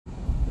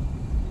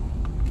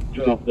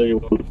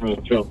1231 from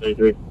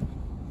 1233.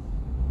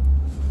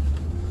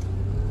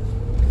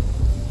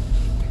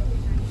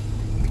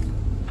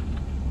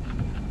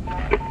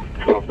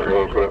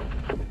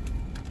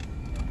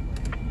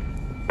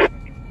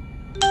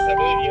 I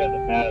believe you have the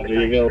path.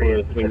 There you go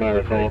with me, my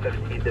recall.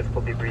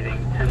 Difficulty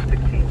breathing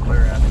 1016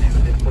 Clare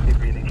Avenue. Difficulty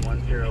breathing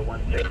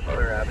 1016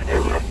 Clare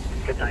Avenue.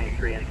 Battalion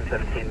 3, Ensign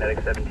 17,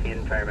 Medic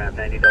 17, Fire Map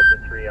 90, Delta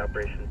 3,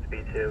 Operations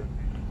Speed 2.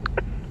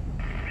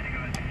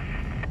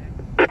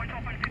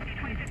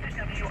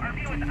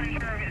 RPO is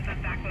unsure of his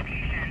exact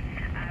location.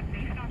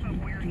 Based off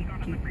of where he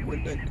got on the freeway,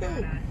 where'd that go?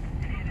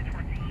 Headed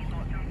towards the east. It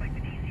sounds like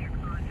the DC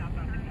occurred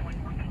southbound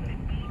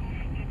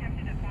 6150. He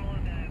attempted to follow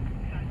the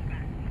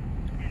suspect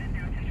and is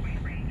now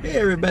situated range. Hey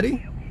everybody,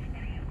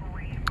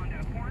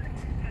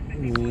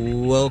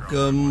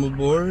 welcome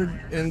aboard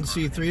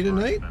NC3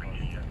 tonight.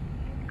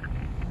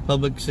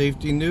 Public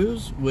safety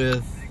news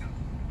with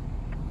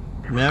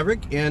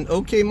Maverick, and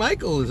OK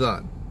Michael is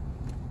on.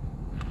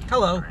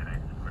 Hello.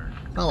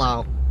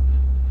 Hello.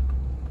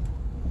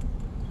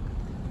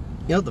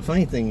 You know what the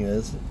funny thing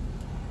is,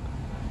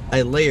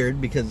 I layered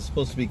because it's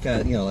supposed to be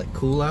kind of, you know, like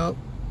cool out,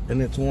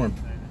 and it's warm.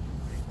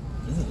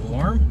 Is it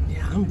warm?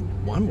 Yeah,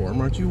 I'm warm.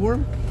 Aren't you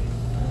warm?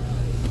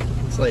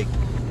 It's like,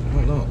 I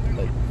don't know,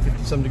 like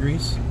 50-some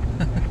degrees.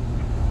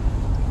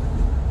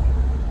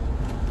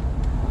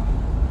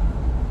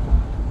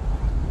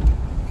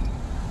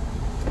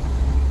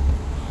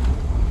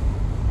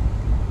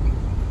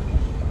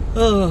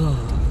 Oh,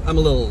 I'm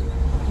a little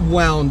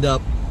wound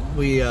up.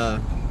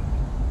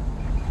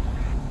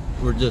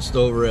 We're just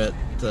over at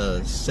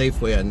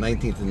Safeway on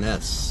 19th and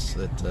S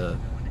at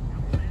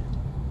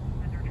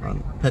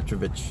on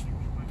Petrovich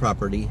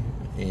property,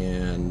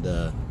 and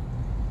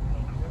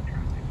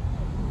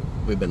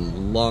we've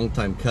been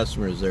longtime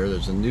customers there.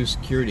 There's a new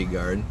security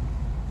guard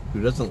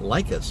who doesn't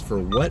like us for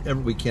whatever.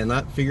 We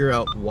cannot figure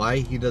out why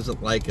he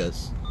doesn't like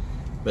us.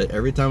 But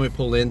every time we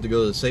pull in to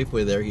go to the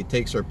Safeway there, he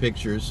takes our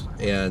pictures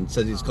and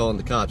says he's calling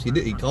the cops.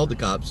 He called the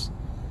cops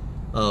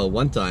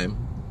one time,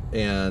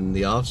 and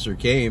the officer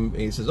came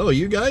and he says, "Oh,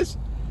 you guys?"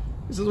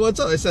 He says, "What's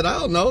up?" I said, "I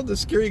don't know. The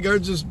security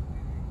guard's just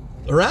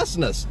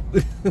harassing us."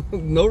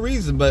 No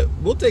reason, but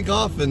we'll take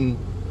off and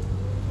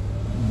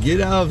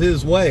get out of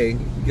his way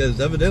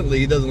because evidently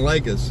he doesn't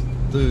like us.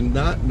 Do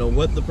not know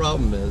what the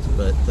problem is,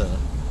 but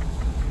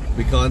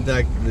we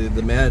contact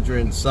the manager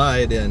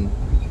inside, and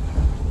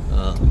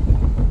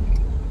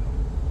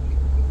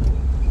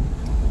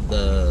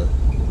the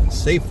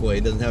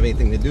Safeway doesn't have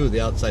anything to do with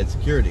the outside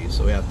security,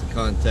 so we have to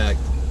contact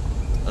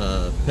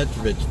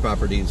Petrovich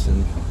Properties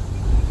and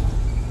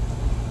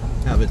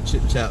have a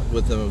chit chat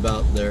with them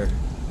about their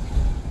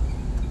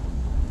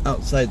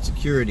outside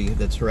security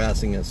that's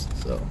harassing us.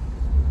 So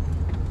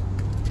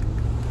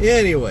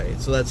anyway,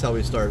 so that's how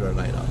we started our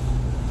night off.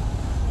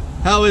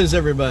 How is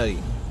everybody?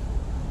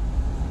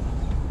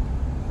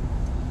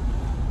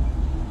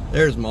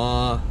 There's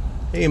Ma.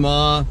 Hey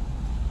Ma.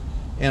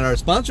 And our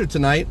sponsor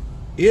tonight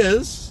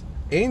is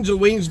Angel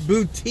Wings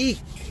Boutique.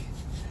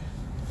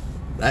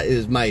 That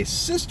is my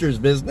sister's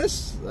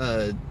business,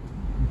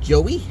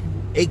 Joey,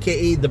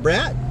 aka the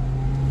Brat,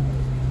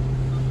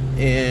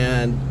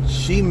 and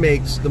she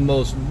makes the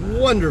most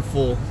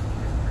wonderful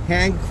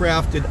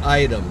handcrafted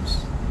items,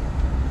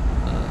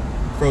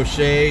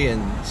 crochet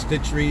and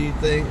stitchery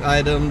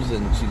items,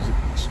 and she's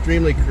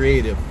extremely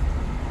creative.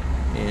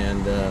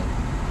 And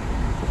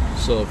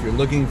so if you're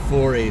looking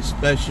for a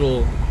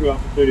special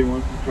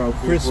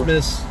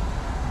Christmas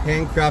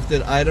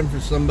handcrafted item for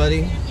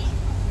somebody,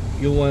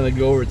 you'll want to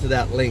go over to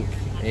that link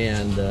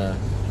and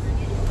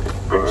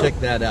check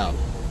that out.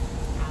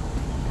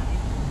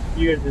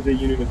 You guys did the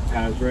unit with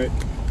Paz, right?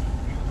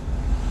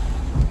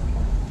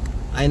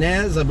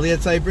 Inez, I believe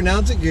that's how you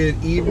pronounce it.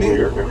 Good evening.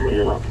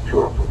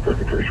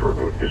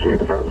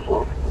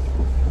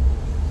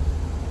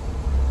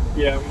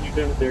 Yeah, when you're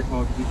done with their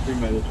call, could you swing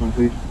by this one,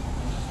 please?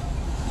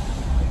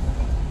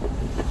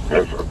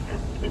 Yes, sir.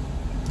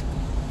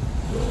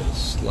 We'll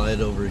slide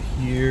over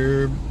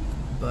here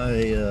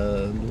by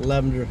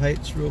Lavender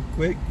Heights real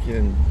quick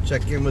and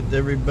check in with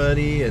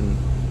everybody and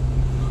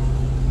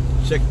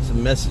check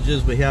some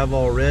messages we have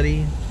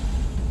already.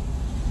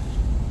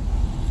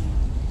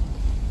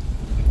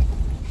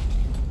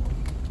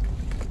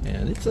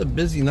 And it's a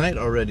busy night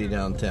already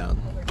downtown.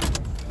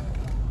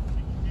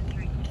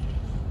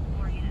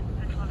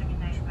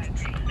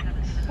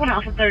 1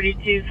 Alpha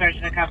 32,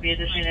 Sergeant, a copy of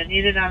this unit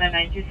needed on a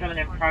 927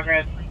 in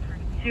progress,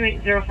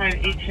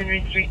 2805 H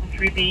Henry Street in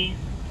 3B.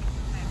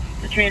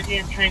 The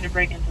transient is trying to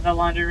break into the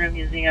laundry room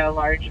using a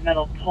large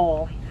metal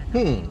pole.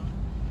 Hmm.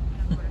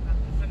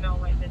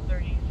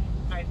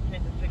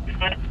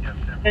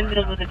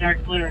 Filled with a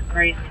dark blue or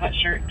gray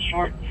sweatshirt and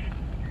shorts.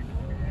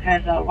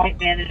 Has a white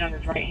bandage on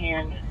his right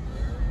hand.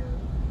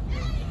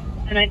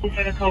 The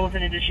 927 call was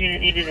an addition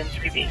unit needed in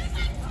 3B.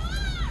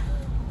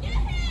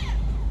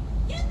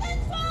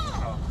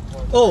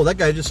 Oh, that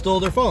guy just stole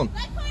their phone.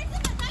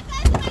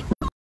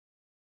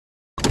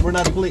 We're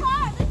not the police.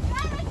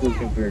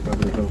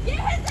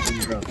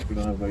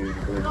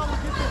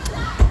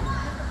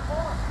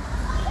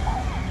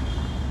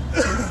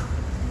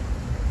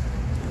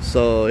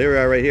 So here we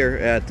are right here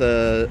at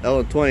L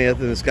and 20th,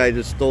 and this guy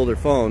just stole their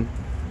phone.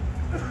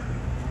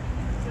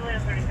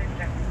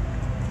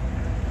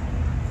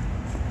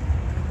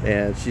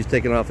 And she's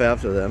taking off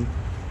after them.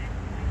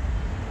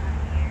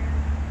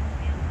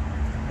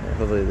 And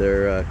hopefully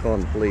they're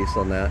calling the police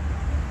on that.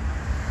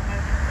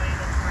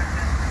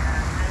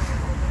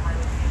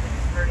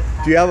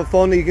 Do you have a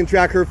phone that you can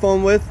track her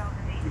phone with?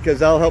 Because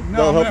that'll help.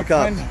 That'll help the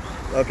cops.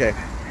 Okay.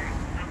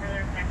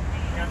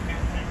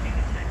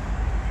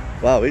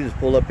 Wow, we just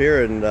pulled up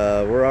here and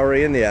we're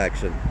already in the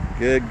action.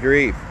 Good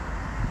grief.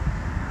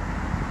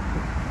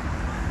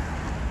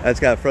 That's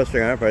kind of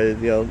frustrating. Our part, you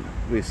know,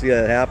 we see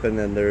that happen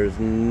and there's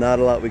not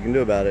a lot we can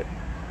do about it.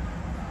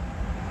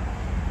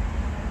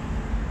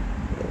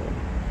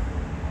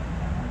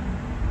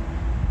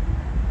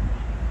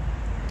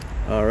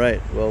 All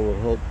right. Well,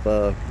 we'll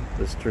hope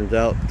this turns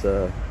out.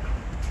 We'll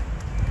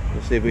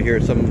see if we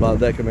hear something about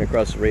that coming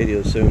across the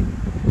radio soon.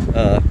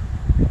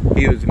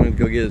 He was going to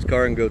go get his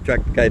car and go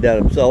track the guy down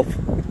himself.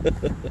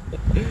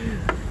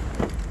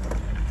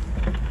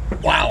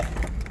 Wow.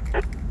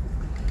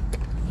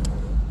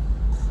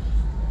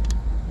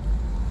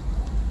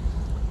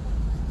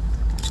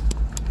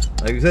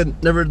 Like I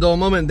said, never a dull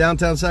moment in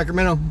downtown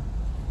Sacramento.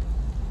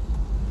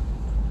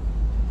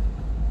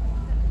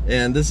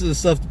 And this is the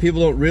stuff that people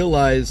don't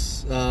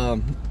realize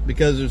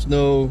because there's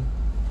no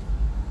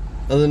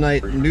other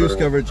night news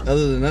coverage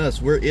other than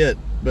us. We're it,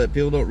 but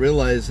people don't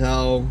realize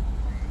how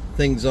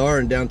things are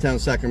in downtown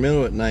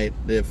Sacramento at night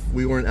if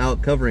we weren't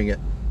out covering it.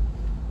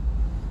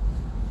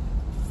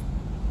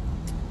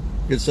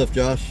 Good stuff,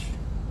 Josh.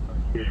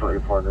 You just want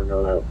your partner to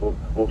know that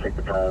we'll take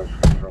the tires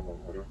from them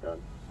when it's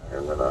done,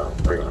 and then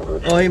bring it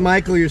over. Oh, hey,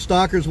 Michael, your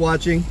stalker's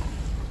watching.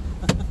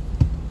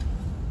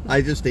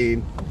 Hi,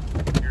 Justine.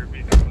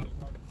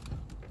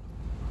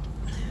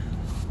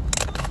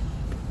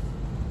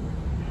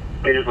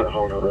 Hey, just let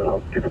home know that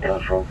I'll get the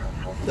tires from.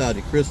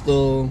 Howdy,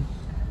 Crystal.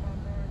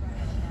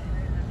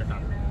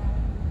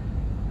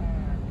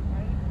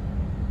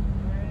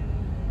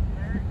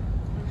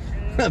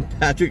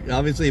 Patrick,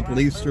 obviously a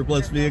police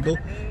surplus vehicle.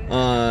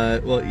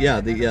 Well,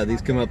 yeah,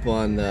 these come up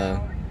on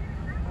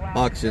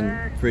auction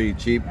pretty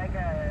cheap,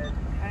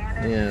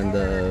 and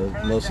a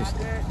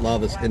lot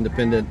of us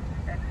independent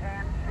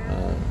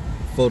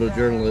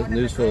photojournalists,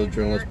 news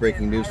photojournalists,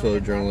 breaking news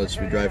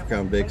photojournalists, we drive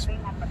Crown Vics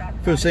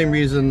for the same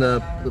reason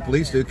the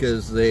police do,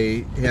 because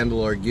they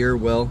handle our gear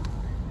well,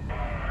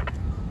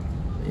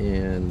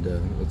 and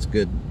it's a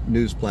good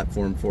news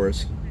platform for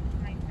us.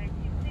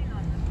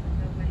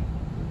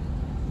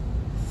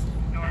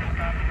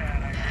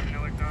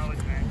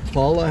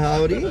 Paula,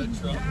 howdy.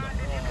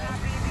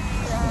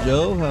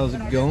 Joe, how's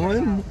it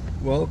going?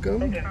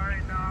 Welcome.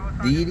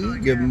 Dee Dee,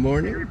 good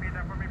morning.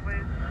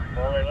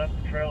 Well, they left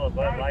the trail of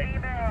Bud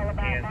Light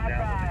cans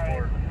down the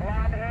floor.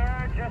 Blonde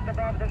hair just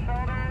above the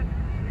shoulders,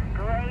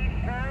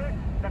 gray shirt.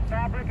 The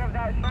fabric of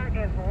that shirt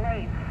is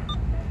lace.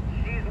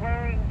 She's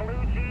wearing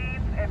blue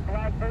jeans and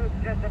black boots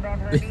just above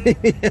her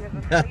knees.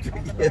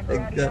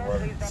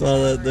 Saw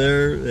that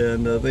there,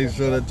 and thanks for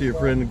showing that to your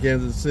friend in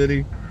Kansas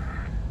City.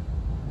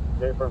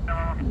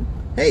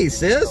 Hey,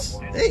 sis.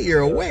 Hey, you're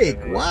awake.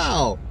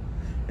 Wow.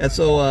 And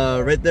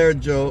so right there,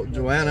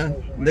 Joanna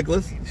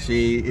Nicholas,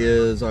 she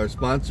is our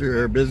sponsor.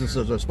 Her business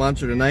is our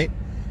sponsor tonight,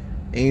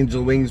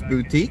 Angel Wings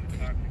Boutique.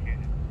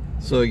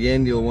 So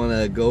again, you'll want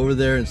to go over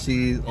there and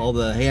see all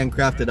the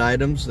handcrafted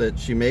items that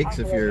she makes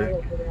if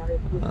you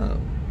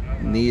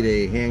need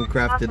a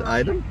handcrafted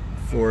item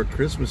for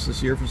Christmas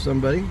this year for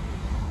somebody.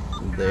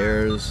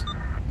 There's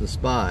the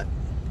spot.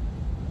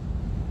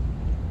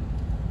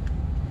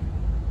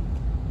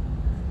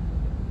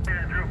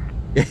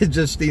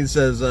 Justine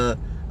says, I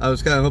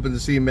was kind of hoping to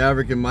see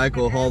Maverick and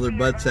Michael haul their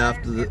butts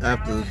after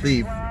the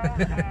thief.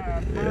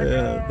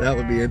 Yeah, that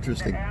would be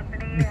interesting. I'm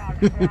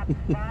not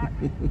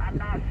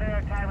sure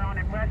if Tyrone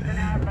and Preston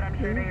have, but I'm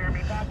sure they hear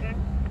me talking.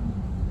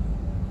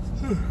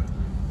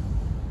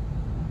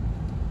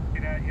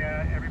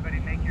 Yeah, everybody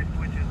make your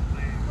switches,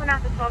 please. One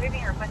out to 12, you're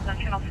being requested on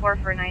channel 4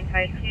 for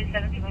 952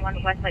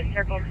 771 Westlake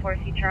Circle,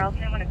 4C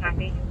Charleston. Want to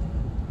copy?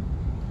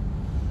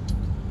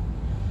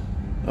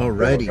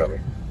 Alrighty.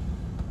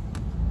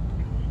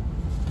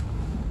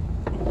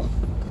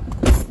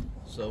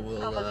 So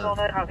we'll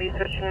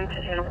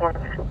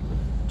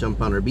jump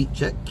on our beat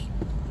check.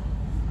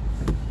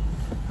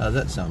 How's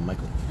that sound,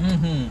 Michael?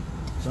 Mm-hmm.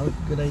 Sound like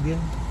a good idea?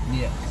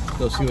 Yeah.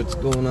 Go see what's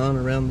going on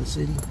around the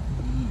city.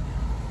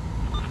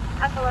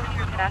 That's 11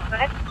 years past,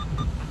 right?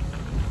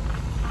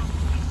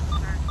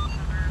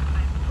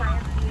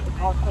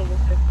 Also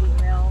with the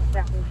female,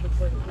 definitely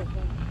support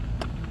position.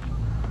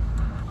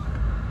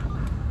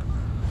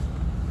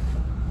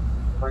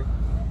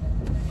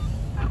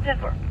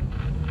 Denver.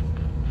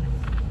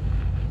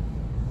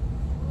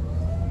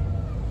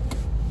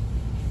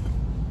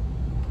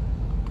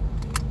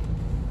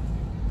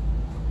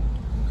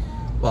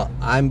 Well,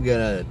 I'm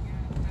gonna.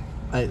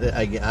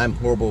 I'm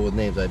horrible with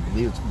names. I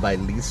believe it's by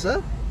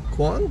Lisa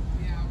Kwong.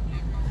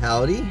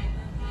 Howdy.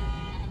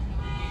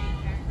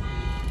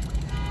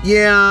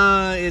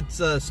 Yeah,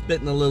 it's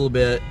spitting a little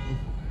bit.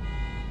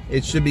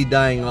 it should be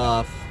dying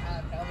off.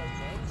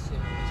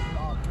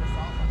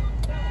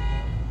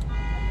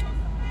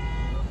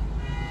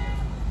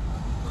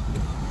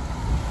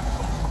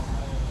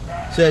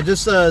 So yeah,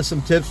 just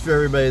some tips for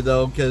everybody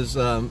though, because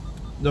don't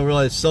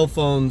realize cell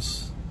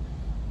phones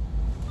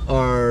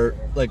are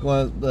like one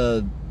of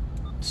the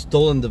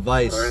stolen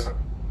device,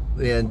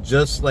 and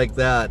just like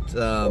that,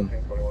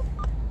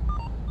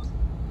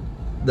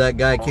 that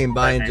guy came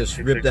by and just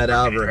ripped that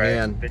out of her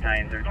hand.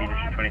 Battalion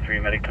 13, 23,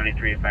 Medic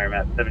 23, Fire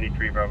Map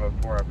 73, Bravo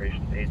 4,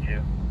 Operations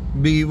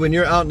A2. When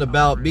you're out and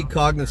about, be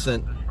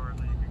cognizant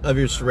of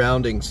your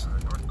surroundings,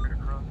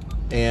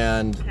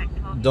 and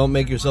don't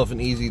make yourself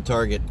an easy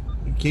target.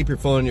 Keep your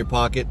phone in your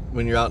pocket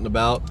when you're out and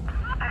about,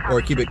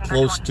 or keep it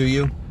close to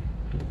you,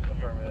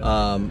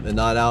 and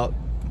not out,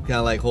 kind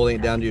of like holding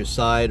it down to your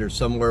side or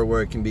somewhere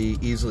where it can be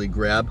easily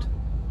grabbed.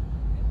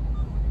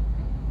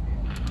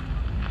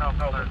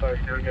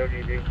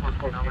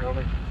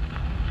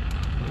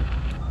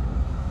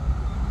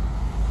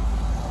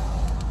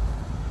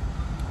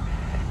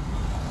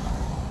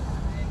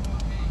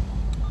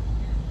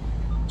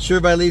 Sure,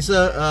 by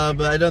Lisa,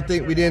 but I don't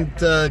think we didn't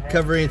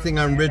cover anything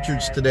on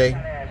Richards today.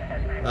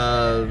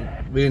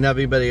 We didn't have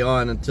anybody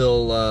on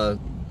until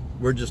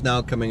we're just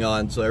now coming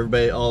on, so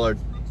everyone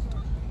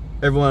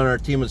on our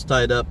team was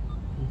tied up.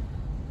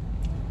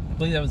 I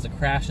believe that was a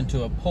crash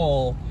into a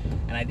pole,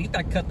 and I think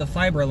that cut the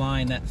fiber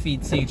line that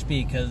feeds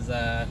CHP, because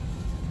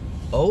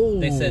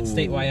they said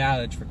statewide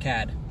outage for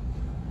CAD.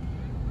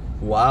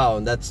 Wow,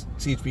 and that's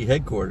CHP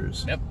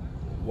headquarters. Yep.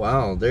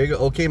 Wow, there you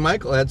go. Okay,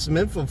 Michael, I had some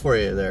info for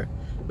you there.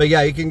 But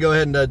yeah, you can go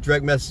ahead and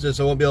direct message us.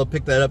 I won't be able to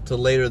pick that up till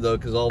later though,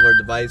 because all of our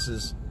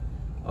devices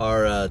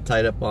are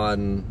tied up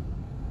on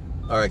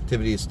our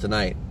activities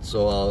tonight.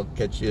 So I'll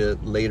catch you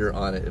later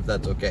on it if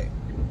that's okay.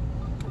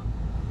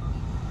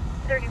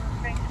 31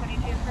 Frank,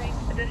 22 Frank,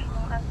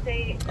 additional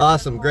update.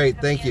 Awesome,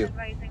 great, thank you.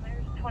 Advising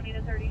there's 20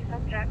 to 30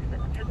 subjects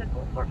and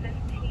physical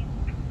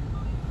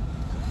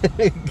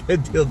 415.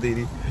 Good deal, Dee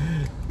Dee.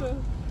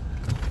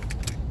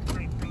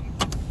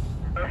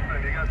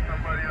 Listen, you got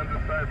somebody on the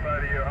side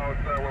by you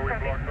outside where we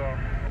blocked off.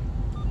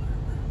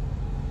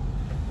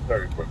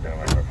 Sorry, put down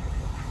my car.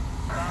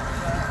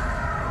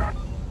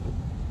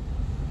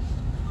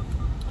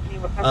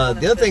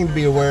 The other thing to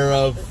be aware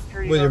of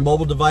with your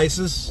mobile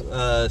devices,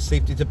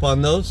 safety tip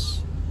on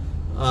those,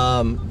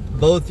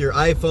 both your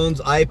iPhones,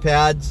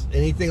 iPads,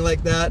 anything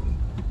like that,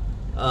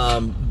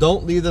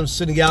 don't leave them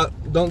sitting out.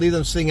 Don't leave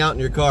them sitting out in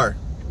your car.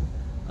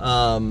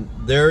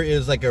 There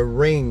is like a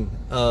ring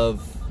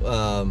of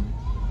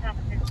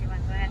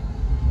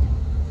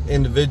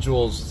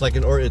individuals. It's like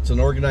it's an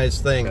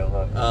organized thing.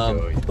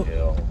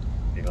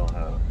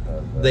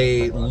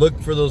 They look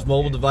for those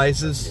mobile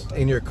devices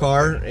in your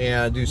car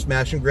and do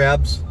smash and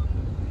grabs,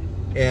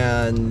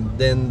 and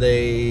then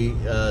they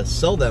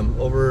sell them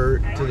over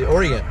to the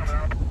Orient,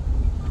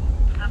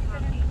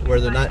 where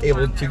they're not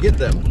able to get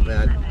them.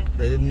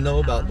 They didn't know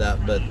about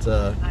that, but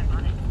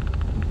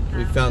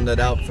we found that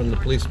out from the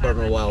police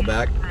department a while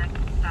back.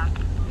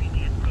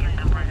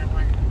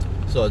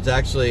 So it's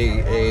actually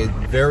a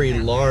very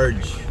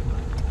large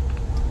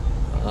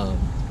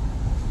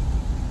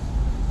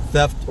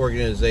theft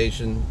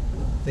organization,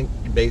 I think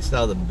based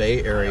out of the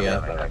Bay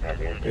Area.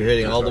 You're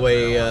hitting all the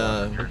way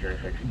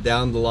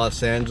down to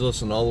Los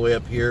Angeles and all the way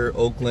up here,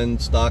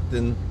 Oakland,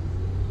 Stockton.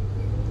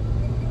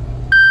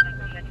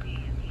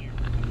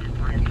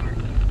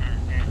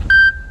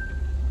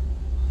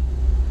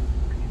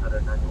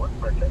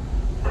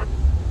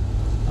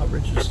 Oh,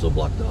 Richard's still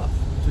blocked off.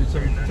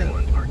 2710.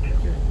 Okay.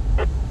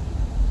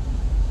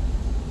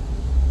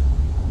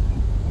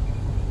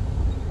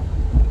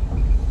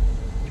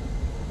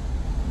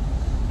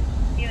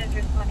 Units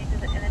responding to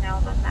the in and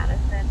out of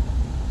Madison.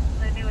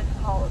 The newest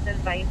call is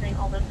advising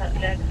all the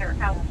subjects are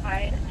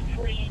outside and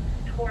fleeing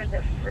toward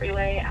the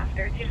freeway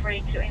after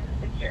 242ing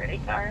the security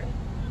guard.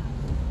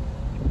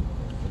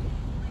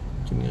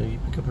 Can you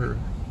pick up her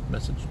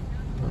message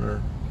on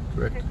her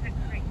direct?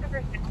 663,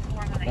 number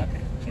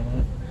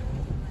 649.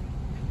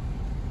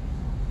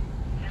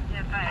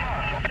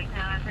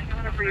 I'm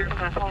going to for you from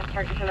that phone,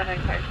 target to the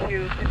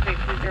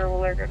 952-6820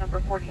 alert number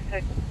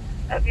 46.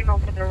 That female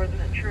said there was an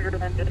intruder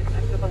then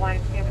disconnected the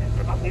line.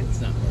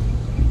 It's not.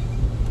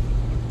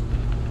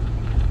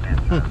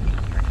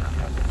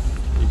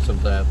 You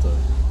sometimes have to.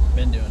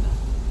 Been doing it.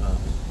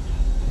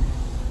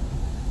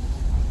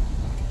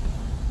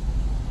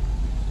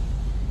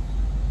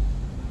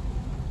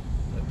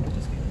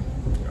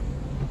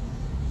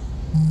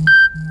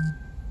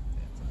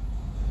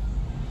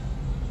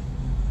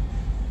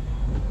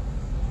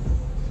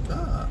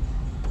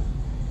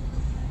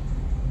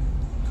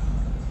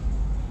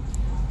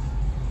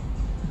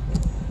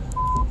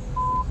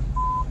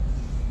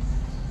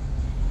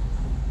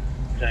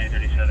 Battalion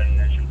 37,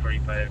 engine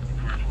 45,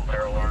 commercial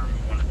fire alarm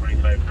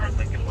 145 North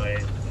Lincoln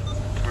Way,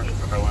 commercial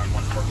fire alarm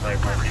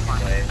 145 North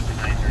Lincoln Way,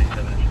 Battalion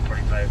 37, engine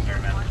 45,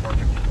 Merriman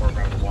 454,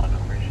 Bravo 1,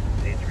 Operations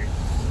A3.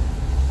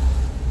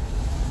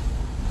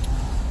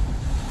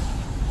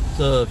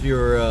 So if you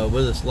were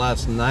with us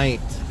last night,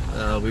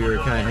 we were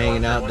kind of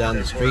hanging out down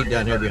the street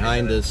down here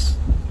behind us,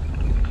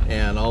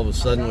 and all of a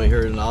sudden we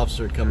heard an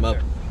officer come up,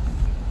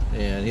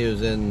 and he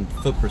was in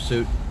foot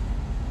pursuit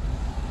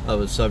of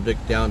a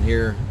subject down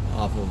here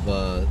off of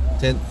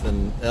 10th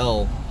and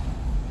L.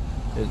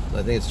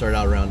 I think it started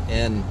out around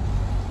N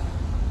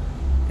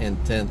and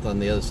 10th on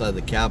the other side of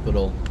the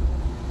Capitol,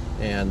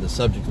 and the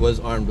subject was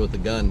armed with a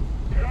gun,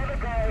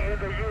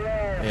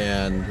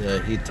 and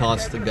he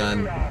tossed the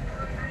gun.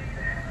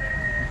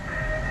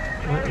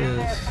 What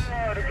is...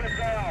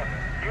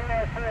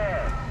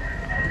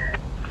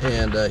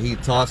 And he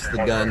tossed the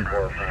gun,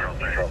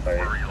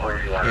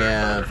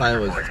 and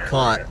finally was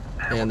caught,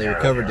 and they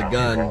recovered the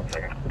gun.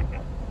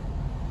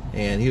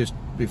 And he was,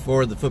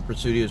 before the foot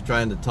pursuit, he was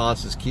trying to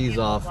toss his keys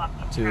off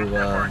to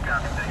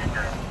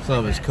some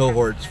of his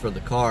cohorts for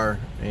the car,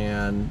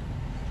 and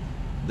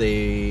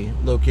they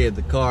located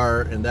the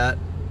car, and that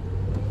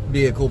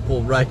vehicle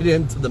pulled right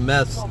into the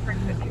mess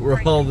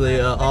where all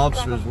the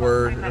officers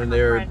were, and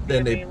they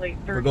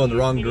were going the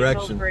wrong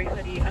direction.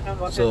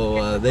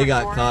 So they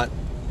got caught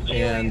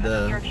and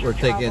were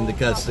taken into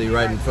custody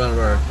right in front of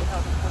our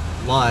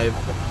live.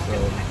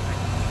 So,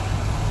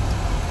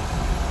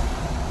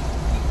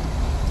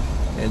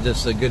 and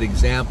just a good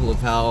example of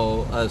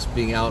how us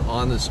being out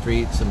on the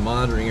streets and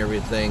monitoring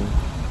everything,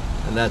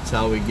 and that's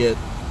how we get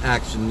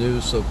action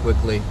news so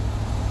quickly.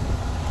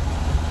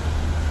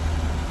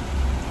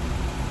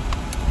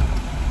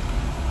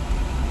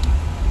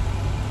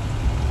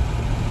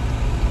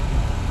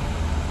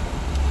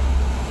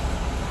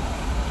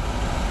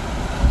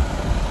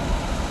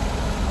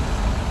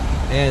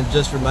 And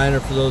just a reminder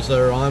for those that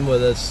are on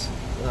with us,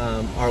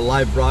 our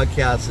live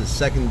broadcast is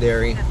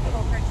secondary,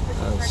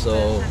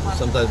 so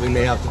sometimes we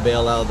may have to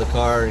bail out of the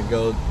car and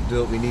go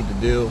do what we need to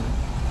do,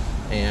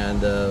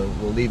 and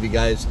we'll leave you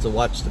guys to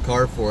watch the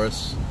car for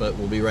us, but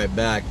we'll be right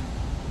back.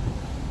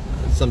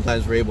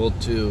 Sometimes we're able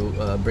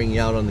to bring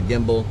you out on the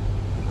gimbal,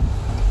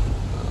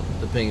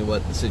 depending on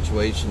what the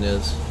situation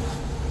is,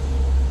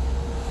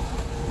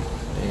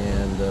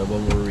 and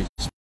when we're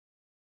responding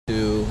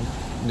to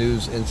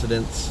news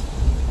incidents,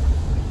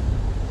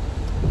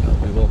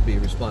 we won't be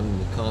responding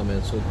to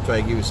comments. We'll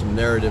try to give you some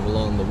narrative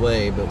along the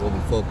way, but we'll be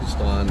focused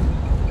on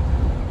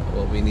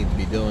what we need to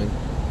be doing.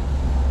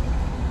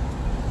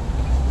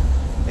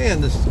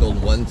 And this is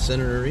called One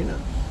Center Arena,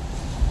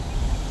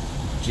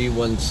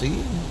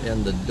 G1C,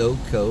 and the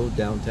DoCo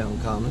Downtown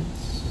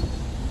Commons.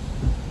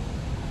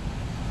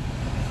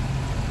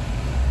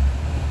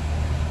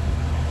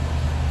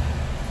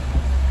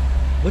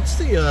 What's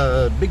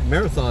the big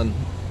marathon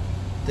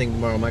thing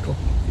tomorrow, Michael?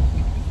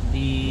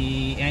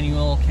 The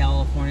annual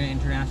California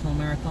International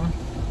Marathon.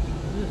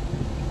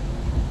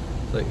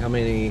 Like how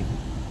many? Do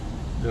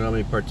you know how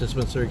many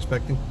participants they're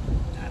expecting?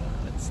 I don't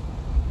know. It's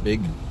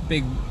big.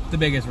 The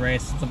biggest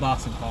race. It's a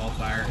Boston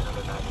qualifier.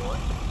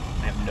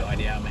 I have no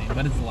idea how many,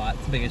 but it's a lot.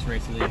 It's the biggest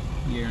race of the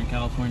year in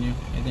California,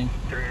 I think.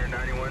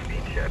 391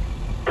 beat check.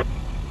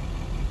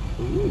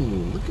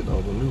 Ooh, look at all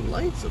the new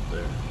lights up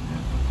there.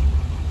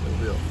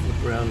 Maybe I'll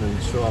flip around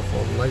and show off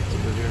all the lights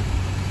over here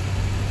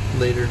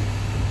later.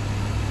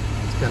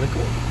 Kind of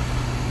cool.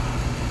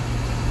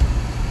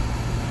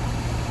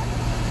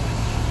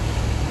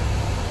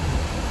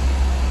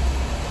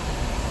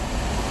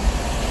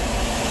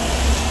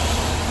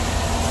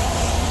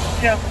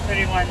 Alpha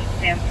 31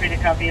 stands free to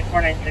copy a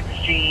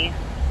 496G,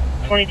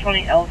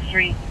 2020 L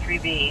Street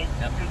 3B.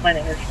 Yep.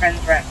 Complaining his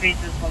friend's rat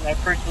faces when their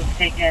purse was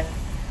taken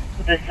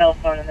with a cell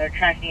phone, and they're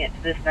tracking it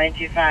to this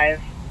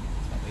 925.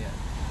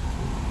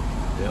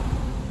 Yep.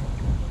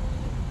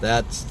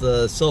 That's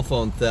the cell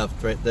phone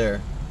theft right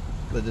there.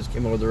 That just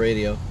came over the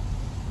radio.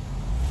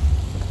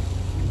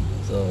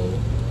 So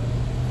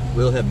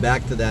we'll head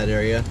back to that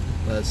area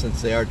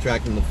since they are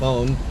tracking the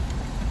phone.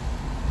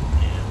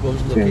 What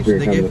was the location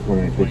they gave?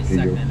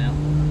 22nd and L.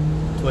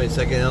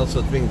 22nd L,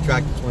 so it's being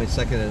tracked to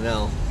 22nd and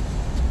L.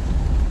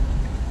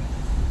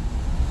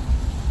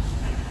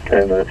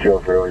 And Chill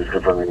Fairway is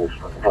confirming this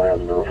fire on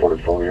the middle for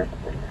his phone here.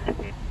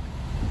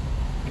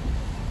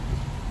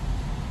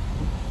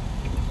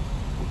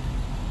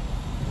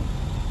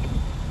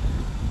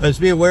 Just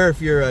be aware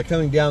if you're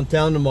coming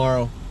downtown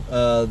tomorrow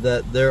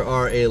that there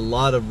are a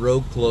lot of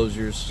road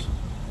closures,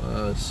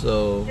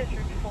 so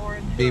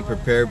be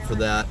prepared for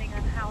that.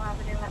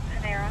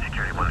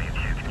 Security 1 and 2,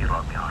 can you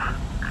log me off?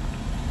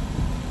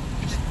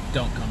 Just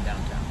don't come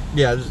downtown.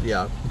 Yeah, just,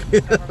 yeah.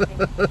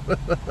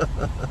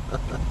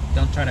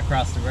 Don't try to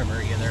cross the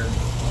river either.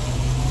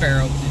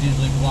 Fair Oaks is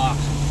usually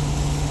blocked.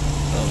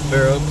 Oh,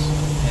 Fair Oaks?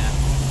 Yeah.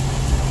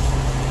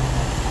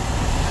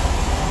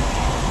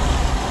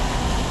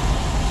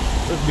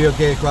 Would it be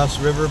okay to cross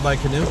the river by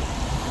canoe?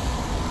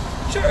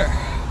 Sure.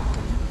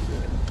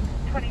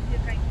 22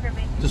 Frank for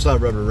me. Just not a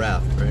rubber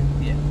raft, right?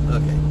 Yeah.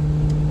 Okay.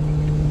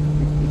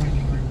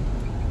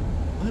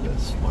 What a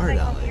smart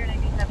aleck. Pier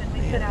 97, we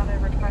put out a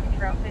request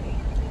for outfitting.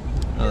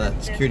 Oh,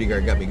 that security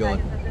guard got me going.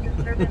 Do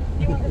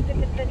you want us to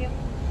continue?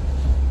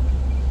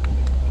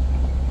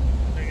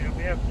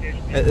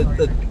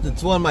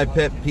 It's one of my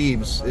pet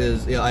peeves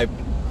is, I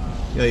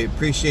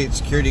appreciate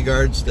security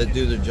guards that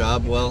do their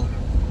job well,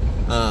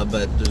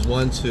 but there's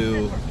ones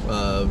who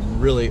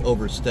really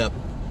overstep,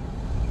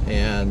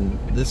 and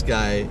this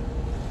guy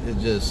is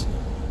just,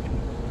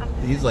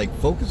 he's like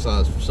focused on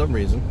us for some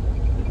reason.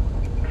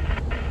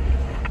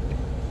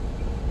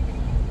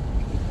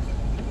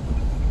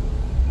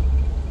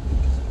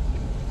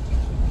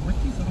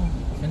 Weren't these all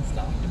fenced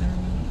off and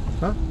everything?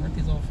 Huh? Weren't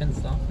these all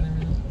fenced off and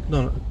everything?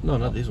 No,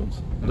 not these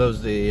ones.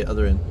 Those the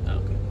other end. Oh,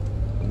 okay.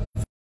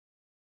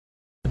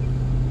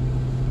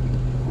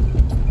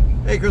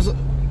 Hey, Chris,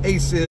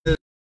 Ace is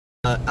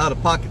out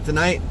of pocket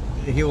tonight.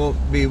 He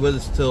won't be with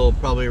us till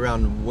probably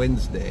around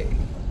Wednesday.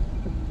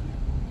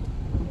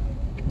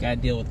 Gotta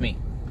deal with me.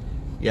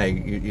 Yeah,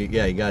 you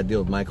gotta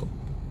deal with Michael.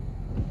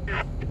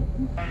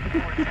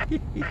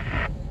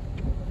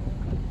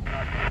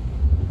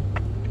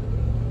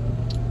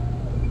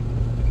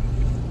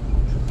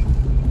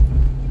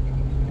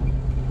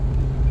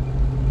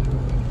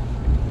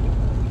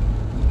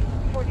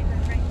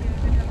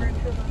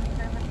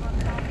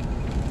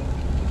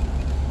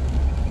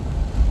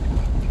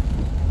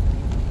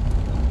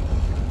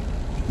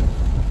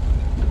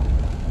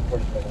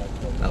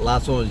 That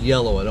last one was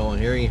yellow. I don't want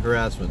to hear any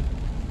harassment.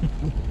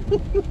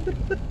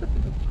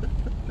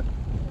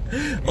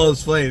 Oh,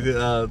 it's funny.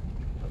 The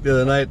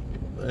other night,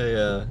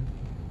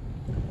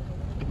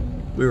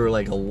 we were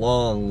like a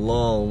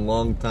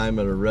long time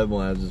at a red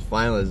one. I was just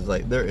finally just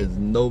like, there is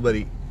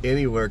nobody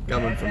anywhere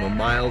coming from a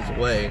miles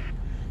away.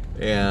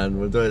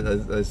 And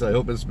I said, I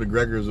hope Miss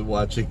McGregor's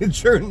watching. And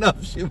sure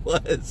enough, she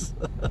was.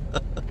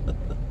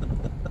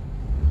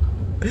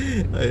 I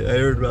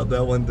heard about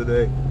that one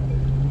today.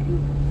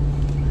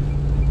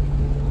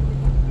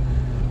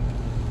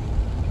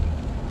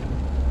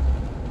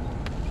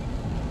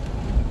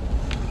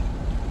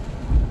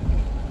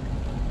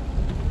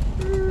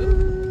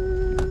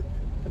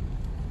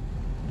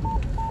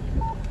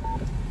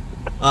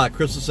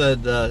 Crystal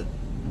said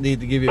need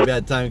to give you a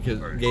bad time because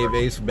gave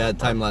Ace a bad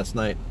time last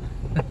night.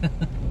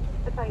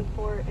 Battalion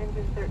 4,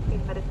 engine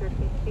 13, medic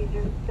 13,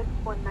 seizure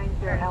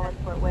 6190 Allen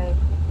Fort Way.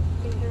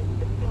 Seizure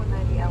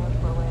 6190 Allen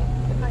Fort Way.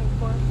 Battalion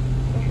 4,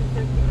 engine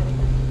 13,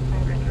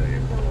 medic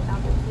 13, Philly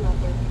Alpha 2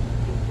 operation.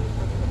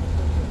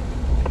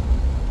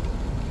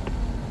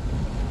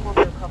 We'll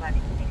do a call back.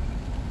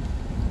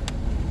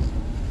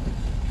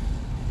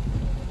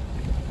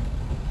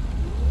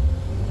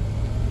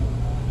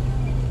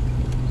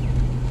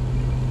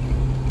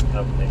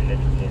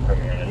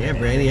 Yeah,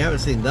 Brandy, haven't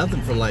seen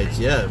nothing for lights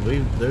yet.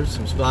 There's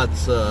some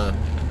spots that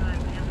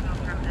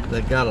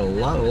got a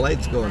lot of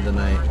lights going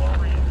tonight.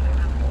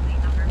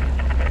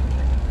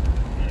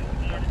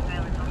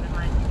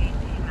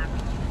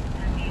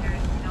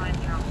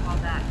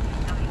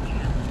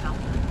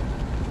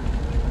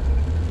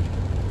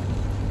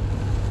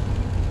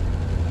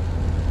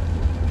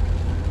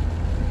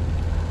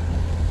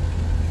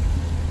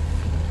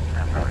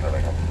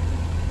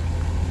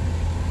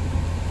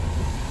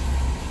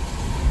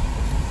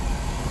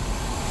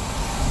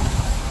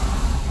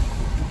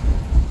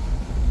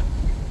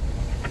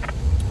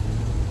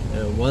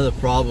 One of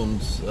the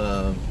problems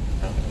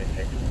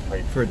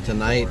for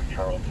tonight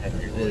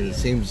is it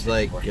seems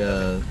like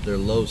they're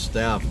low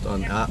staffed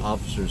on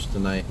officers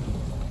tonight,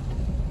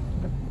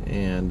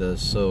 and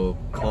so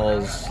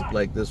calls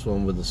like this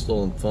one with the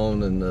stolen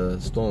phone and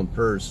the stolen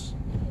purse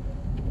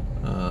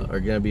are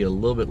going to be a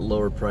little bit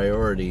lower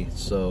priority,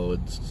 so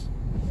it's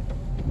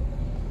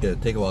going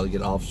to take a while to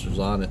get officers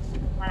on it.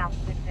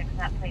 166,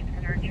 that plate's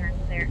going to return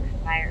clear,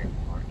 expired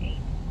for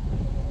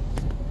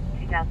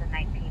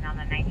 8/2019 on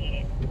the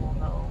 98 school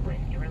low with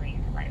your release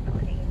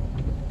liability.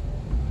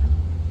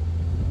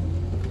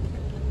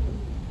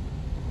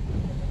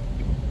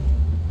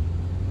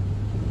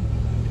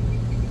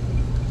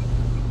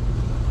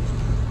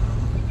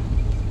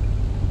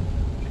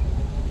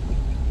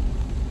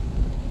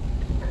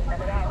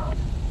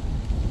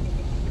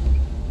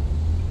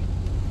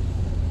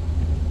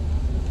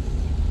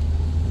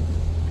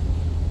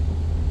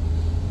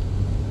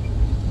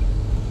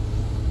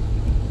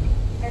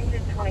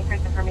 Engine 23,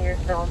 confirming you're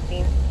still on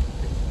scene.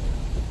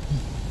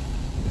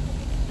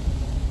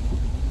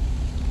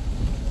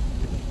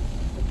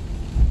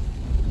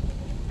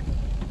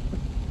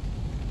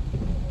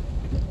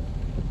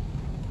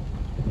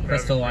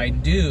 Crystal, I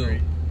do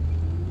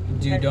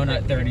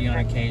donut 30 on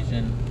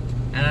occasion,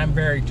 and I'm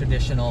very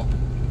traditional.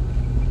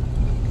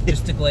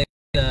 Just to glaze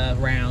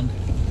round.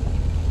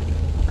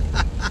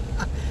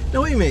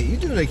 No, wait a minute. You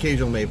do an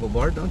occasional maple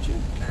bar, don't you?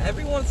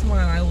 Every once in a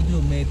while, I will do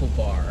a maple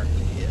bar.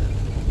 Yeah.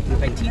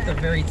 My teeth are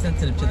very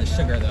sensitive to the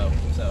sugar, though,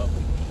 so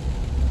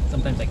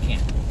sometimes I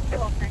can't.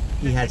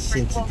 He has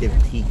sensitive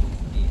teeth.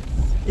 Yes.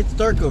 It's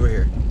dark over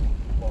here.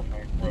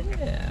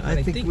 Yeah, but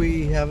I think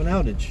we have an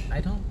outage.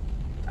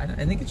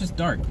 I think it's just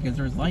dark because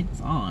there's lights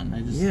on.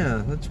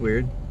 Yeah, that's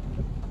weird.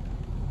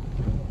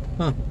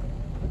 Huh.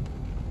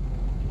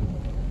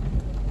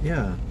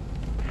 Yeah.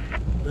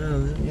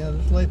 Yeah,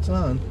 there's lights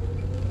on.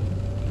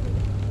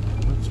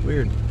 That's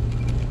weird.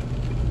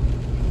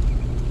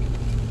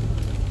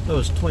 That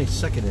was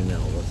 22nd in now,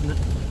 wasn't it?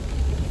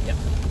 Yeah.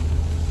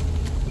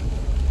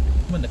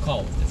 When the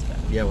call was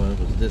dispatched. Yeah, when it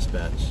was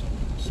dispatched.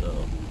 So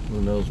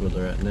who knows where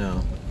they're at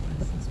now.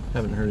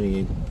 Haven't heard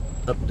any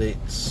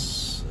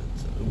updates.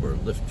 It's an Uber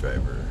Lyft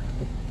driver,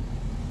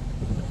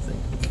 I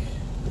think.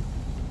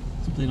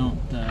 So they don't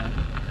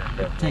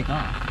take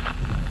off.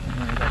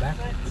 They're gonna go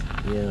backwards.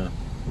 Yeah.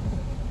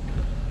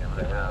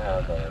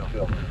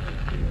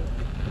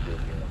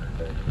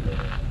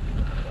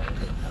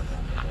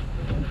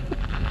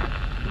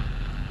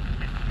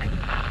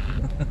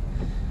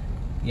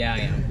 Yeah, I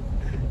am.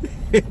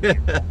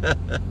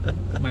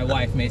 My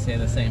wife may say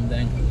the same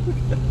thing.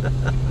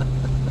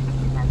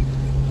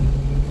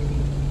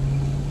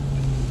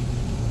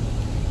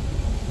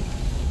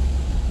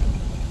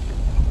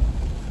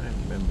 I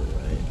remember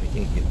right. I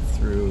can't get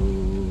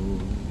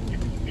through.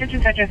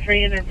 Attention Sector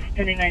 3 and it's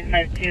pending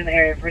 952 in the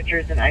area of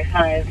Richards and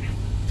I-5.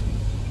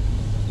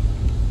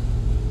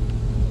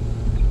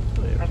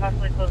 We're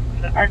possibly close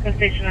to the Arco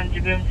Station on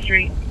Jaboom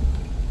Street.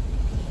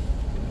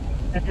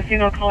 There's a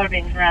female caller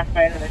being harassed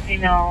by another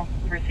female.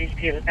 First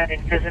HP was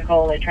nothing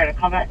physical. They try to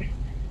call back.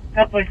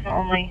 Help voice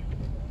only.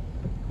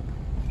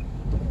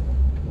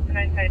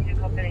 952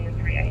 call pending in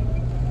 3A.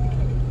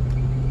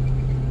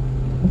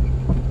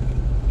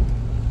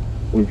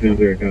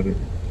 110, got it.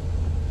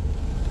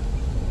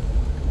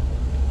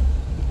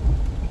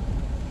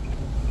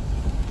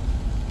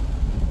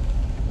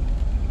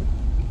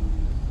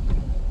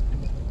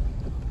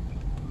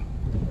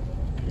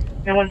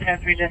 No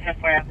 110-3 just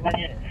FYI. 1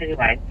 unit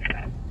citywide.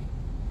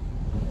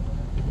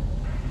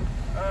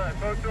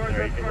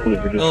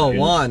 Oh,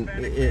 Juan.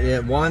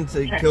 Juan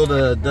killed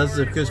a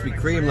dozen of Krispy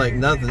Kreme like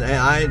nothing.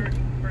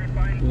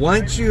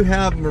 Once you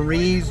have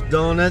Marie's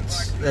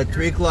Donuts at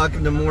 3 o'clock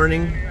in the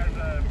morning,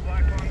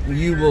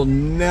 you will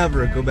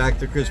never go back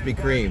to Krispy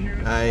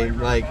Kreme. I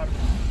like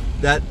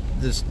that.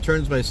 Just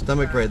turns my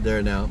stomach right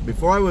there now.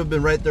 Before I would have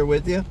been right there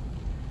with you,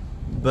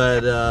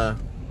 but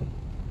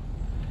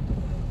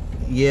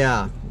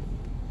yeah.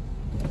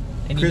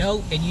 And you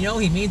know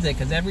he means it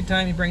because every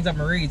time he brings up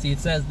Marie's, he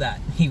says that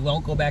he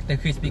won't go back to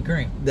Krispy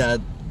Kreme.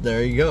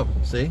 There you go.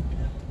 See.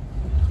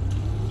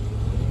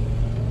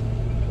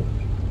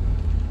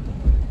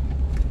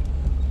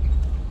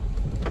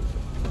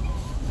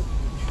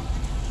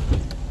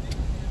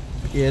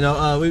 You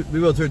know, we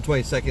go through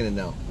 22nd and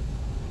L.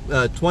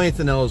 20th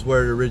and L is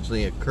where it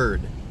originally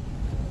occurred,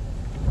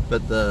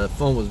 but the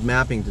phone was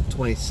mapping to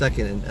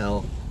 22nd and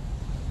L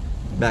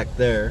back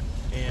there,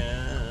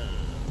 and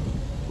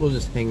we'll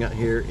just hang out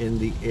here in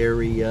the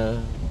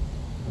area.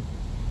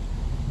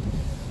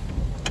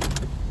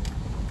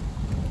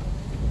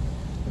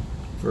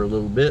 For a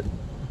little bit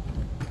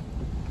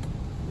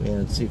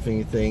and see if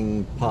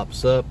anything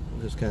pops up.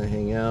 Just kind of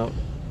hang out.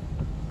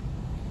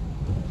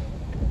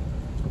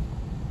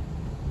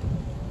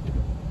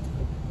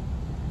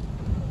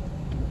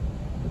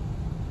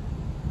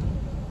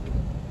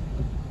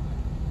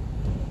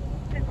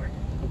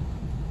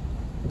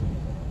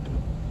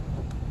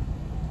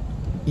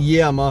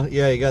 Yeah, Ma.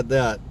 Yeah, you got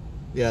that.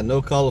 Yeah,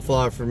 no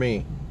cauliflower for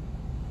me.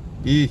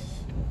 Yeesh.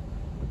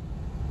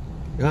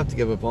 You'll have to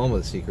give up all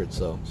my secrets,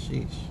 though.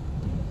 Sheesh.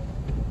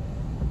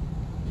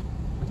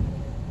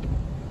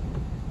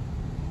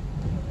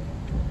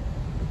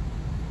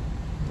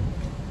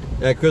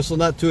 Yeah, Crystal,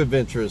 not too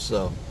adventurous,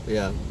 though.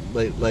 Yeah,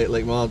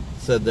 like Mom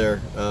said there.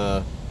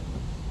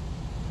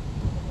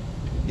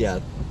 Yeah,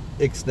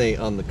 ixnay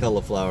on the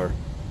cauliflower.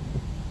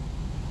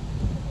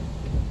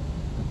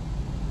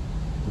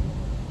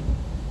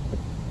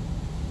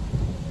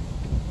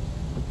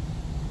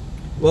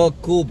 Well,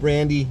 cool,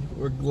 Brandy.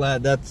 We're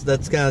glad that's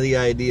kind of the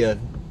idea.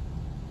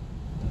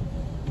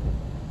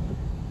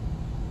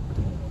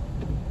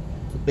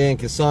 And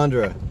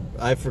Cassandra,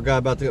 I forgot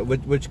about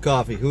which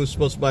coffee. Who was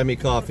supposed to buy me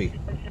coffee?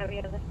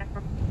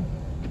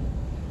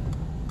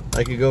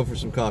 I could go for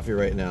some coffee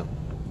right now.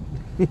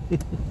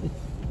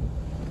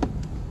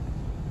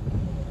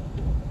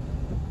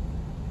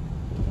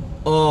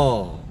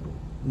 Oh,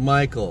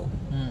 Michael.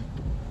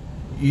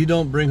 You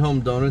don't bring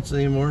home donuts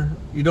anymore.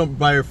 You don't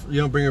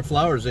bring her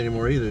flowers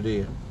anymore either, do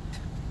you?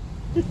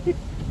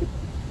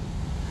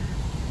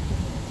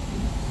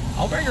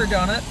 I'll bring her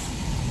donuts.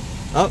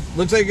 Oh,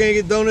 looks like you're gonna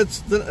get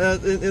donuts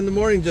in the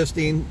morning,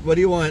 Justine. What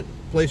do you want?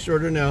 Place your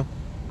order now.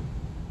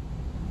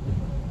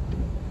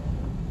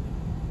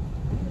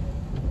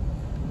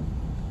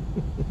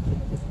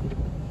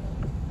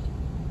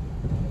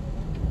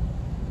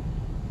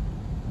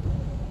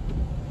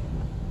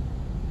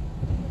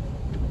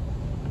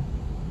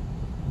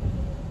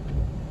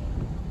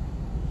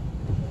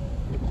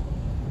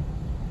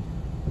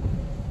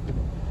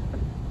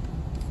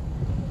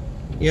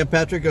 Yeah,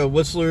 Patrick,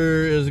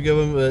 Whistler is a good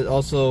one, but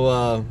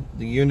also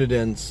the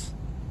Unidens.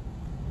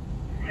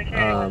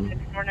 Okay,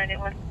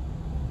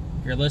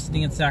 If you're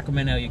listening in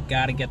Sacramento, you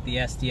gotta get the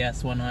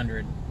SDS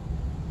 100.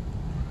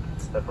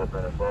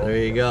 There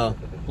you go.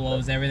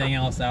 Blows everything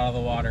else out of the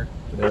water.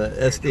 Yeah,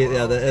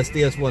 the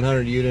SDS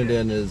 100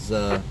 Uniden is,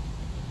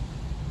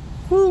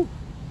 whoo.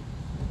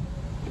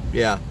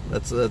 Yeah,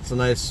 that's a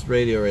nice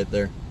radio right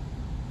there,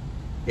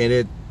 and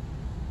it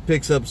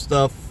picks up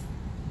stuff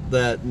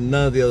that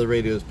none of the other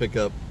radios pick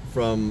up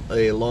from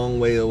a long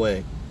way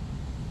away.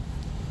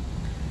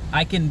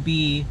 I can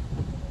be,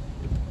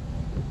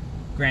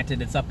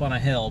 granted it's up on a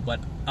hill, but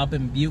up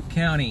in Butte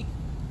County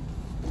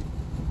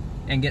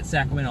and get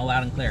Sacramento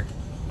loud and clear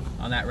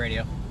on that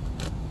radio.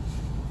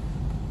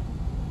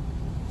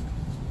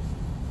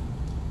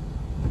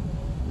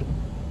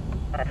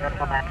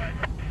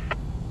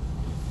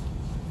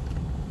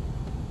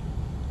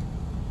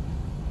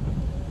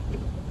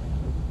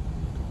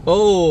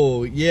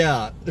 Oh,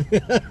 yeah.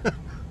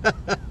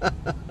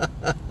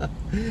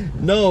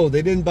 No,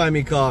 they didn't buy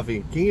me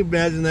coffee. Can you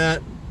imagine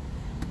that?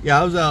 Yeah,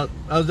 I was out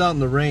in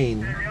the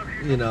rain,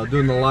 you know,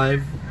 doing the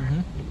live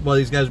while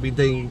these guys were being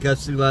taken in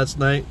custody last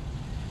night.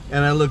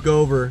 And I look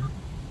over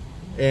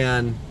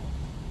and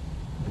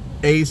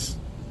Ace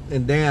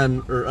and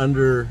Dan are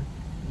under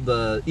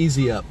the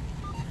Easy Up.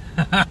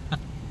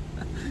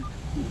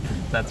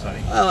 That's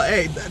funny. Oh,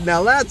 hey,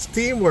 now that's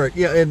teamwork.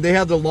 Yeah, and they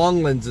have the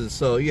long lenses,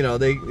 so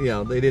they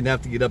didn't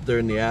have to get up there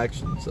in the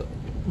action. So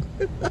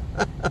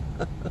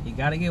you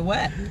gotta get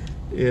wet.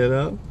 You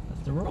know,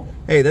 that's the rule.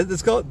 Hey,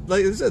 that's called,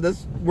 like I said,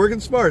 that's working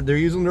smart. They're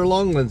using their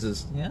long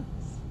lenses. Yeah.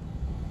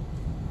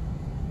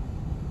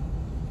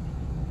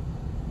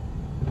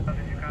 Did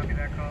you copy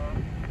that call?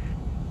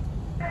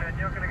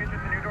 Danielle, can I get you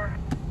the new door?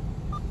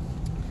 On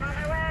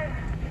my way.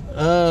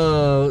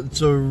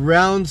 It's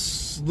around a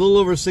little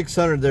over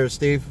 600 there,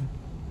 Steve.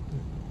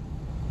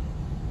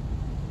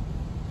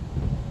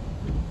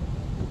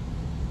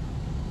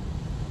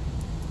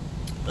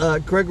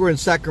 Craig, we're in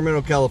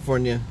Sacramento,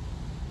 California.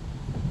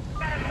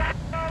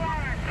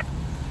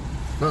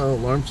 Uh-oh,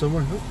 alarm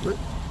somewhere. Oh, what?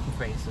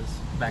 Faces.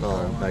 Back door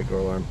alarm. Back door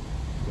alarm.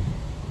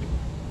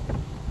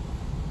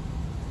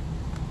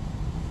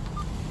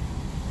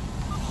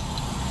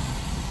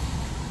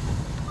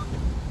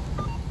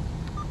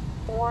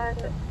 One.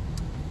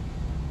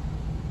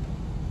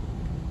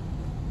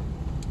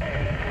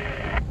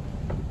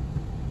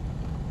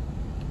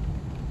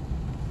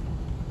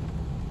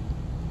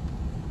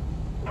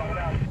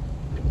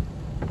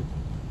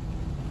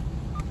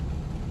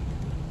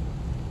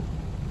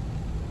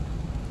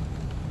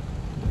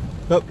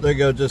 Oh, there you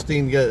go,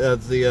 Justine.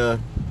 That's the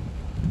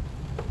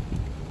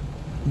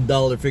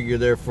dollar figure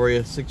there for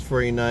you,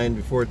 $6.49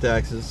 before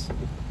taxes.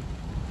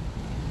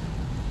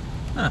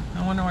 Huh,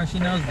 I wonder why she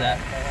knows that.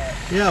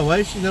 Yeah, why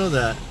does she know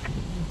that?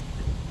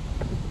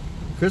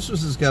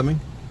 Christmas is coming.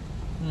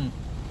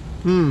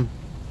 Recorded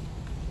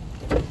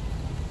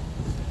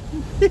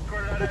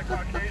out a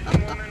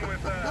Caucasian woman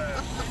with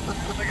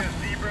looks like a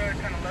zebra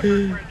kind of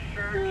leopard print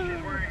shirt.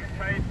 She's wearing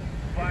tights,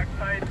 black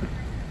tights,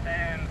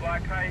 and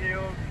black high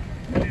heels.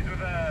 She's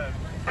with a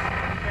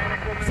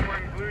Hispanic woman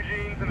wearing blue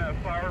jeans and a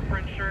flower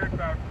print shirt,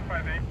 about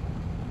 5'8".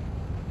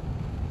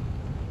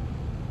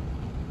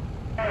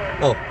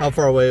 Oh, how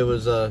far away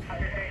was where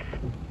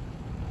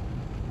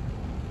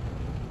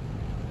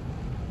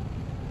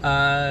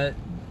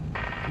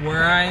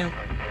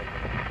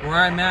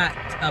I'm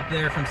at up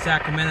there from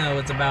Sacramento,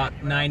 it's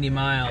about 90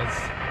 miles.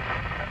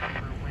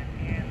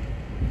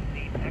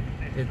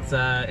 It's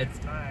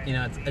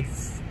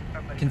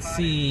can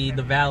see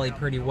the valley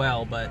pretty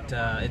well, but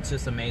it's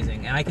just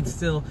amazing. And I can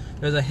still,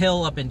 there's a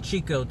hill up in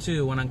Chico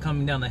too. When I'm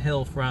coming down the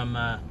hill from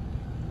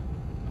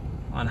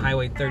on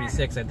Highway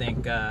 36, I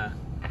think I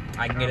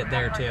can get it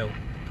there too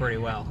pretty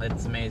well.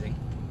 It's amazing.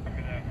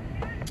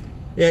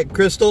 Yeah,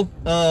 Crystal,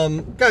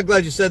 kind of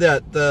glad you said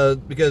that,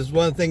 because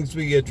one of the things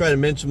we try to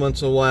mention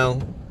once in a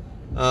while,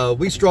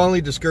 we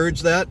strongly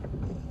discourage that.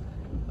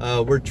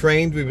 We're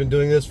trained, we've been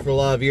doing this for a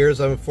lot of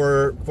years. I'm a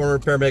former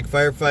paramedic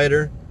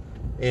firefighter,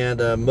 and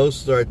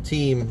most of our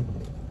team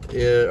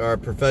are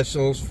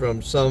professionals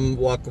from some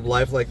walk of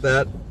life like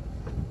that.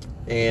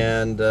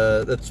 And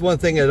that's one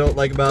thing I don't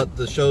like about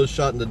the shows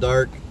Shot in the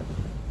Dark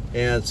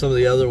and some of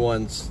the other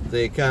ones.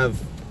 They kind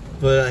of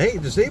put, hey,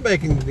 just anybody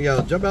can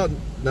jump out.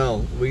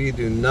 No, we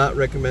do not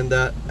recommend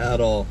that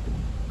at all.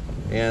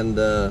 And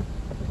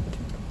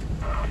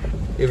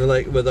even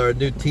like with our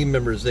new team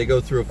members, they go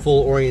through a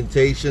full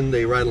orientation.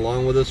 They ride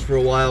along with us for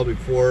a while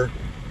before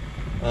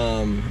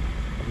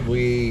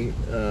we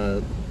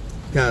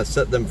kind of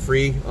set them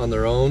free on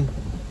their own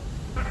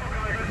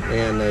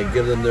and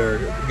give them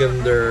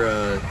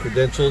their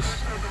credentials.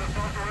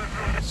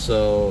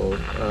 So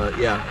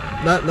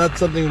yeah, not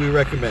something we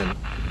recommend.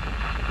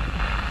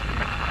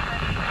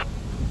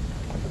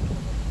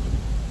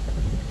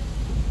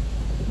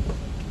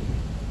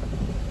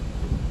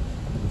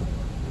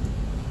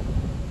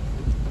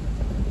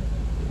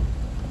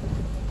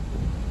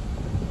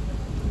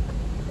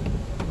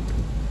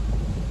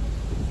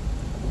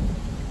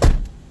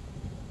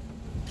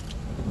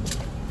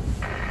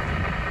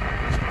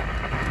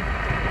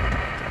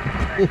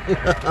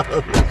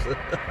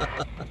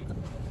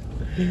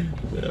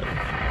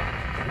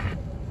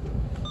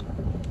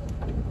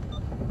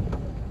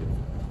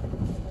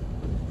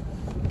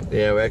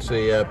 Yeah, we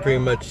actually pretty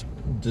much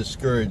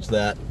discourage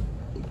that.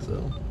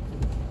 So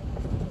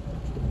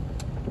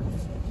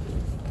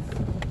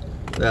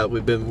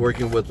we've been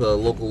working with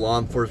local law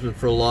enforcement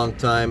for a long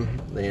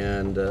time,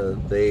 and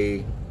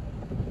they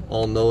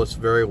all know us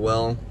very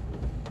well,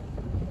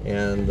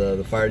 and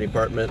the fire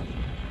department.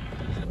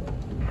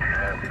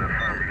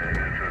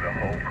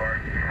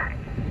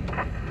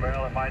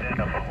 might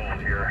end up a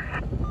hold here.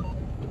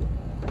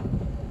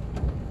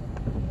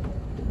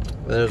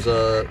 There's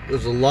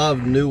a lot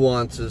of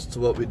nuances to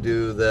what we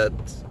do that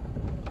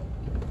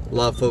a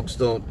lot of folks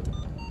don't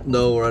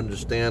know or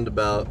understand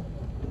about,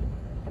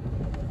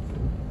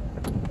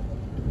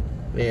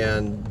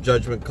 and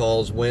judgment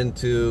calls when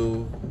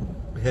to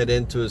head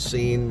into a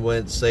scene, when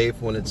it's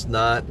safe, when it's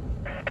not.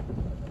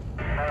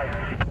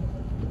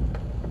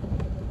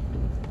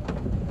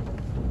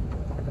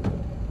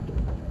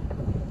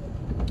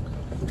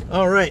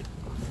 All right,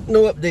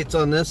 no updates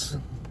on this.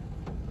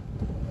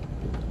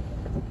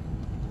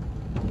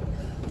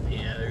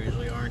 Yeah, there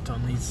usually aren't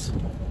on these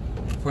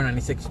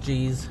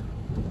 496Gs.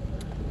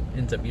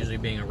 Ends up usually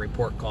being a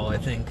report call, I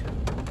think.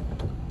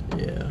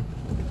 Yeah,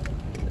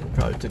 they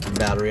probably took the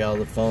battery out of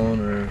the phone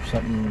or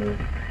something. Or...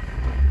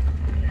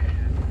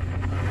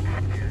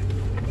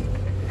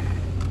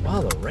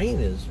 Wow, the rain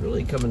is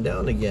really coming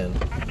down again.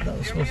 That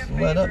was supposed to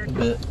let up a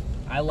bit.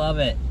 I love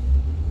it.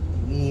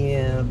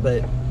 Yeah,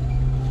 but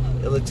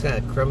it looks kind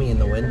of crummy in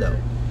the window.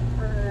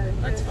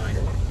 That's fine.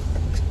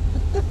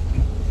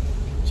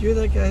 Did you hear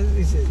that guy?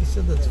 He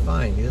said that's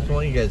fine. He doesn't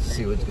want you guys to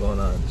see what's going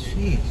on.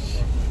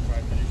 Sheesh.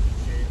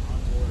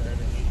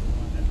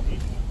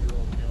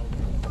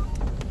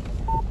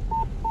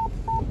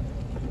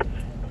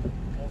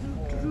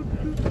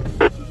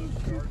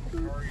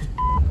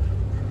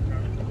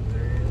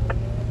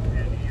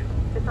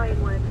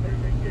 Battalion 1,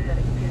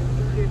 Medic 2,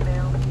 injured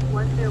male,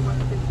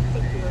 1016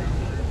 KQOC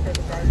inside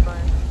the dive bar.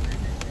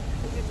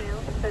 Injured male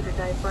inside the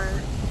dive bar.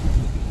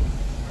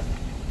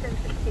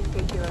 1016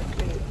 KQOC.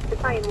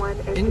 Battalion 1,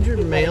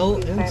 Injured male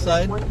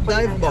inside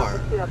dive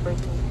bar.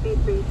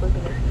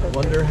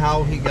 Wonder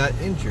how he got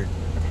injured.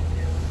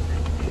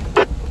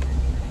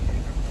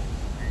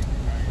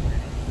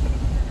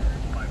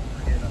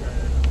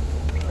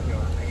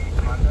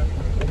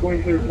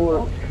 Going through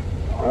for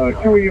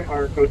two of your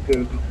fire code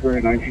to for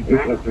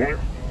 1937.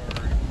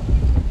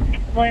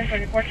 William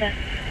 3410.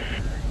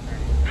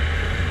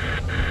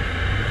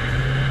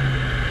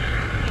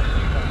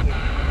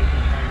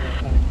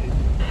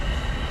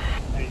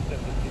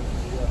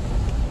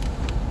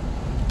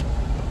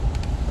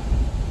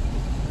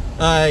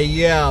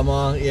 Yeah,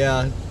 Ma,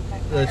 yeah.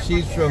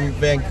 She's from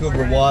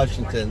Vancouver,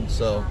 Washington,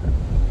 so.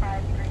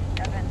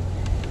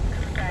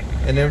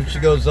 And then she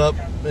goes up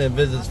and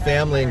visits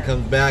family and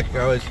comes back,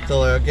 I always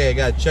tell her, okay, I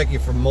gotta check you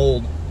for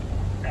mold.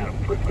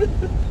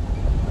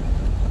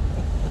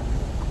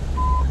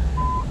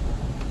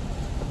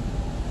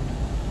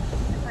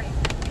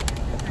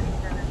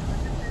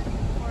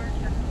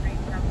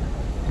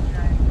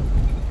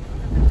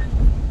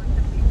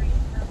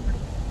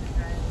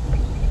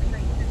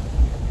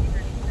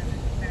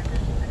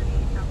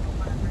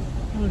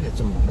 Oh, we got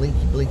some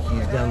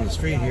blinkies down the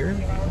street here.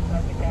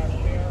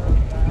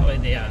 Oh,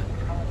 yeah.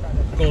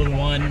 Gold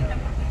 1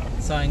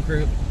 sign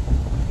group.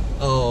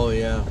 Oh,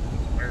 yeah.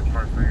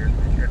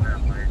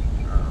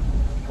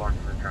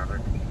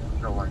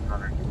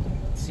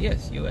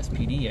 CS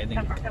USPD, I think,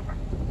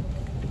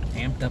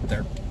 amped up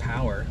their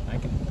power. I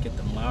can get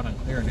them loud and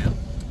clear now.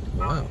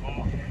 Wow.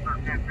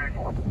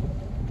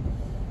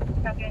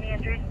 Copy, any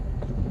injuries?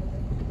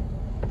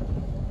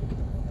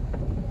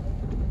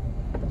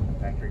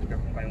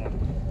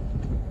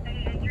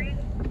 Any injuries?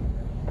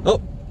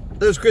 Oh,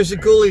 there's Chrissy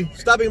Cooley.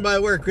 Stopping by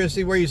where,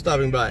 Chrissy? Where are you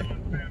stopping by?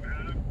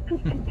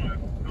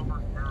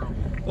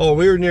 Oh,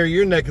 we were near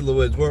your neck of the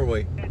woods, weren't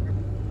we?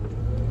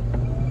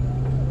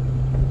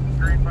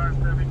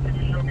 357, can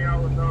you show me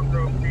out with no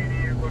growth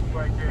PD? It looks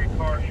like a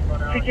car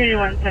spun out. Security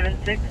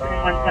 176 and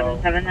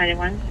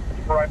 17791.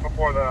 Right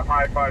before the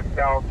I-5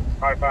 South,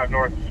 I-5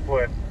 North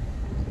split.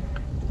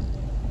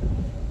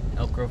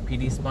 Elk Grove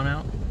PD spun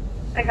out.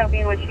 I copy,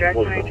 in which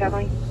direction are you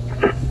traveling?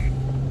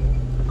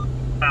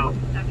 South.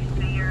 Okay,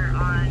 so you're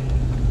on...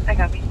 I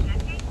copy.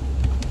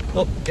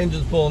 Oh,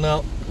 engine's pulling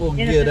out. We'll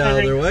get out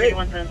of their way.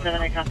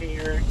 177, I copy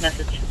your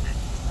message.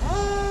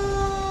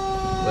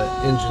 Let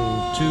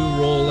engine 2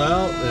 roll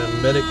out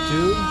and medic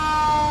 2.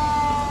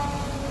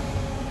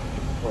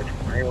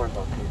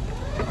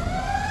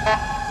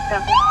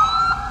 Copy.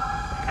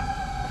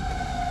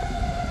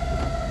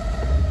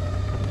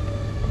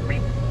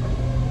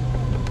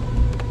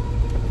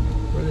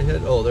 Where they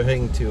head? Oh, they're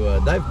heading to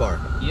dive bar.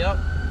 Yep.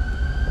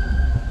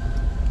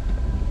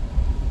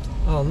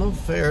 Oh, no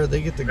fair.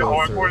 They get to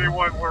go through.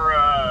 141,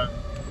 we're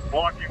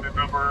blocking the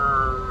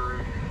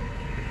number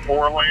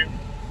 4 lane.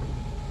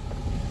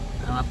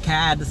 I don't have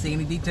CAD to see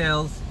any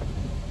details.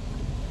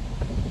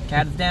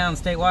 CAD's down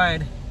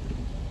statewide.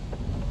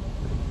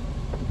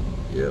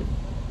 Yep.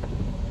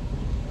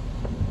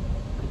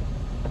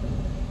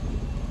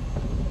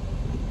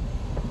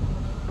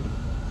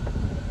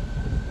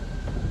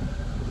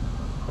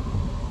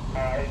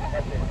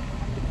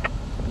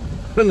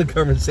 From the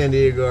Carmen San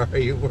Diego, are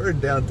you? We're in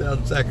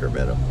downtown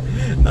Sacramento.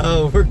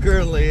 We're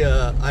currently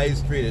I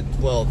Street at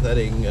 12th,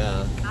 heading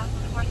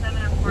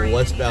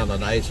westbound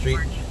on I Street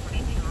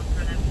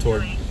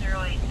toward.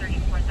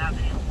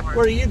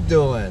 What are you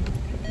doing?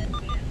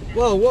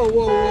 Whoa, whoa,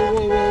 whoa, whoa,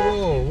 whoa, whoa,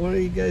 whoa! What are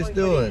you guys guys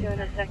doing?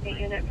 And a second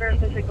unit for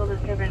physical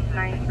disturbance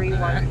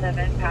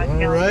 9317 Pascal.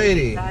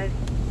 Alrighty.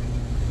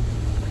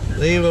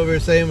 Leave what we were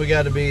saying, we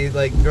got to be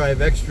like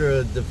drive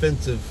extra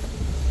defensive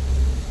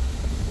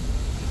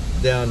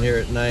down here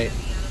at night.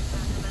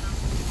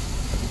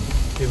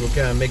 People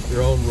kind of make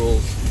their own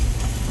rules.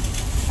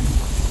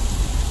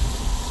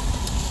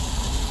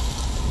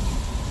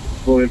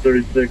 Fully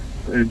 36,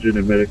 engine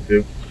and medic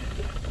 2.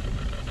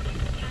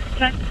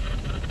 Okay.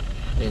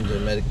 Engine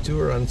and medic 2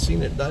 are on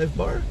scene at dive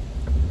bar.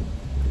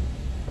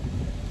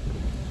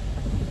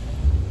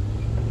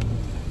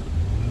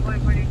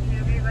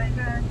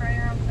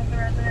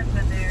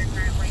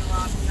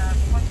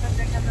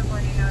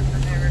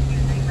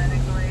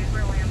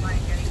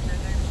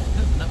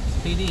 Nope, it's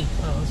PD.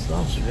 Oh, it's an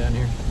officer down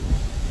here.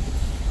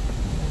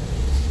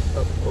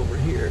 Up over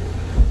here.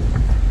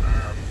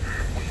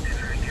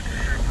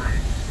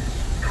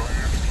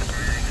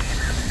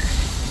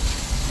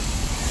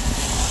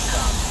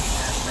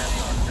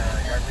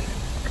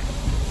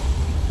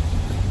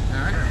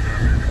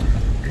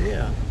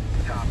 Yeah.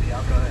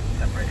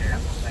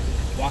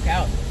 Walk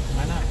out.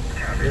 Why not?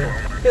 Yeah.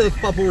 Hey, let's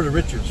pop over to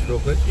Richards real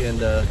quick and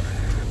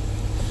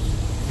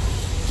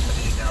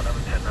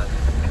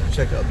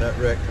check out that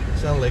wreck. It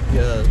sounded like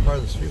part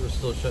of the street was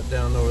still shut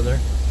down over there.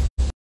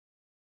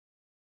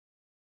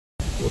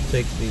 We'll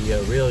take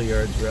the rail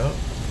yards route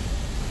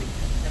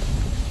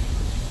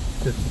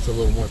because it's a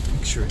little more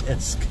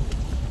picturesque.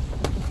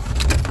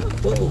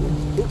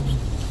 Whoa! Oops.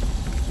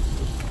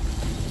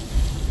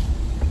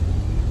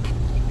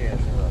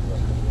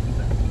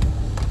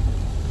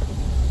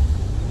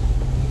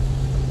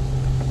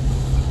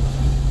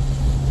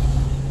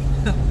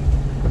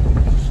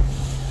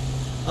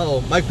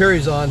 Oh, Mike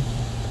Perry's on.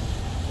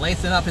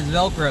 Lacing up his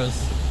Velcros.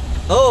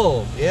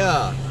 Oh,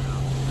 yeah.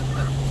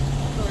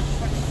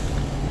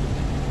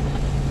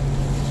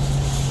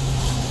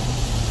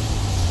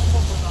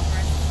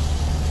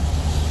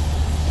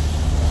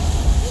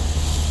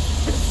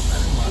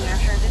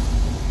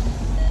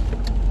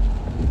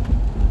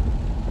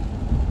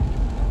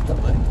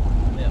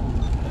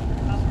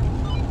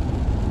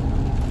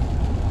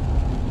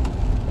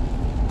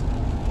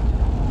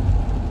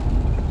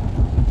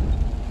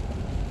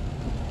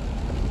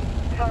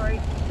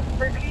 Sorry.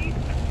 Repeat.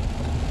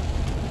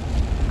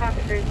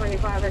 Copy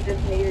 325, I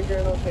just needed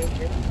your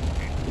location.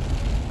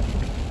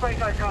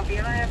 25 copy,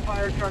 and I have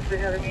fire trucks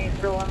ahead of me,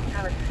 so I'm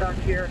kind of stuck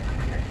here.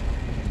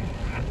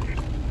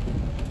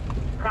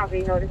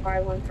 Copy,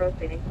 notify once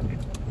proceeding.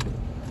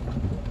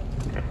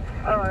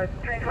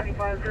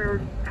 325,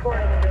 they're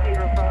pouring in the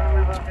theater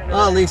phone.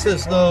 Oh, Lisa,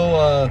 it's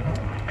no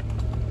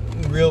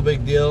real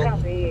big deal.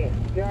 Copy,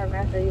 your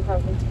message, you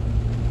copy.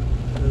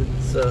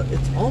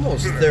 It's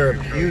almost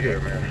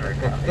therapeutic.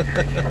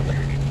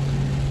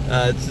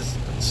 It's just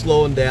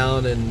slowing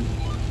down and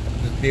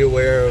just be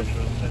aware of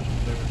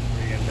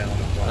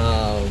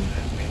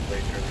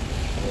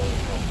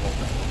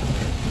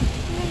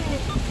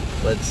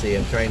let's see,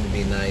 I'm trying to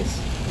be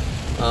nice.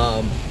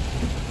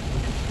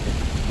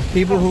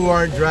 People who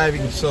aren't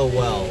driving so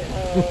well.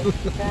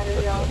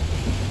 Battery off,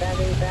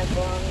 battery back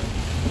on,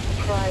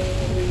 trying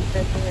and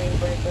reset the main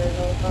breaker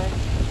notify.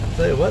 I'll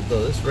tell you what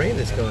though, this rain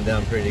is coming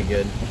down pretty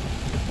good.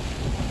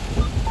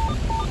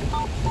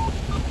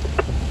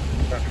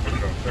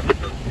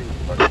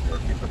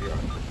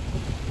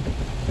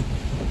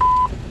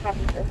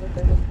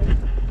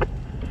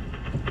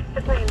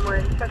 Plane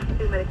 1, truck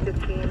 2, medic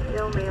 15,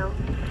 ill male.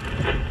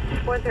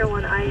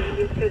 401I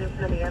induced street in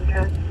front of the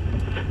Amtrak.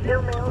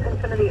 Ill male in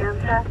front of the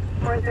Amtrak.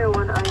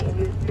 401I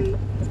induced street.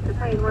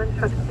 Plane 1,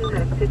 truck 2,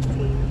 medic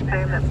 15. I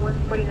am at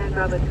 149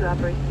 Bravo 2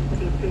 operations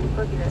C3,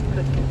 looking at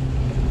switching.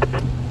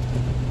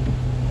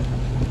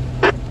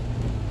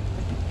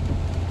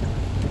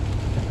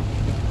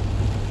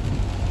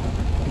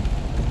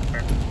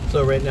 So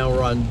right now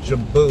we're on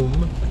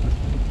Jaboom,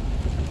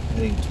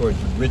 heading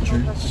towards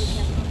Richards.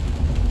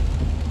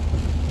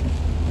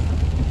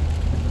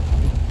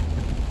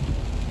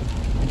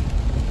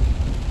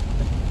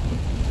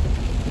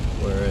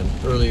 Where an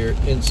earlier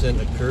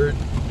incident occurred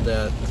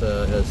that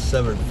has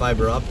severed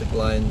fiber optic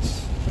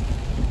lines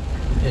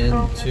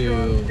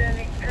into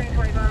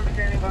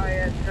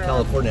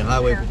California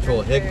Highway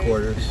Patrol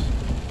headquarters.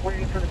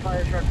 Waiting for the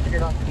fire trucks to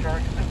get off the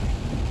track.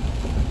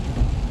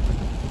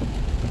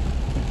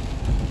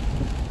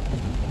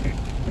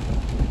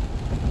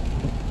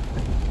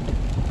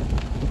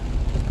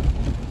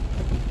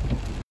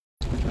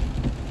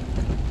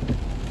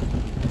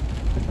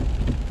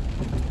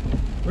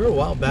 Remember a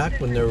while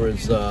back when there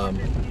was They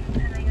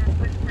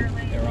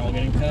were all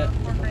getting cut.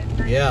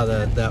 yeah,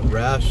 that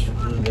rash,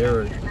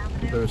 there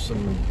were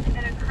some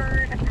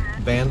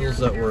vandals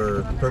that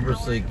were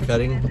purposely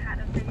cutting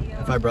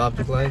fiber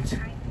optic lines.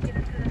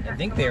 I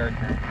think they were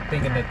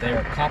thinking that they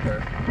were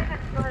copper,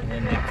 and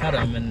then they cut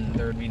them, and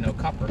there would be no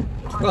copper.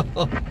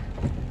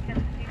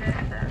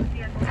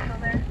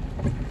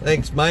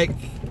 Thanks, Mike.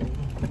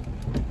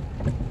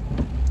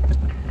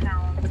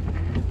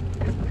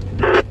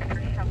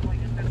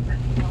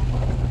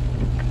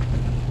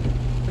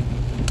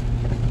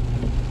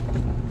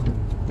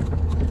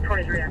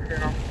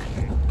 Zero.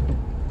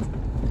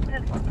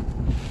 10-4.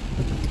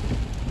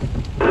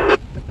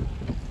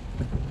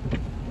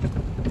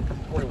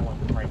 41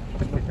 Frank.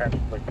 You was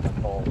actually the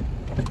call.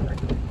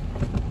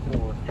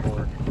 Forward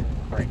George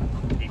Frank.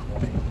 Deep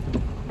lane.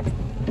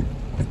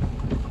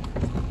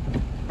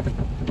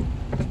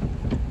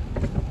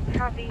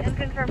 Copy. And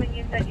confirming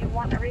you said you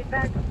want a read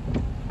back.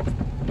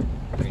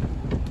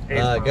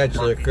 Got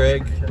you there,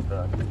 Craig.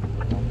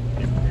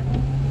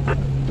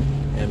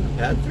 And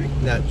Patrick,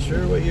 not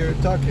sure what you're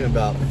talking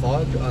about.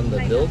 Fog on the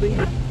building?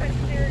 Belongs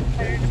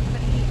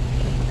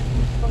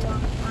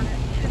on a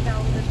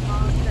 2000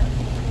 miles.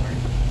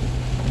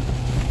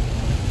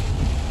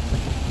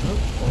 Oh,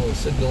 all the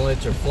signal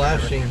lights are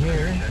flashing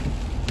here.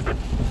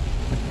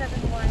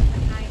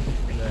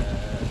 7193.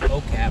 The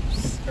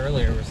OCAPs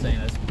earlier were saying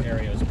this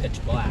area was pitch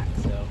black,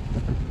 so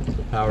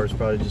The power's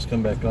probably just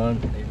come back on.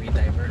 they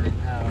rediverted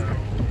power.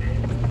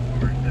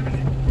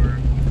 74,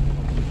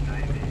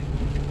 90.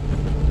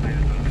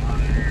 Minus on the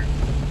monitor.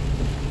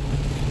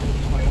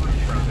 21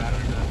 from that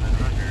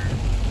under.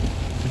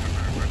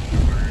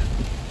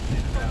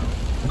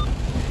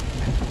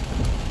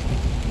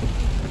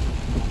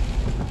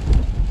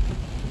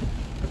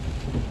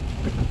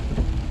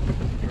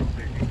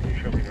 Can you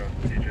show me the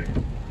DJ?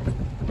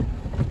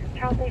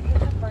 Charles 18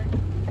 number.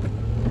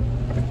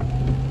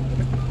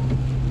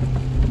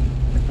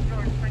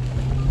 George,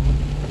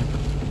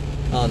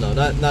 Oh no,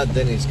 not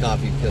Denny's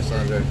Coffee,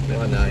 Cassandra.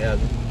 Come on now,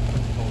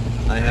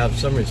 I have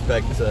some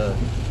respect for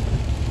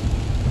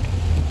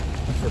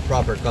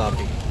proper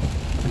coffee.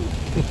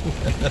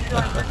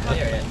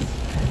 There it is.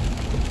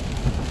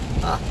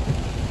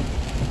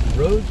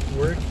 Road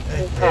work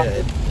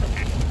ahead.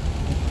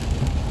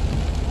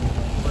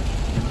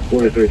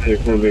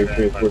 43-6, one being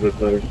transported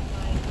letters.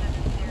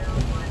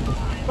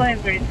 Flying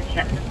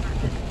 36.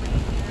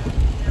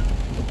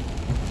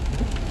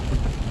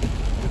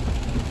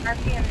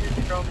 RPM is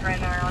the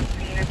girlfriend are on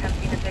scene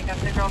attempting to pick up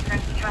the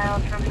girlfriend's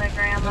child from the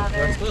grandmother.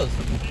 That's close.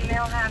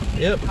 Female has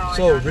Yep, calling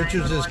so on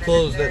Richards is 911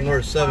 closed at is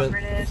North 7th.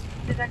 cooperative.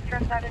 Is extra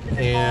side into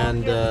the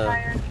And, call. Yes,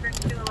 fires for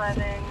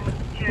 211,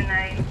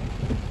 29, You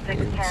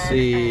 610, can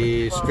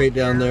see and straight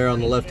down there on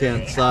the 12,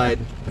 left-hand side,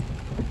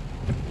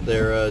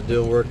 they're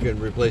doing work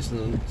and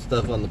replacing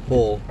stuff on the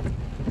pole.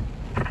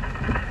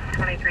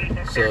 23,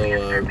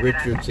 So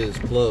Richards is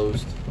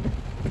closed.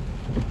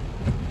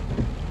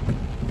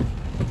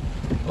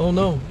 Oh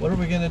no, what are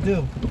we gonna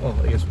do? Oh,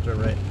 I guess we'll turn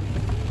right.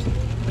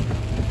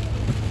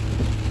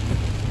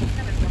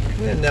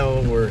 And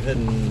now we're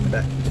heading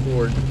back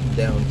toward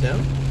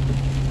downtown.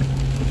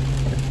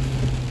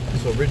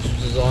 So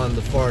Richards is on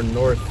the far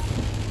north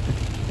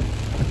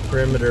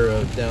perimeter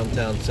of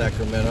downtown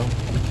Sacramento,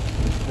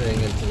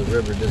 heading into the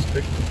River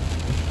District.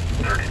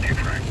 32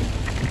 Frank.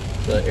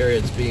 The area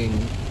that's being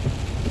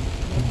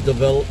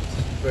developed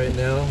right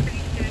now.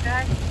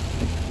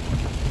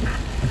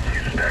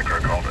 Stacker,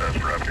 call to us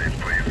for updates,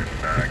 please,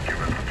 and give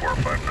us a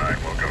 459.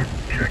 We'll go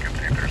check and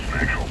see if there's an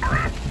actual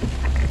crime.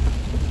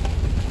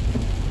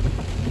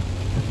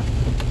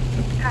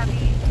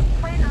 Copy.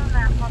 Plan on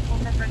that muscle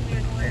number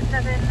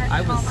 7.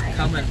 I was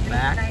coming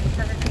back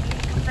from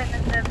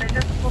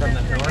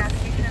the north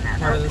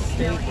part of the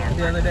state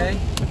the other day,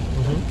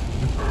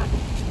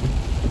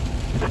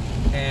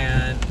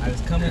 and I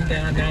was coming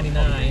down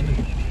 99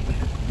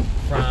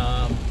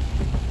 from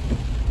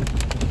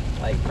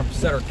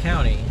Sutter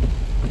County,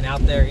 and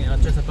out there, you know,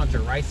 it's just a bunch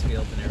of rice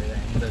fields and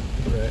everything. But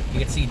you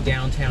can see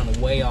downtown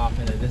way off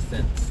in the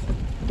distance,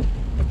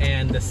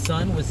 and the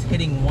sun was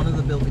hitting one of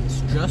the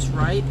buildings just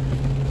right.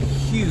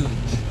 Huge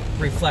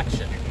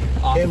reflection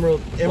off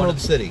Emerald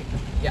City.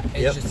 Yeah,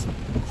 it's just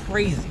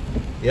crazy.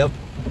 Yep.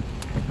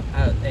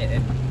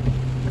 And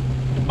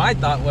my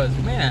thought was,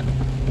 man,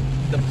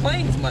 the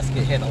planes must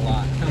get hit a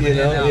lot coming in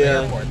and out of the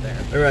airport there. I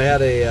remember I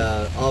had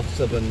a office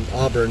up in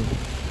Auburn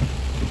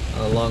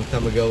a long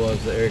time ago. I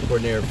was the area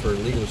coordinator for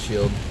Legal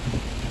Shield,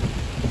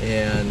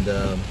 and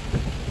we'll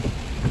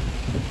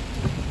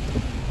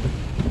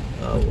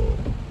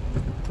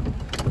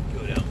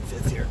go down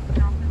 5th here.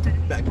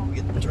 Back and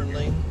get the turn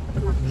lane.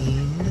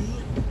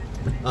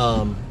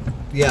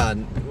 Yeah,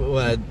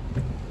 when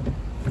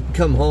I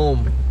come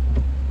home,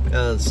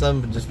 the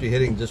sun would just be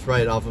hitting just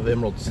right off of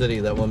Emerald City,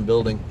 that one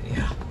building.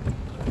 Yeah.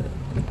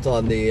 It's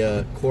on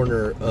the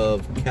corner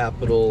of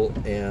Capitol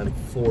and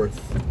 4th.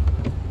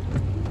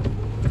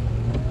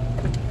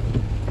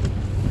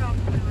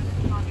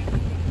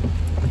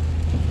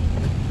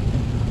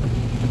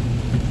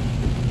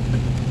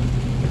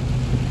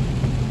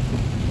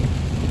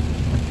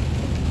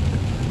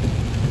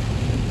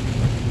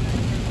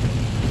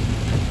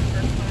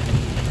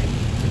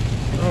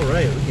 All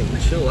right, we can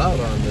chill out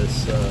on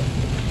this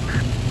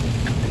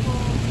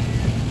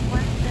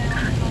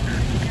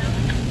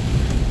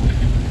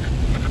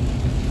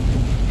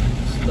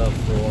stuff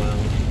for a while.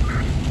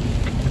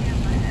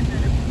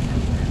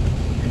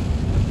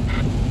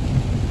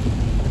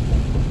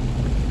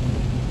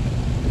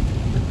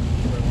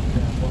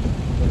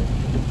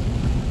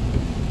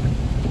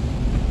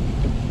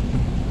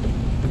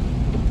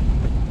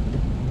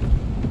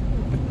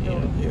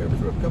 Here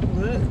for a couple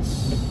minutes.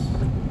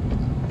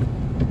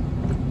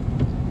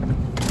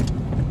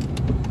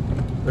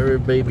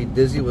 Everybody be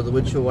dizzy with the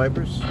windshield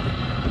wipers.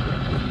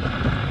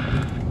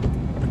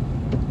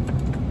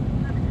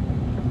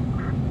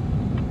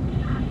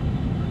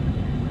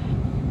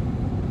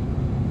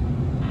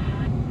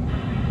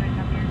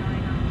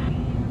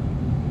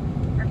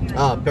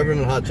 Ah,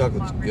 peppermint hot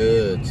chocolate's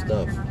good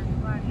stuff.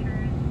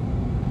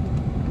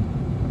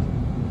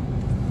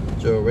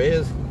 Joe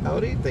Reyes,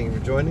 howdy, thank you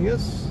for joining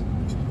us.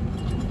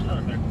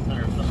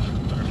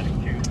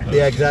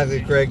 Yeah,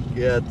 exactly, Craig.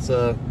 Yeah, it's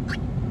a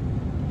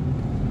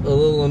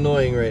little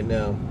annoying right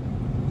now.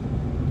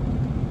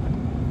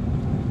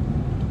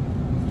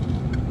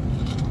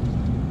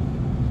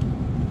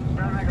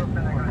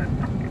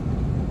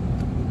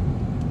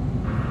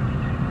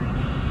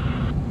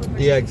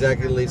 Yeah,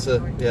 exactly,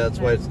 Lisa. Yeah, that's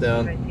why it's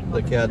down.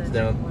 The CAD's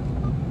down.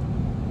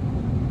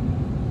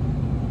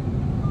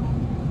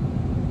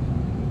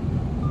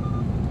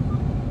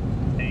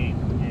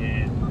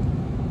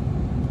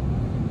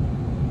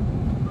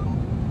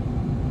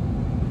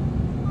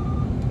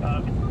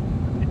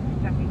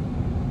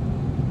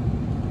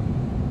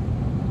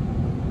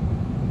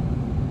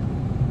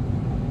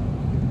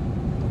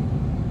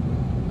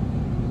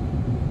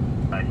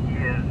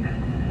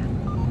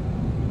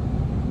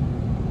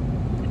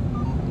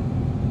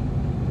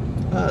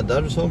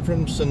 Daughter's home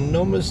from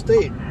Sonoma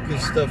State. Good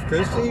stuff,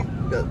 Christy.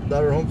 Got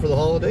daughter home for the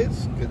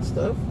holidays. Good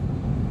stuff.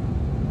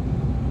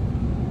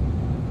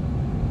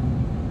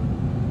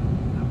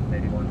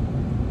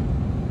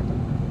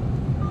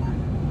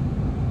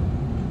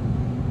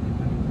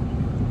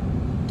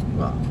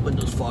 Wow,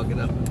 windows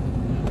fogging up.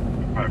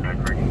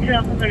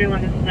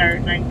 2031 to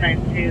start,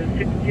 992,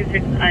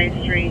 626 I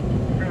Street,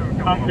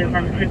 possibly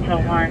from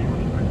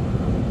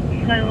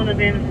 601. Silent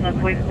abandoned from the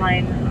voice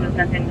line with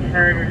nothing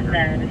heard or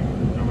said.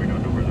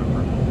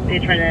 They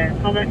try to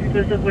call back to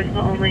the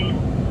voicemail only.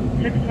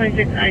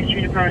 626 I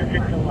Street, apartment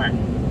 601.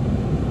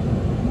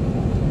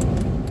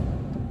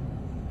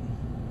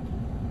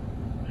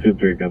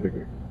 Super copy.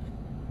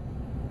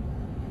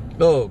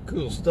 Oh,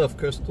 cool stuff,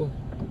 Crystal.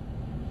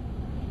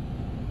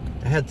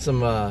 I had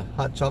some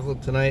hot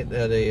chocolate tonight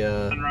at a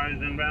Sunrise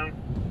inbound.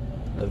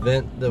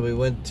 event that we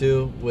went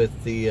to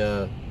with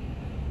the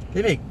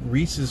they make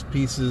Reese's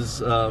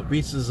Pieces,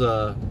 Reese's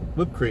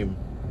whipped cream.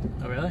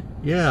 Oh, really?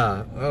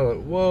 Yeah. Oh,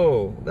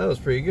 whoa. That was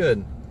pretty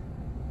good.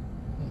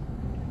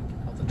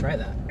 I'll have to try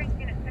that.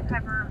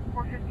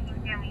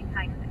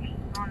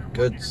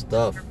 Good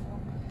stuff.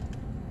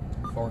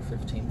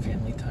 415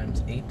 family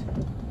times 8.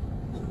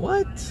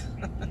 What?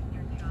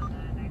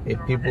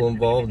 If people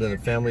involved in a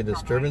family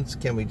disturbance,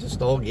 can we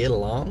just all get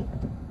along?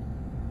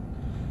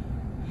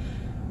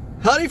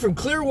 Howdy from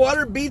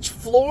Clearwater Beach,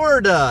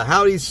 Florida.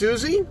 Howdy,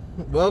 Susie.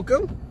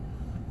 Welcome.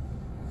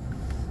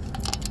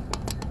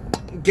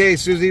 Okay,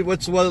 Susie,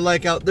 what's the weather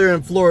like out there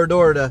in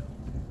Florida?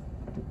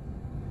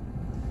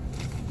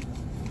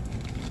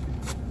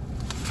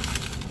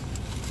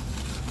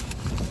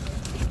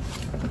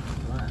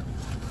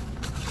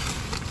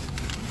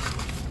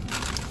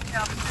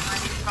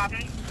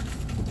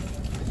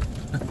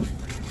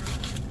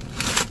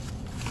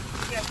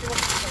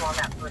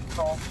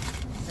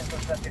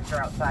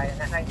 Outside, and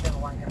that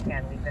 971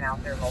 can. We've been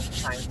out there multiple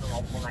times for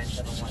multiple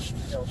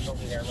 971. She'll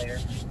be there later.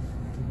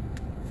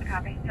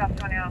 Copy. South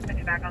 20, I'll put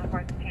you back on the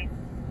 415.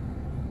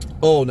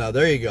 Oh, now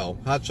there you go.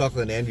 Hot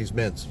chocolate and Andy's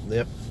Mints.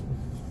 Yep.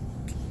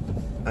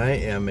 I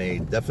am a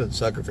definite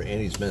sucker for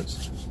Andy's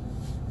Mints.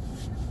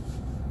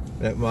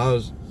 When I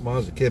was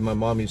a kid, my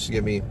mom used to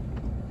give me,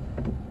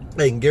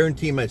 I can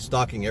guarantee my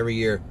stocking every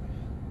year,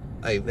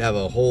 I have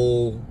a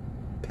whole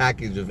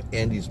package of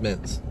Andy's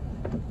Mints.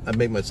 I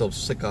make myself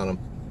sick on them.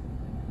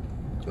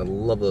 I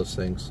love those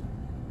things.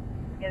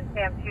 In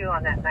Sam 2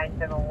 on that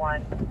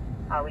 971,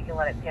 we can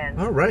let it pin.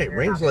 All right,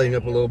 rain's lighting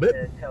up a little bit.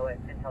 To tow it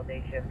until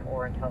day shift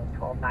or until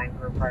 12:09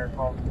 for a prior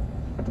call.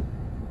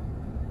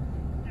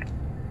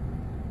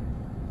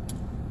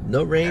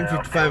 No rain,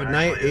 55 at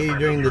night, 80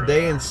 during the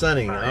day, and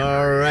sunny.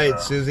 All right,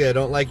 Susie, I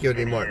don't like you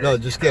anymore. No,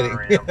 just kidding.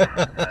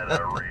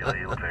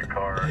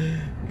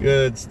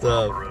 Good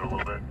stuff.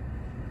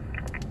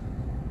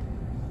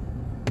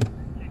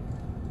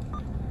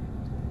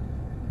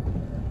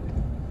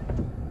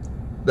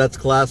 That's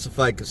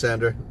classified,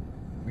 Cassandra.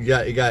 You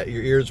got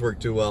your ears work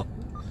too well.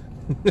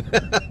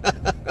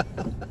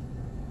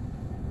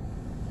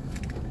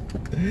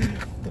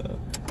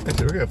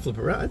 Actually, we're gonna flip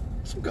around.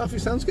 Some coffee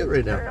sounds good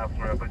right now.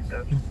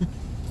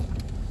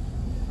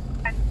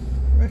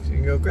 Actually, you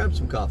can go grab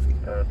some coffee.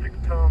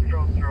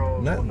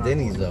 Not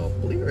Denny's though.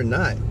 Believe it or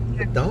not,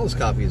 McDonald's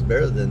coffee is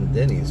better than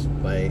Denny's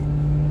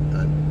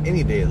on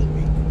any day of the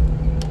week.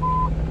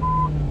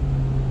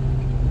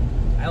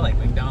 I like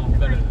McDonald's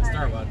better than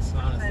Starbucks,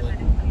 honestly.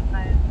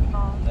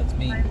 That's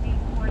me.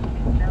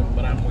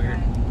 But I'm weird.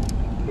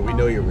 But we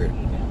know you're weird.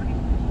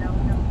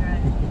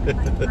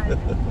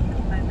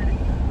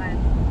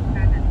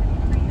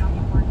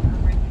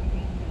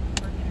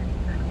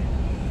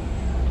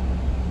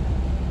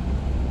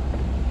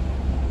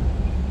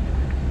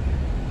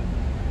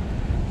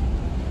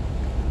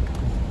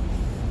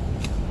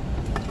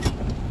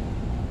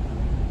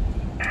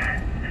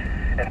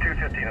 And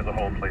 215 is a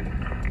hold, please.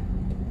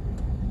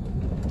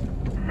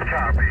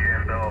 Copy,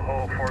 and the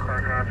whole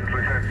 4-car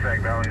consciously sent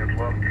Sac Valley as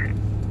well.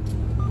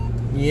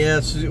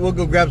 Yeah, Susie, we'll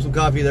go grab some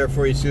coffee there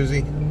for you,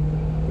 Susie.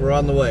 We're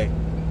on the way.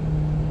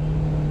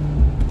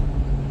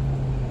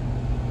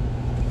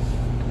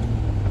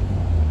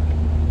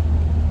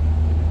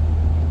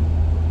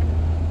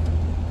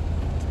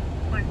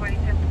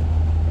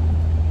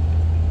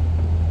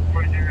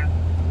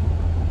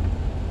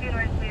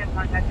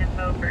 Contact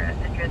info for a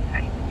citrus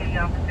type. Any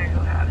officer who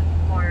has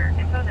more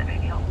info that may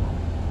be helpful.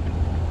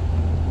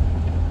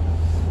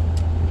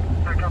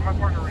 I got my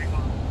partner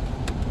Rico.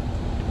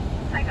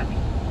 I got me.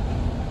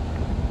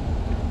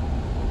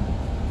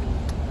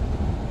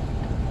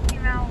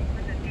 Email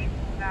with a safe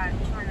badge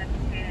on the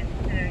stated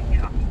to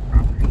get off the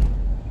property.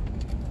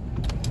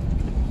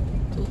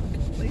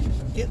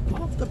 Get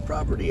off the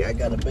property. I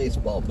got a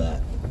baseball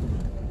bat.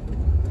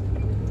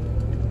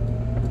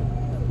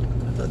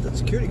 I thought the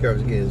security guard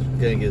was going to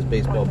get his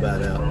baseball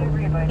bat out.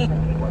 91,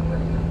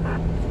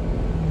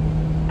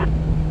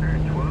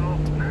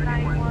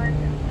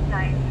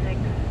 96,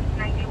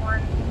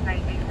 91,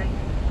 96.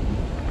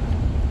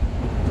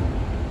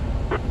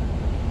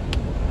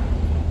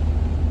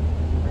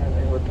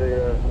 With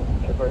the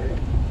chip ID.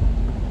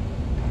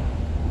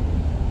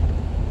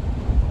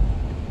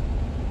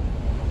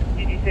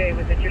 Did you say it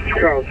was a chip?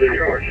 Charles,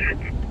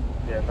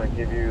 yeah, if I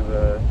give you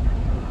the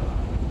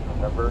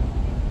number.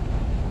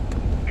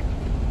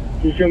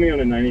 Can you show me on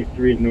a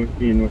 93 at North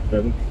B and North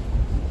 7?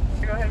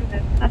 Go ahead with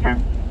this. Okay.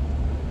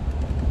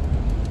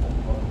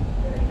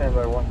 Stand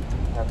by one.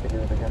 Have to do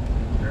it again.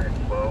 Very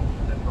slow.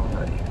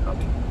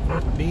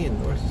 North B and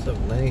North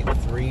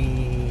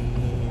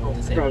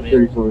 793. Charles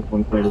 34 with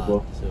one side as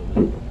well.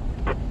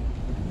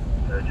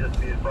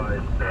 Just be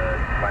advised,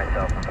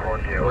 myself and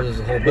Jorge. Well, there's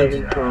a whole bunch.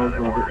 7 Charles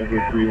Robert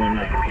Edward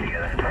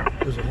 319.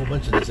 There's a whole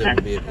bunch of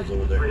disabled vehicles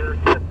over there.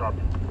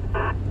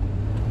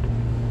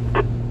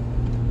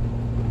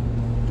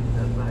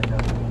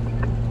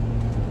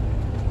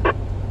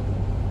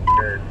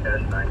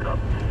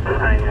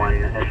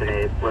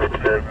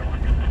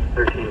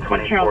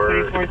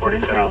 Charles 34,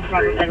 Charles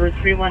Robert Edwards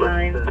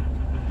 319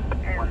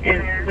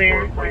 is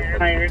clear,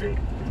 expired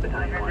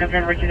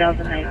November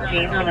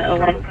 2019 on the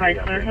 01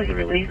 Chrysler has a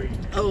release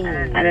Oh,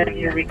 at a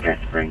Eureka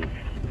Springs.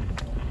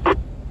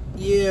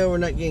 yeah, we're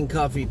not getting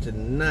coffee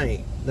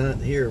tonight. Not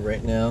here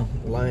right now.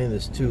 Line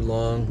is too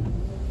long,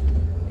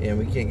 and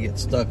we can't get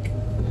stuck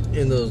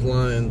in those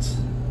lines.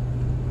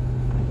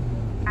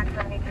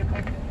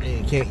 And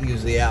you can't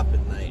use the app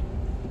at night.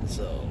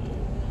 So,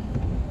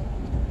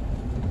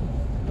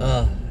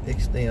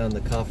 stay on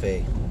the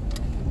coffee.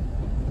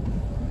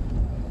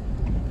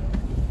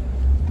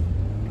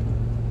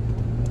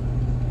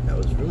 That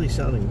was really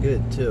sounding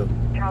good too.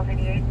 Charles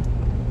 88.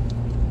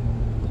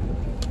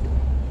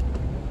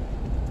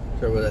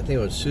 Sorry, I think it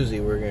was Susie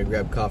we were gonna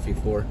grab coffee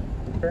for.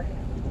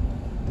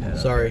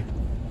 Sorry.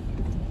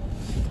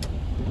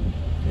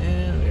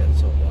 And we got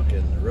someone walking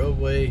in the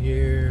roadway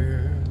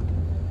here.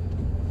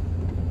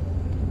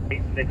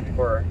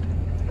 864.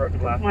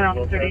 One off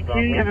 32,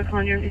 you have a call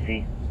on your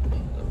VC?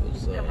 That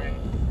was,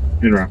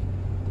 In route.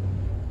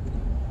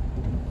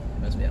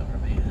 Must be out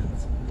from my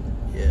hands.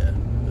 yeah,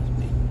 must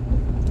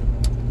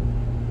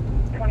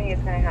be. 20 is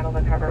going to handle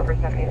the cover for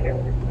 72.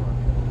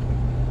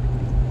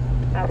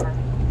 Over.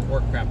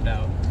 Work crapped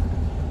out.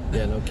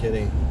 Yeah, no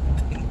kidding.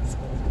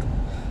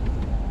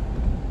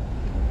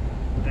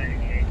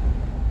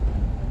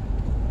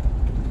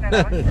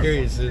 Here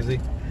you, Susie.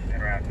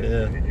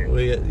 Yeah,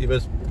 you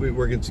must be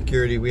working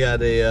security. We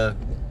had a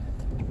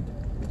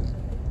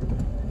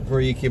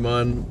before you came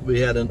on, we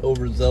had an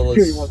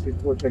overzealous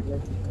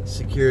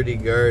security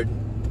guard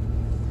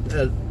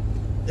at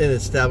an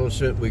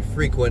establishment we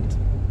frequent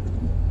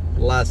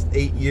the last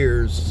 8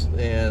 years,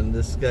 and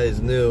this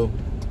guy's new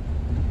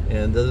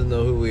and doesn't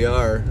know who we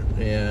are,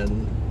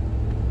 and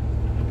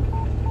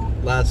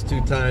last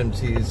 2 times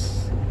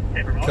he's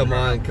come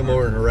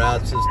over and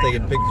harassed us,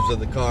 taking pictures of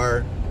the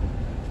car.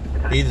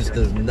 He just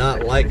does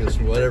not like us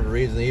for whatever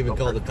reason. He even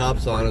called the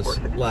cops on us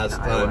last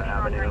time.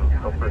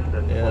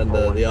 And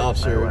the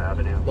officer,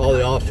 all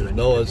the officers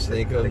know us, and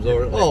he comes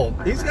over, oh,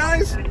 these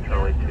guys? And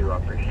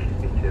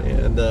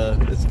I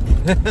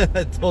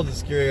told the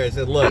security guy, I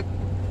said, look,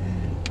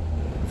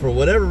 for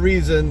whatever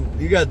reason,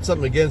 you got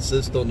something against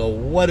us, don't know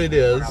what it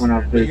is,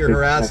 but you're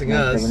harassing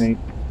us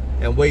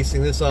and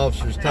wasting this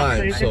officer's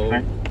time.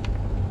 So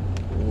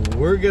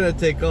we're going to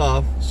take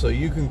off so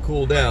you can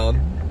cool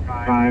down.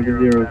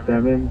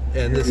 507.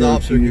 And this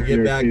officer can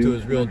get back to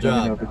his real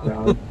job.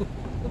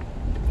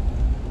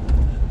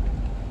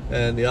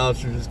 And the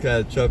officer just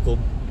kind of chuckled.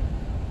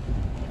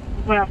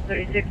 One off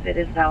 36, it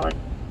is valid.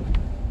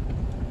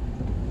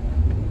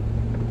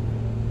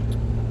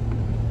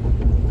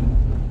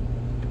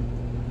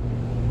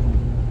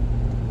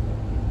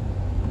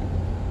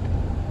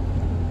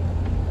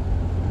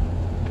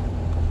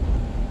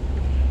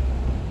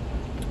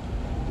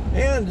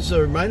 And just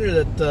a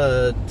reminder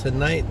that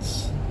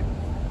tonight's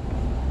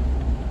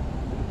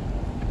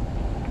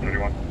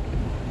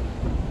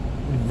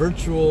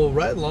virtual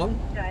ride-along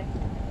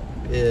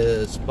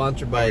is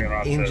sponsored by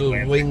Angel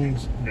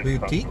Wings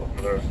Boutique.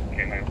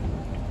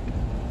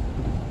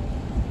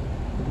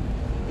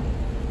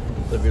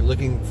 So if you're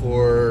looking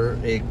for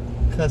a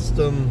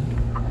custom,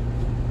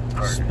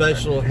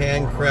 special,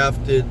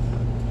 handcrafted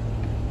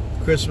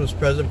Christmas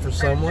present for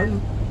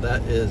someone,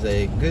 that is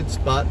a good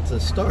spot to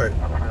start.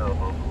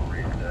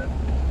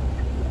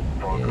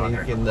 And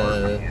you can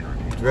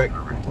direct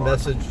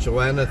message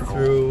Joanna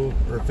through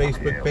her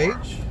Facebook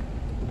page.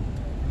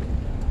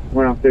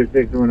 1 off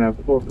 36, 1 off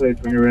 4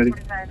 plates when you're ready.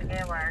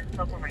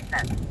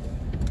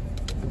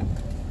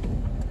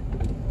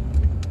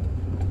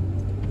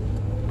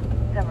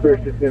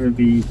 First is going to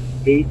be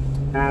 8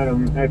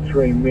 Adam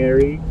X-Ray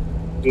Mary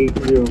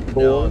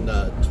 804.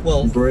 Now on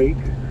 12th. Break.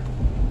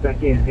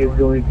 Second is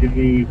going to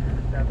be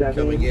 7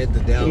 coming into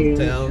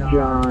downtown. King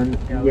John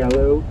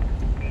Yellow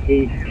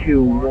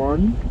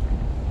 821.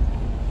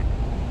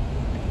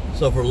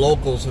 So for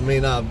locals who may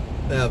not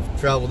have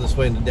traveled this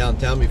way into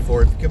downtown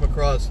before, if you come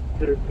across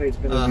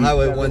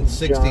Highway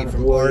 160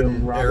 from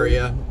Arden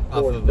area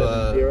off of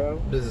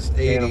Business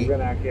 80,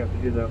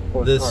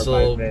 this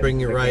will bring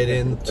you right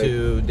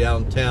into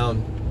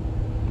downtown.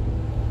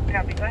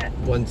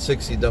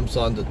 160 dumps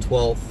onto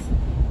 12th,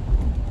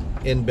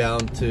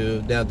 inbound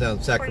to downtown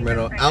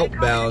Sacramento.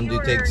 Outbound,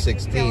 you take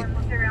 16th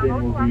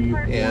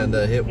and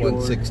hit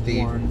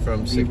 160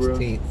 from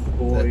 16th.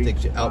 That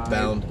takes you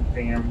outbound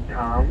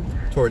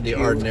toward the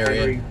Arden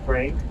area.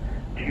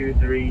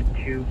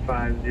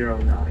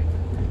 232509.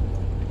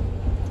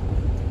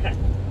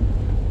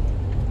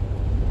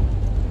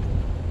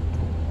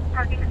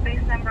 Parking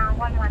space number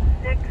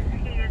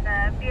 116. He is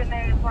a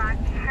BMA black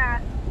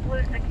hat,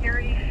 blue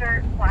security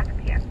shirt, black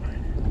pants.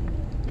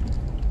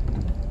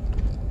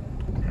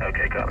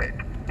 Okay, copy.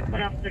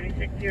 1 off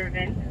 36, your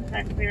event,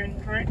 side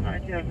clearance current on a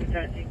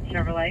 2017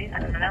 Chevrolet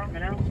out of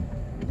Sacramento.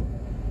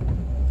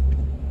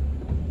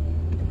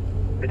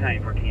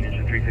 Battalion 14,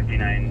 engine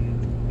 359.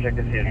 Check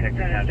the state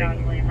detector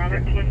sounding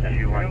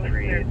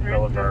 15213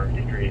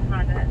 Sullivan Street.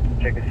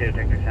 Check the state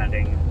detector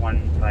sounding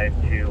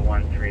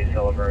 15213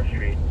 Sullivan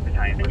Street.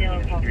 Battalion 14,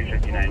 engine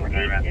 359.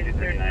 Remember map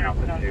 239,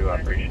 Alpha 2,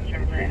 Operation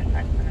Street.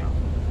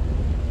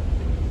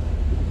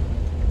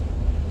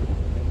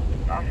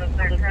 Also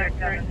clear correct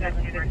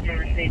 750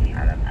 Mercedes.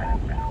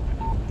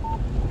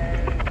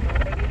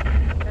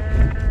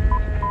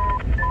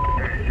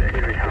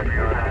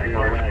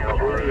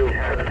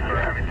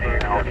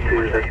 To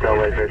the Still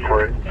Lake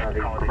Court,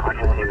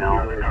 conscious email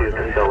to the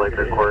Still Lake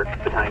Court,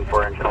 Battalion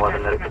 4, Engine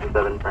 11, Medic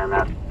 7, Fire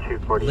Map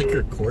 248.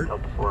 Liquor court? And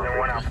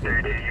 1 off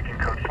 32, you can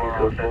code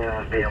 4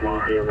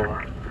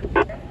 DMR.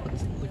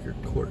 What's liquor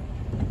court?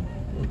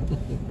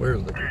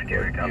 Where's liquor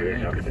court?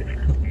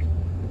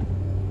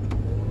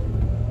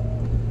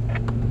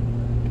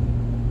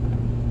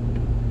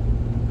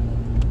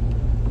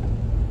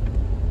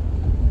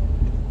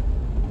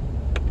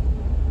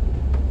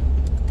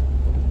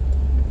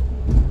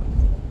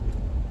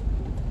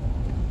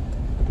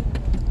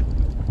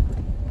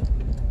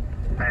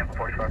 I have a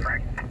 45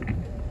 Frank.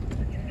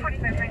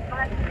 45 Frank, go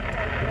ahead.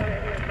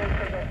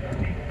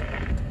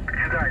 Could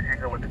you guys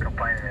hang up with the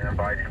complainant and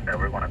advise him that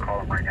we're going to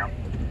call him right now?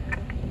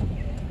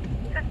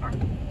 Good one.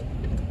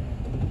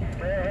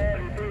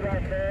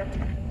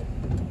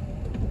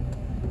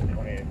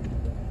 28.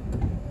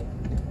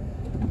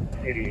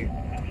 88.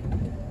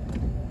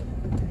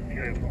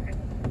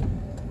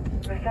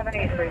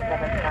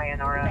 7837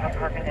 Sayonara,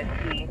 apartment is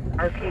P.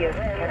 RP is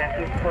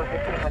Kenneth,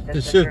 415 with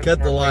You should cut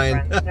the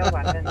line. No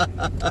weapons.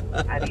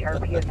 The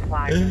RP is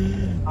flagged.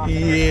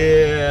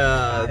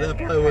 Yeah, that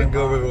probably wouldn't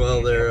go over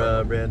well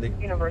there, Brandy.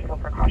 Universal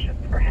precautions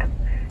for him.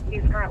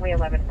 He's currently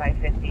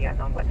 11,550,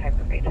 unknown what type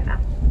of agent now.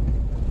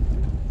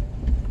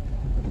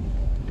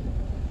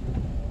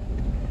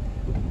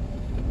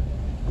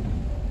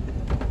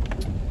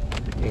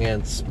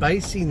 And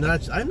spicy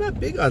nuts. I'm not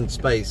big on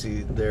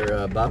spicy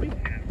there, Bobby.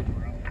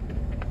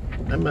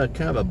 I'm a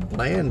kind of a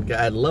bland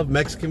guy. I love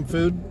Mexican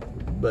food,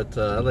 but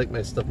I like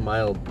my stuff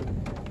mild.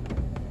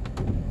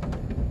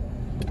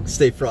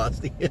 Stay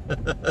frosty.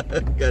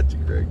 Got you,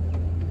 Craig.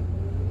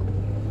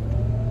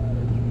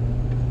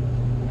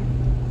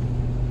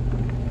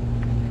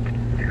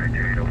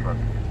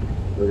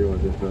 What do you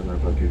want this one?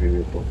 I'll give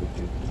you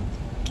 450.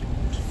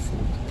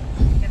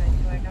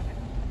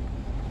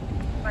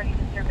 Party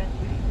disturbance,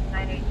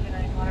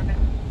 9829 Waterman.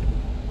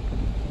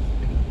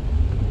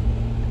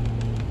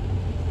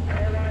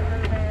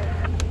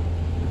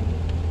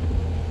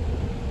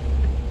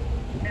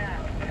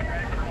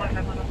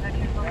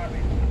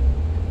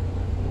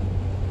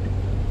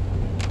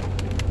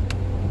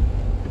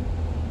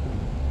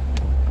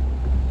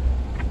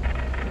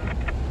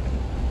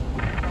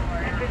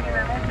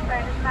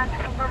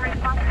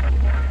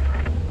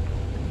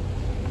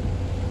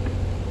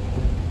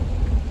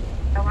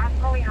 The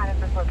last call we had at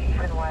this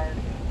location was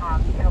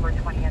October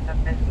 20th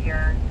of this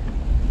year.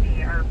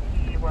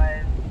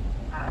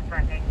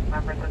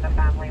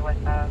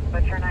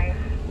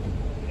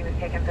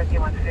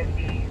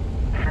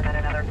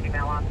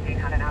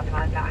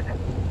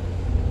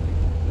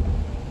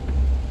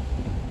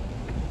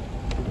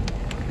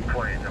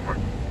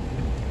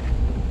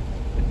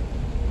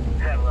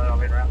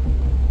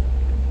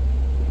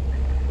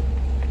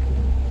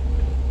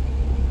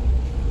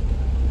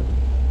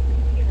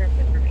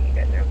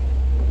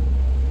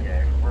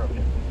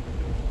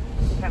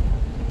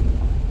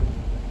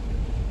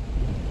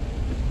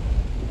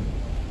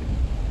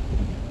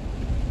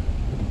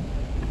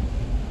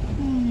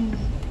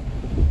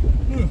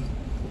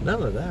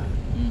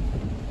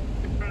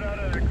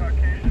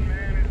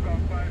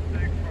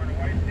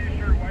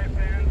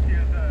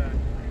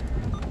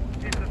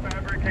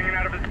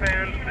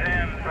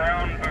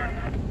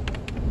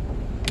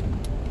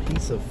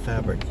 of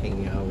fabric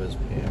hanging out of his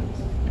pants.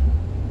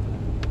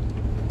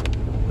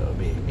 That would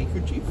be a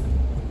handkerchief.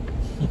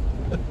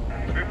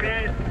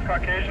 Repeat,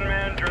 Caucasian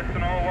man dressed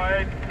in all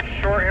white,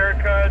 short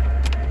haircut,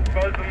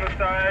 buzz on the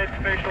side,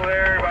 facial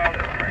hair about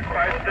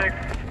 5'6".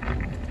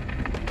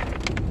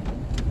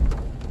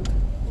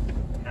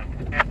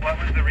 And what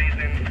was the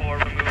reason for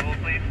removal,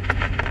 please?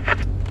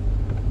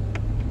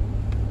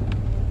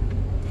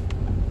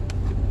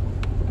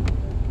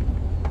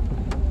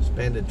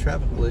 Expanded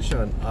traffic collision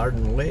on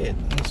Arden Way at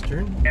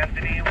Eastern.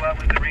 Anthony, what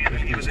was the reason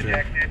he was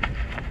ejected?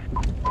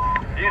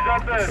 He's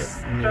at the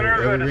center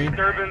of a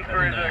disturbance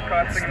where he's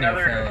accosting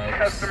another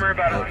customer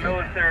about a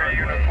military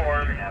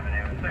uniform.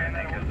 Saying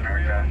that it was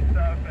real and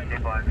stuff, and he's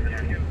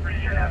getting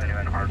pretty Avenue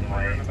and Arden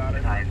Way,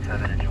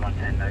 97 and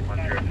 110, back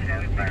 102,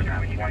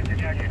 Fireman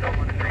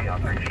 152.3,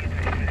 operation.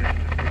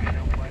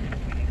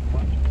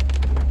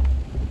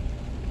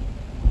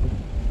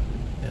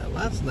 Yeah,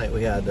 last night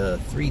we had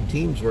 3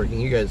 teams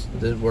working. You guys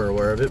weren't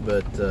aware of it,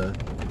 but you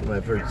might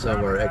have heard some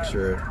of our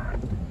extra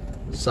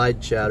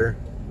side chatter.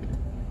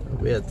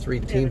 We had 3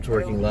 teams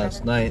working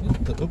last night.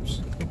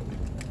 Oops.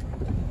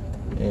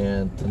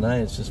 And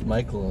tonight it's just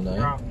Michael and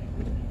I.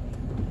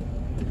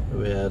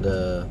 We had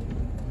a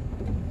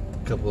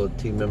couple of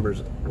team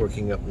members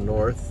working up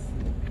north.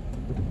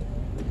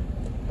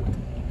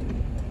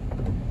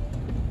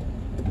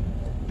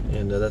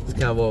 And that's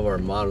kind of one of our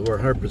mottos. We're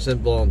 100%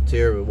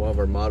 volunteer, but one of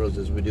our mottos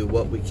is we do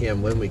what we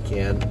can when we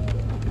can,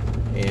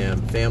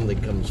 and family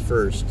comes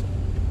first.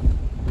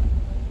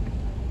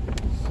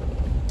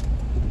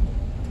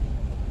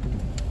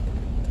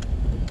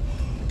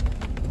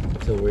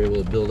 So we're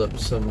able to build up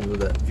some of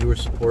that viewer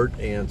support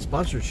and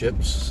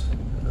sponsorships.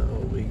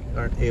 We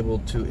aren't able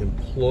to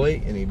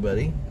employ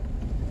anybody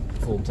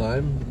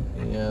full-time,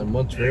 and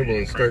once we're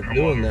able to start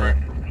doing that,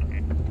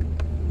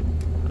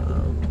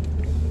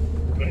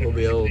 we'll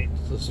be able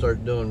to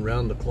start doing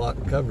round-the-clock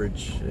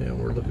coverage, and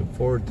we're looking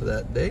forward to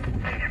that day.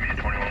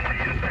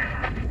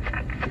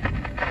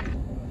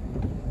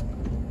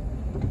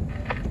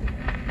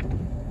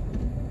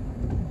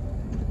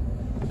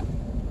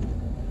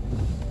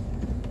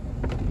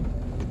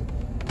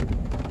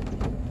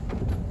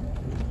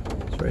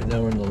 Right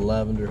now we're in the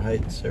Lavender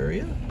Heights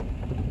area.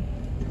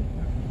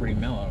 Pretty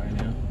mellow right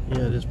now.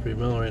 Yeah, it is pretty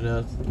mellow right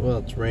now. Well,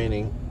 it's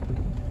raining.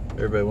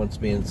 Everybody wants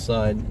to be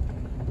inside.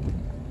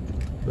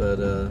 But,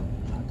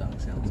 hot dog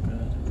sounds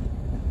good.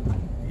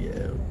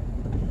 yeah.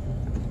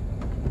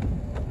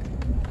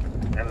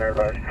 And they're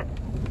low.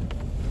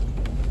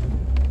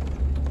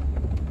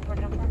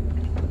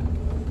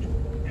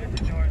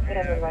 Good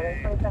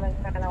everybody, 27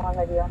 second on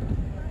video.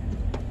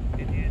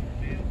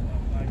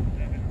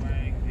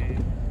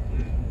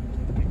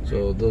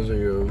 So those of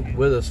you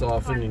with us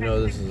often, you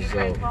know this is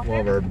one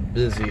of our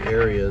busy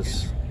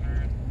areas.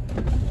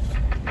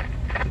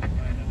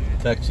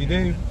 Taxi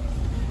Dave.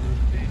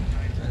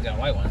 He's got a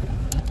white one.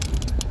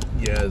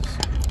 Yeah, his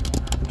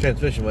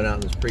transmission went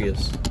out in his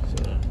Prius.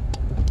 So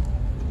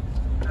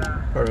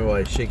probably why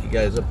I shake you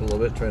guys up a little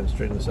bit, trying to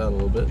straighten this out a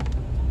little bit.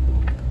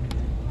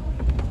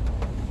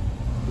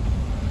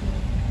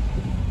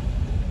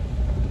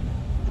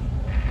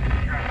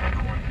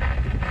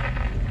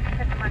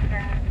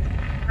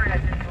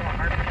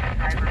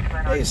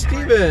 Hey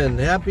Steven,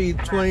 happy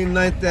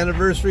 29th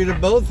anniversary to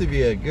both of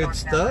you. Good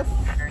stuff.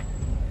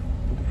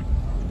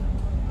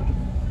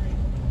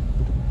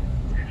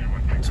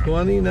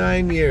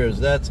 29 years,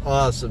 that's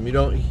awesome. You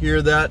don't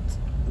hear that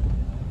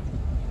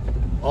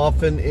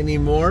often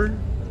anymore.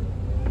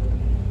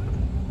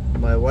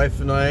 My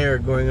wife and I are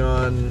going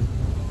on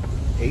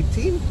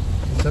 18?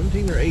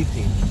 17 or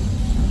 18?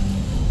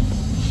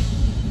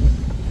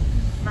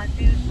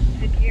 Matthews,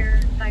 secure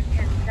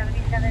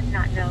 51077,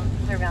 not known,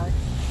 Clear Valley.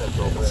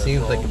 It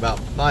seems like about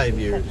 5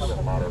 years.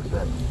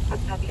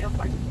 Copy,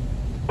 over.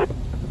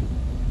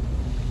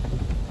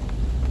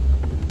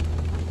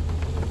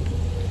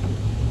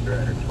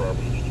 312,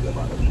 ED2, I'm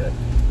auto check.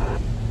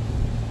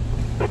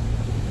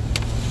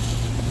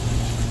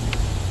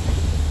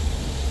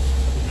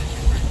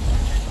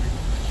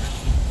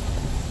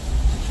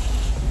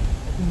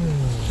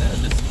 Is that a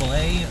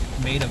display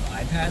made of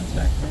iPads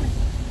back there?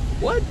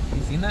 What?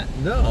 You seen that?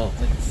 No.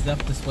 It's like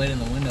stuff displayed in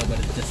the window, but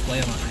it's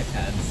displayed on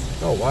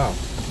iPads. Oh, wow.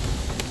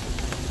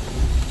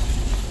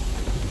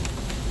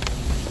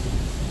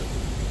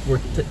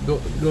 We're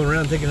going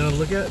around taking another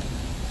look at it?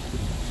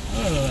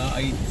 Oh,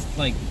 it's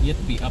like you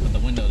have to be up at the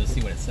window to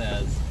see what it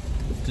says.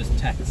 It's just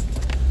text.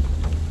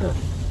 Huh.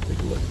 Take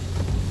a look.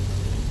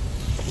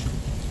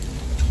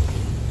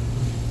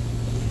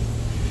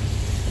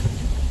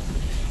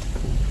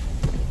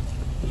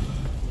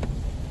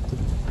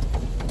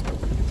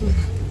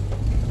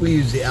 We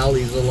use the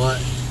alleys a lot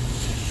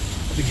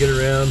to get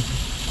around.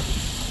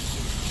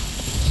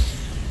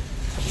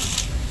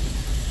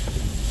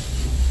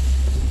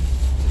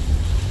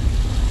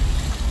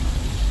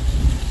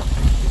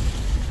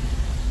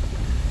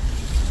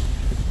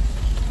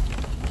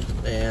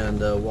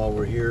 And while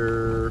we're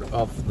here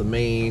off the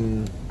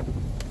main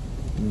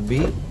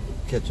beat,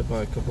 catch up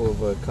on a couple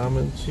of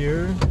comments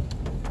here.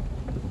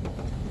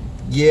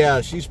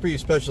 Yeah, she's pretty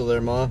special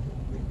there, Ma.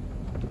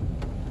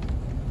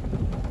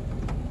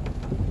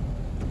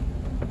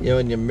 Yeah,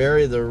 when you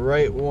marry the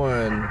right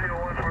one,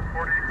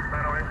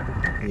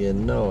 you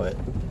know it.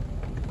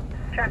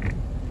 Check.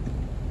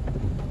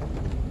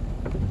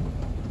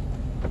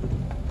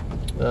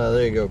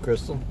 There you go,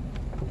 Crystal.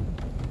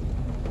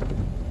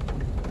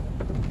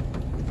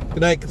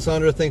 Good night,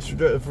 Cassandra. Thanks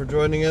for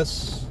joining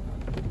us.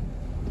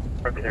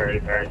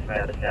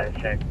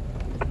 Check.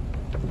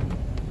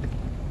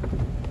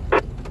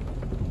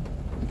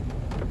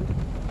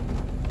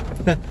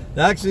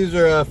 Actually, these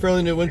are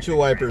fairly new windshield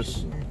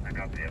wipers.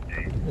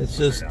 It's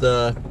just,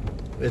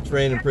 it's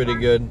raining pretty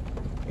good.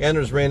 And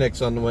there's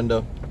Rain-X on the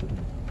window.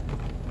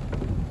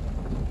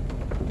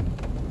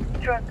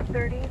 Truck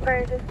 30,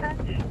 fire dispatch.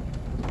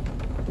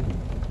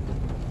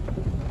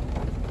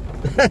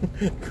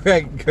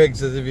 Craig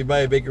says if you buy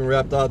a bacon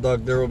wrapped hot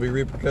dog, there will be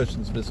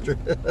repercussions, mister.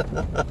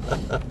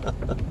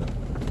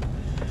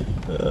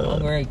 Oh,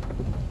 great.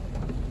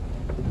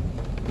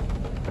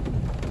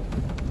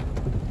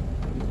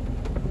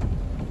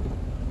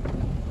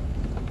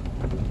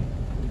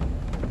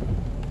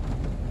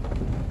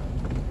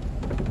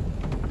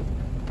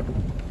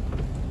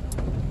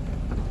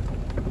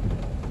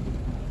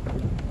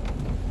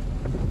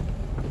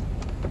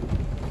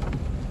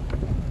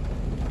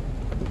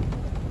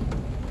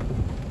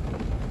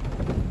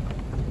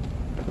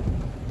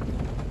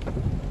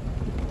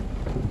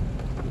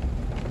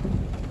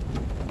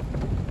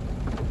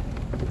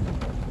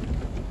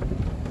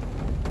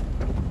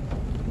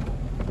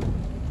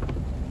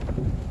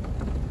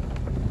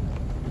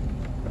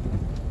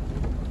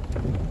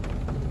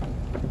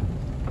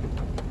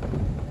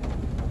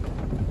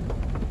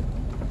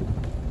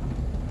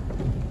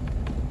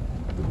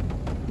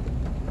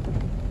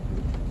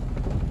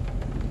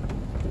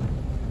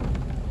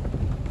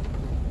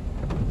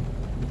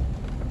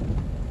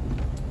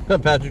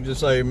 Patrick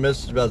just saw your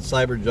message about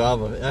Cyber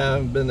Java. I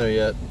haven't been there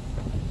yet.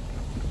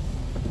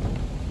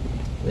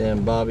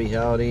 And Bobby,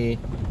 howdy.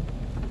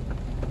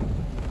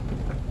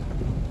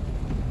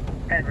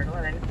 Edward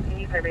 11, can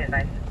you clear be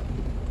advised?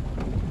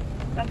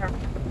 Confirm.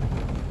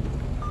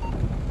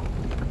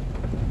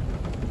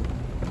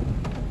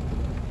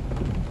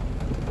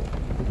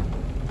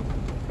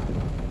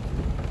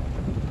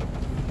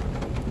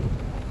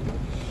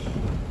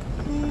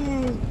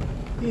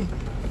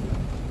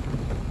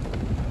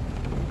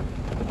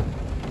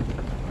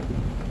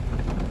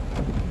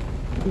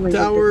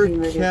 Tower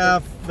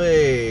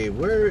Cafe.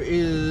 Where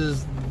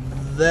is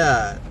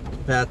that,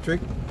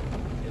 Patrick?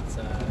 It's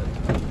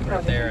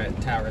right there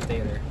at Tower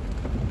Theater.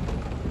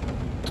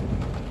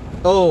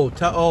 Oh,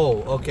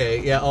 okay.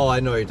 Yeah,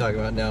 I know what you're talking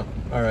about now.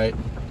 All right.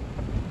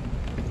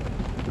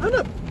 I'm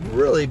not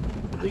really...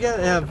 You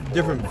gotta have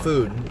different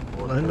food.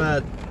 I'm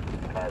not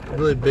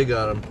really big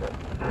on them.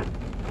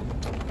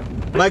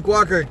 Mike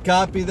Walker,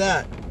 copy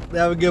that.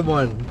 Have a good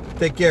one.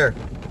 Take care.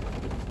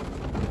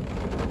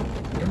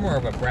 You're more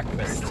of a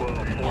breakfast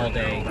all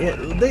day.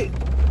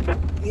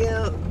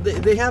 Yeah,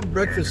 they have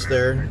breakfast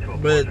there,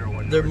 but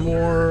they're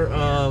more,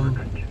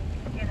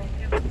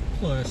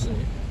 Let's see.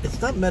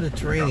 it's not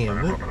Mediterranean.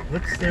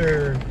 What's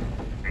their...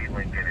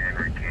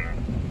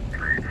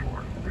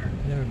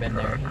 Never been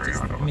there.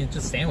 It's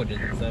just sandwiches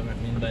and stuff.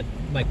 But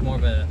like more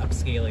of a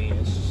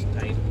upscale-ish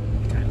type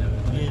kind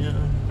of. Yeah.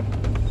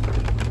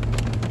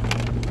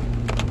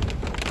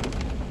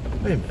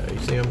 Wait a minute, you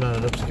say I'm not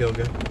an upscale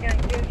guy? Yeah,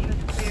 Goose was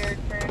cleared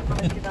for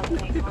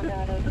 2008 Honda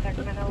out of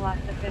Sacramento,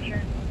 lost the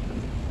Fisher.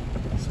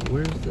 So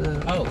where's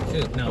the... Oh,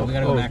 shoot. No, we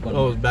gotta go back one.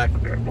 Oh, it's back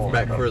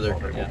further.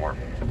 Yeah.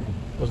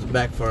 Wasn't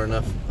back far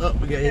enough. Oh,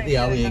 we gotta hit the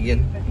alley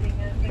again.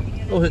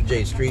 We'll hit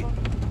J Street.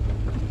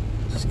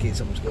 Just in case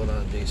something's going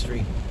on J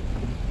Street.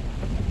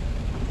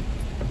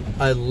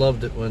 I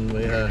loved it when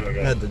we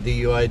had the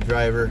DUI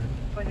driver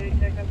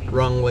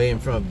wrong way in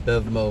front of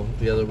Bevmo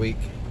the other week.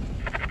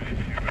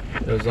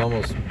 It was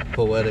almost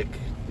poetic.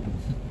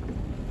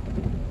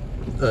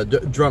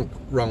 Drunk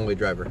wrong way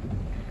driver.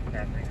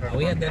 Oh,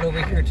 we had that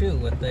over here too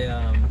with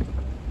the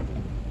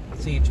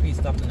CHP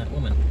stopping that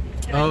woman.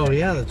 Oh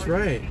yeah, that's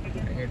right.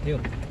 Right here too.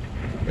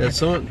 Yeah,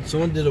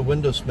 someone did a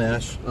window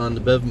smash on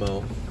the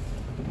Bevmo,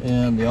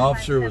 and the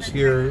officer was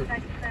here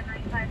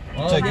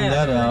checking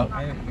that out.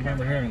 I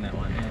remember hearing that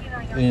one.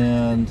 Yeah.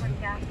 And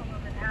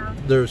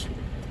there's,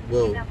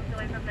 whoa,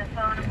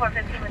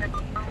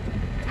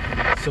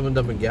 someone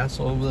dumping gas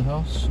all over the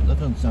house. That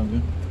doesn't sound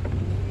good.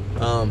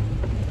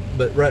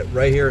 But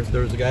right here,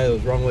 there was a guy that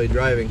was wrong way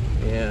driving,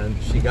 and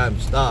she got him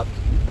stopped,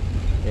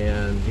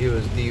 and he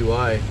was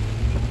DUI.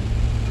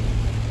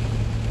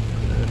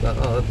 And I thought,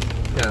 oh, that's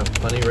kind of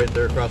funny, right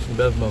there across from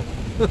Bevmo.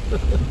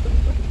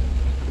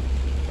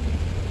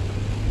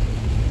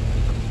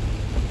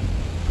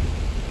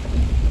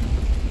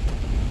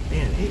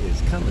 Man, it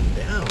is coming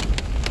down.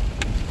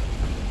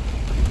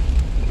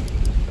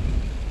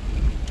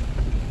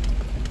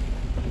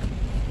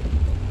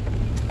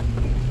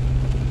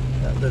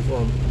 There's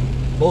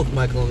both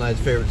Michael and I's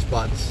favorite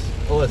spots.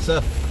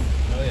 OSF.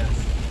 Oh yes.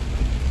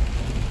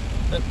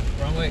 Whoop,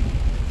 wrong way.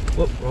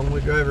 Whoop, wrong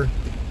way driver.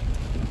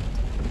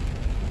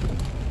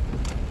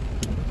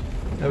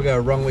 Now we got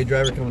a wrong way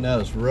driver coming at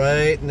us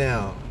right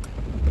now.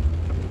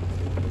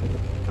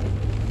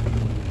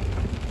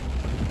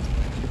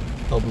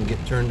 Help him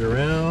get turned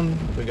around.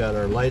 We got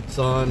our lights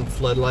on,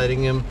 floodlighting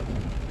him.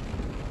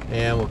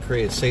 And we'll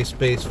create a safe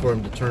space for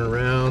him to turn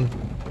around.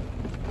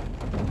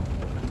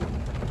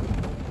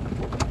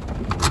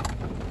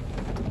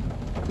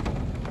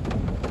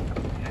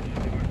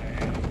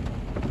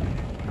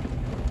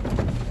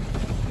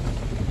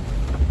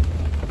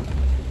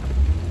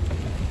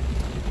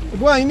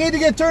 Well, you need to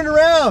get turned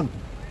around.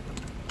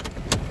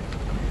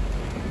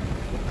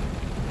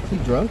 Is he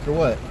drunk or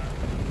what?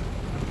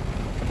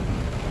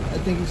 I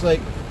think he's like,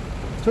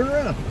 turn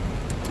around.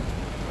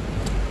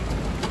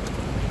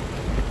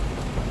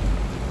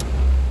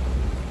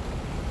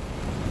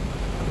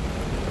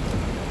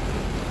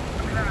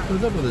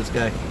 What's up with this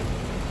guy?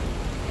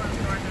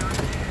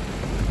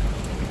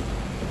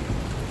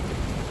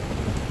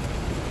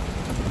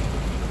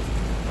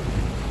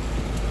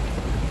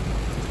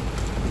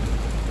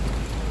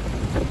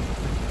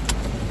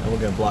 We're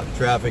going to block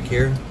traffic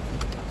here.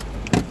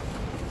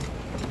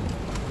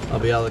 I'll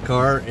be out of the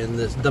car in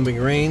this dumping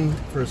rain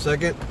for a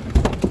second.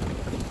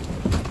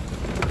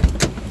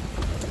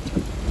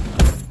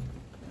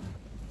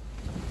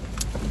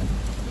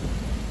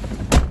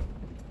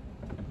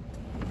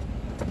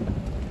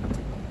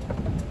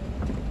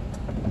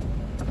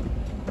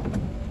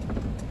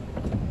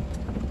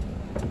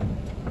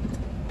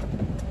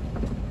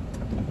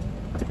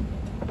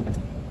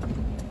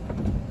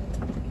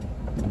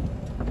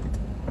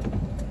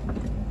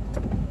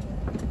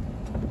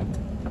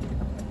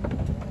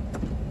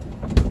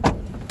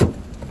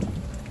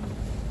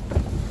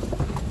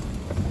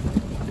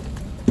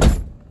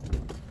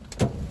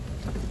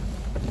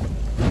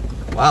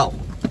 Wow.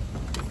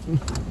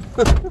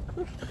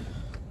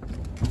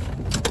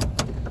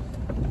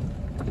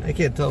 I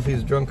can't tell if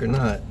he's drunk or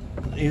not.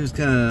 He was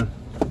kind of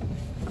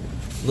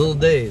a little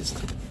dazed.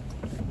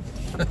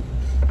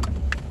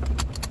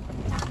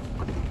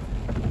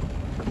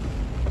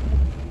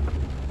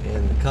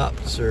 And the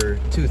cops are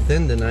too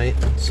thin tonight,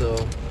 so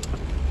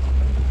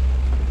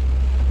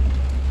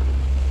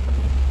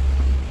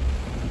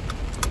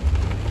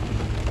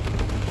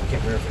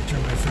can't remember if I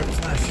turned my front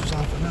flashers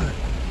off or not.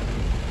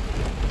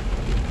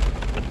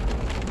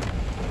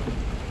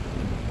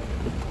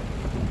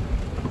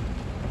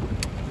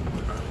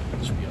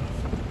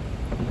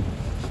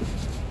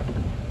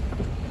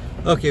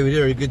 Okay, we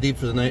did a good deed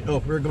for the night.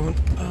 Oh, we're going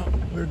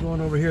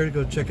over here to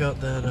go check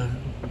out that.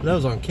 That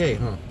was on K,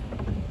 huh?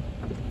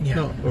 Yeah.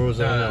 No, or was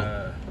that on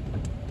L?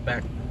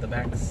 The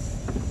back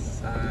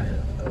side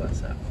of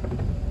OSF.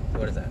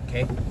 What is that?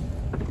 K?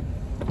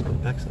 The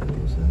back side of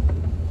OSF?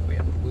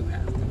 We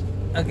passed it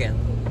again.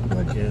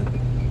 Again.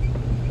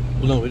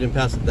 Well, no, we didn't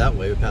pass it that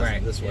way. We passed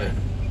it this way.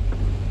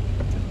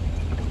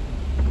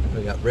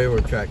 We got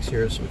railroad tracks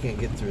here, so we can't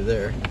get through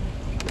there.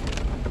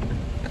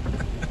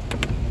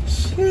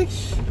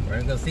 Sheesh. We're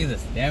gonna go see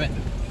this, damn it.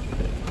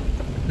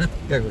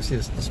 Gotta go see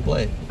this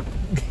display.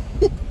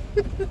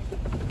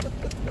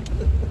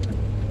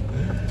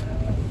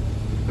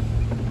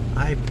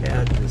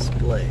 iPad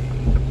display.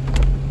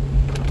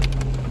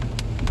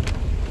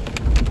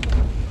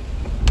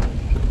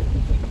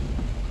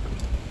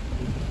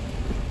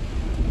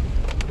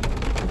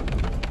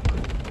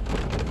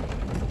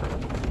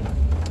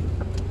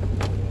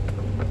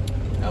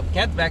 Oh,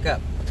 cat's back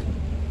up.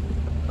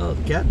 Oh,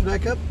 the cat's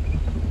back up?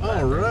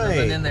 All right.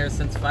 Been in there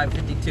since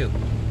 5:52.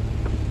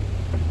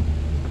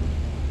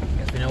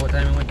 Guess we know what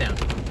time it went down.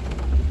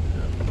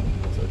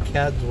 So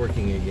CAD's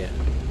working again.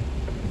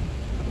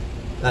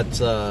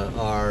 That's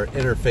our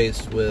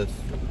interface with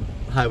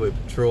Highway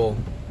Patrol.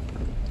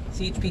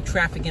 CHP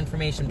traffic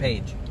information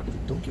page.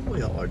 Don't give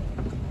away all our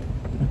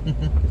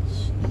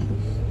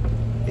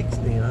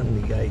fixing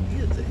on the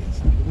ideas.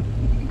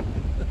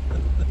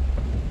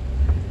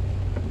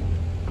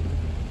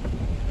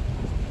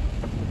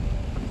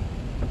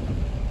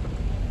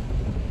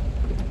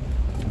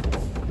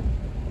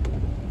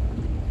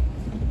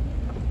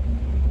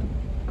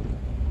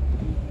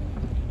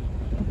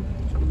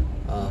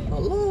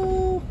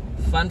 Hello?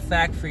 Fun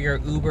fact for your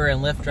Uber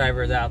and Lyft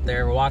drivers out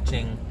there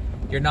watching,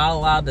 you're not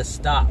allowed to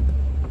stop.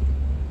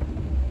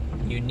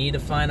 You need to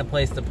find a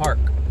place to park.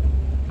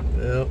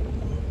 Yep.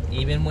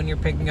 Even when you're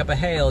picking up a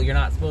hail, you're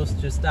not supposed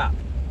to stop.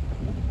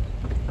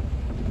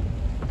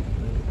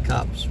 The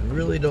cops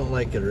really don't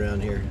like it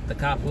around here. The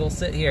cop will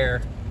sit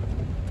here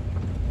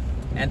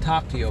and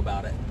talk to you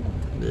about it.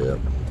 Yep.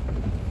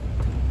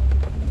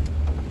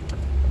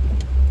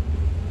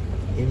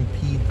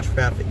 Impede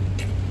traffic.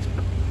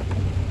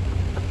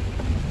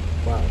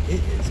 Wow, it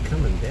is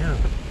coming down.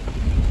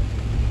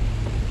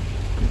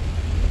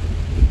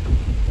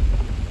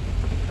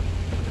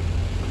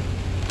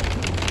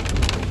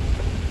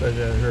 I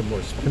heard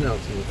more spin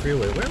outs in the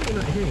freeway. Why are we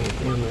not hearing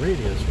anything on the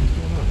radios? What's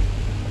going on?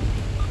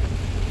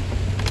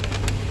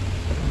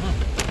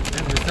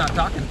 And we stopped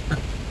talking.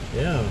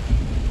 Yeah.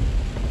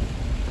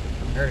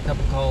 Heard a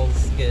couple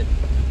calls get,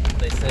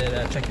 they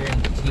said check your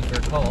MT for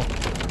a call.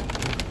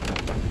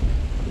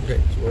 Okay,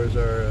 so where's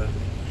our...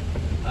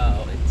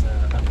 Oh, it's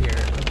up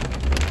here.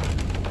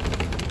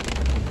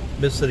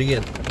 Missed it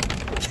again.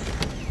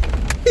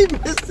 He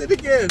missed it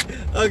again.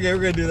 Okay,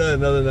 we're gonna do that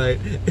another night.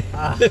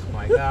 Oh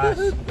my gosh,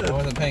 I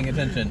wasn't paying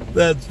attention.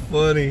 That's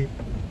funny.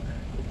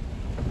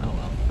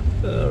 Oh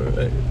well. All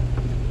right.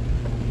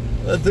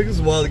 That took us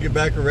a while to get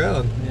back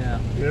around. Yeah.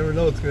 You never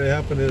know what's going to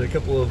happen in a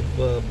couple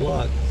of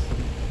blocks.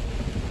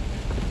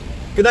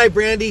 Good night,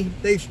 Brandy.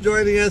 Thanks for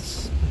joining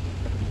us.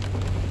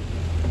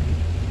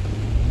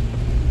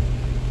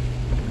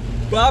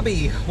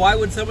 Bobby, why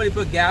would somebody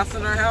put gas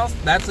in our house?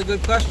 That's a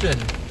good question.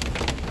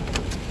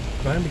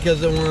 Probably because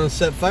they want to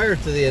set fire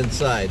to the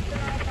inside.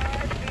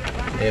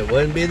 It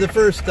wouldn't be the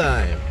first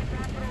time.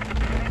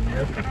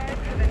 Yep.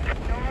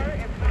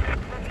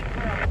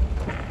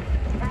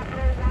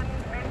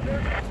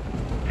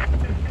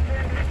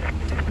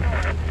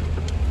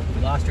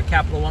 You lost your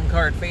Capital One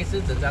card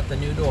Faces. It's at the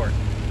new door.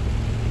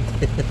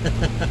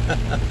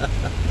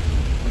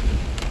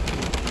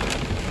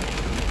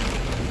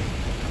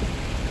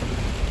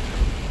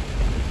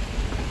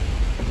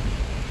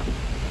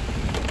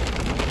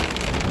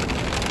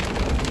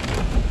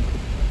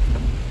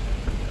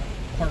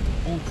 Park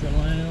Ultra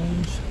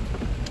Lounge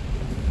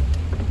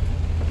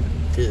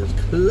Is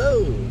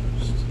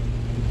closed.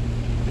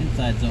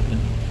 Inside's open.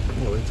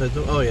 Oh, inside.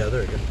 Oh, yeah,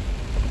 there we go.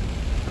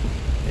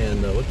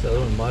 And what's the other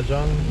one?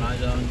 Mahjong?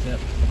 Mahjong's, yep.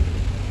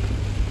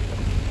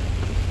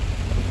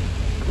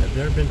 I've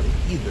never been to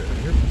either. I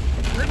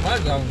heard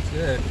Mahjong's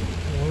good.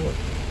 Well, I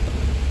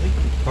think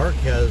the park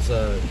has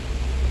a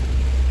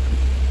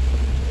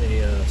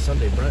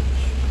Sunday brunch.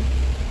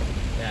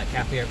 Yeah,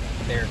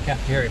 their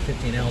cafeteria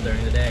 15L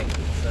during the day.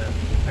 So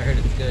I heard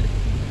it's good.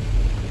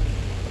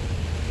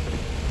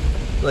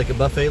 Like a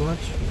buffet lunch?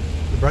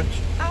 The brunch?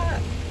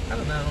 I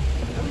don't know.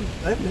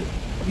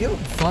 You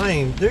don't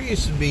find, there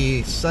used to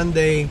be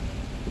Sunday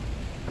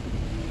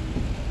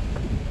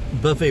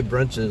buffet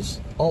brunches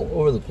all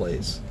over the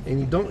place, and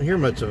you don't hear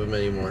much of them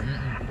anymore.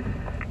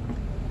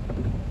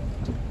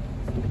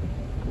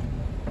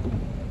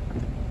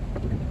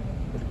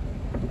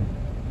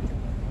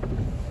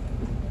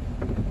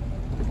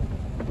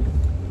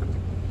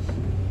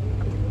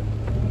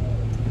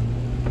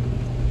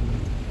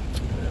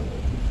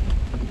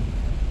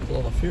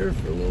 Pull off here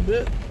for a little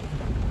bit.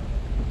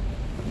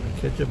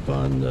 Catch up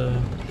on the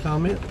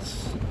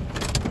comments.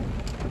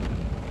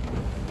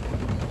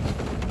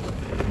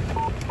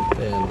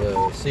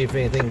 And see if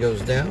anything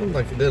goes down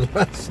like it did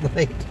last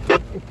night.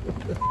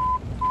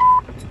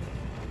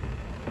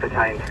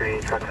 Battalion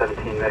 3, Truck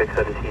 17, Medic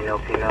 17, no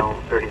female,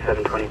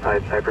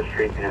 3725 Cypress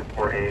Street, Unit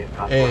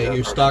 4A. Hey,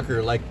 your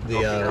stalker liked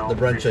the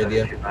brunch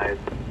idea. 3725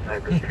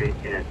 Cypress Street,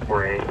 Unit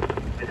 4A.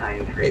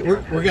 Battalion 3. Hey,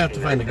 we're gonna have to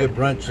find a good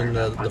brunch and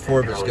the four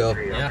of us go.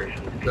 Yeah.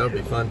 That'll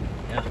be fun.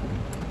 Yeah.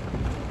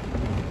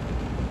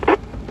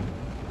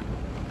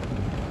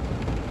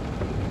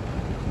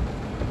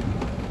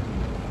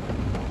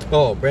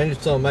 Oh, Brandy's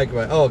telling Mike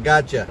about. Oh,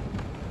 gotcha.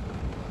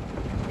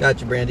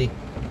 Gotcha, Brandy.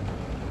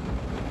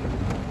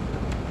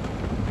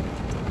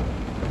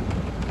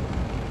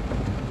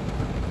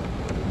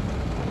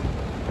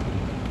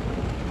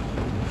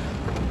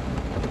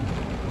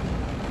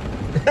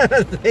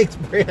 Thanks,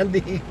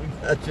 Brandy.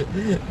 Gotcha.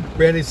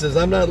 Brandy says,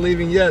 I'm not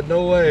leaving yet.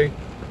 No way.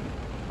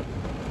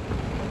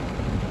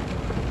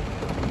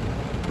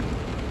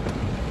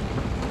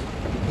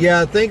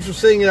 Yeah, thanks for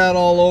singing out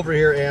all over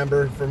here,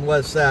 Amber, from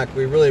West Sac.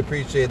 We really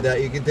appreciate that.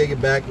 You can take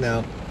it back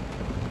now.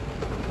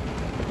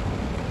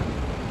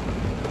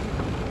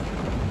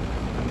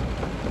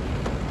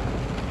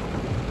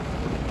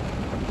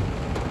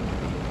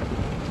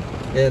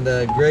 And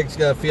Greg's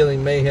got a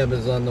feeling mayhem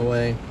is on the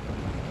way.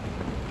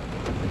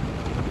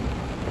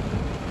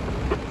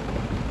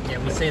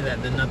 Yeah, we say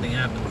that, then nothing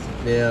happens.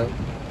 Yeah.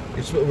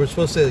 We're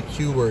supposed to say the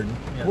Q word.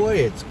 Yeah. Boy,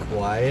 it's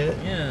quiet.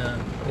 Yeah.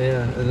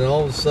 Yeah, and then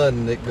all of a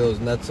sudden it goes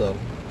nutso.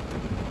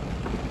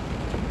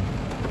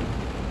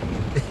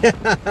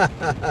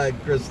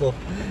 Crystal.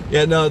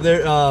 Yeah, no,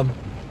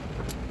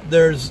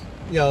 there's,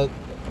 you know,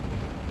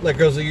 like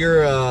Rosa,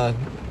 you're a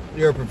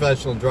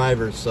professional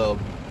driver, so,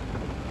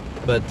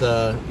 but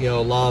you know,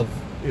 a lot of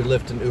your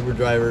Lyft and Uber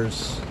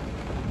drivers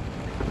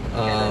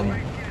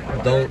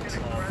don't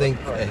think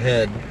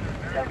ahead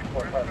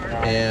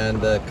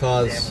and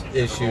cause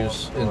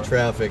issues in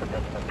traffic.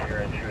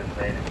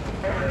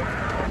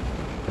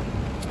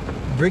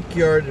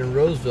 Brickyard in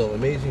Roseville,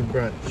 amazing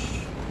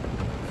brunch.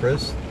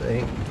 Chris,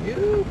 thank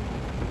you.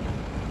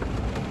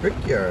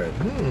 Brickyard,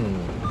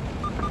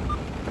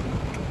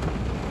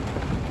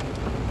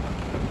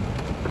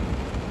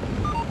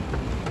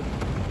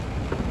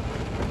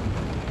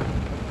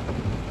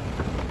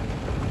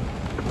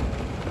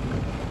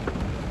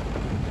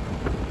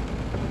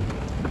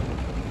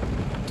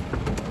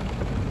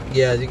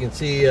 Yeah, as you can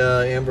see,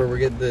 Amber, we're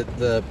getting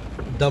the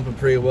dumping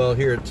pretty well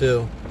here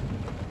too.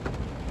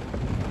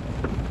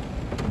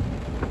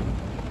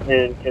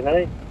 And can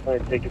I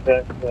take it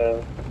back?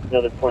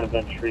 Another point of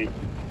entry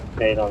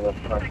made on the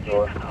front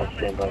door. I'll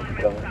stand by for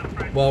coming.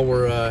 While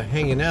we're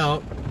hanging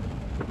out,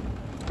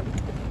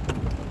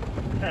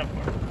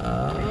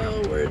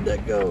 where'd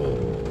that go?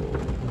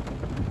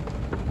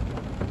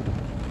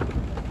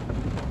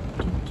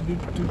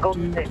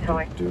 Golden State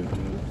Toy.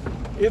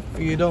 If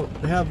you don't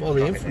have all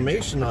the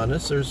information on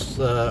us, there's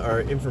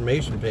our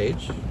information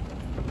page.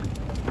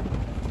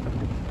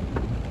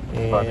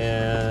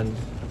 And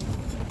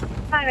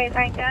Maverick,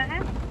 Frank, go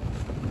ahead.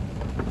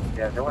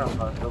 Yeah, no one else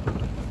on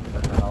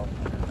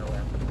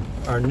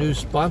our new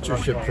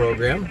sponsorship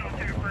program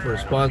for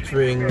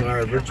sponsoring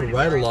our virtual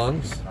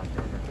ride-alongs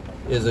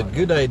is a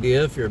good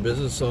idea if you're a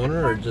business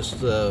owner or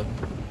just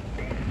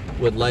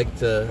would like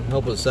to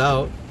help us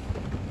out.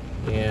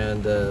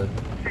 And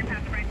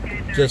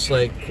just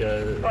like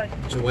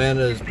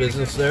Joanna's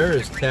business there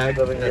is tagged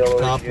at the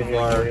top of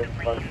our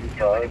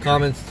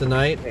comments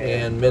tonight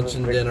and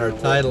mentioned in our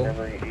title.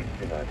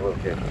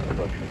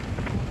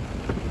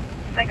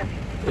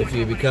 If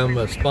you become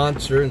a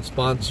sponsor and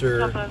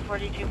sponsor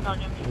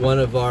one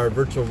of our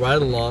virtual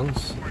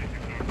ride-alongs,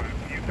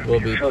 we'll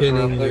be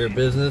pinning your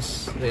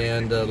business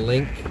and a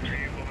link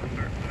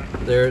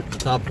there at the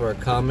top of our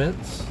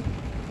comments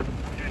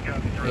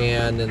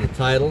and in the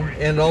title.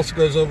 And it also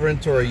goes over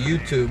into our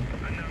YouTube.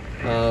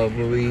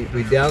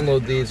 We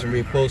download these and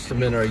repost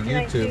them in our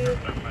YouTube,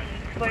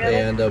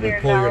 and we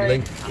pull your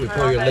link. We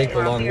pull your link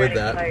along with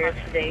that.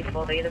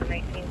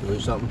 Do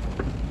something.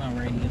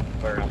 Uranium.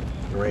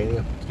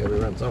 Uranium. It's gotta be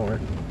run somewhere.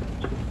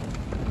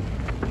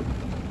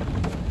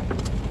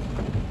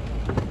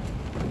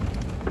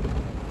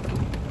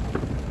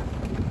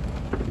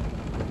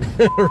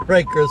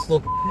 Right,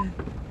 Crystal.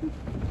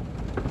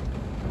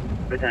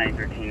 Battalion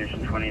 13,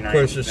 Mission 29. Of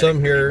course, there's some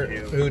here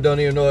who don't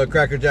even know what a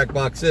Cracker Jack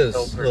box is,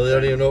 so they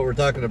don't even know what we're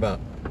talking about.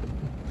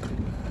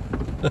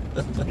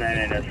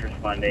 99S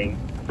responding.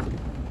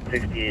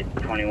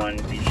 6821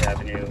 Beach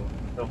Avenue.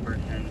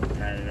 Hillperson.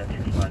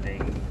 99S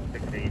responding.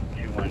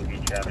 6821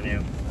 Beach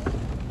Avenue.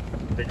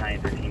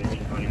 Battalion 13,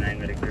 Mission 29,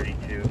 Medic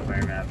 32,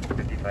 fire map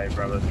 55,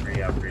 Bravo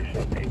 3,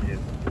 operational K2.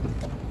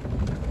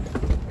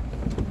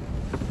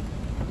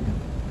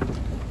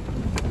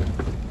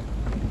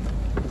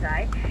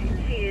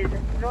 She is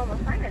normal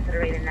sinus at a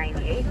rate of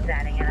 98,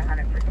 standing at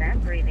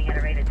 100%, breathing at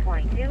a rate of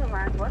 22, and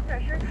last blood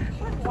pressure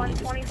was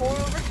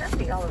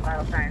 124/70. All the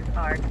vital signs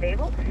are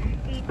stable.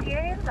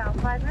 ETA in about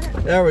 5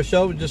 minutes. Yeah,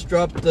 Rochelle, we just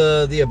dropped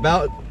the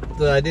about.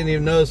 I didn't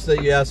even notice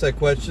that you asked that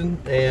question,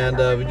 and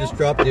we just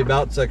dropped the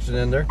about section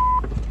in there.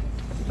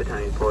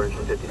 Battalion 4,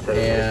 Engine 57,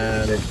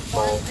 And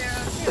Fall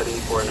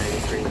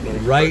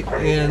 7493. right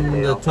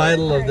in the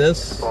title of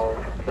this Fall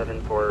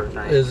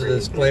 7493 is a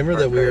disclaimer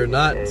that we are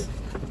not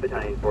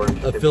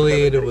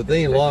affiliated with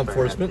any law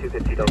enforcement.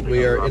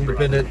 We are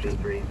independent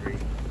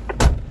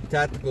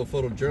tactical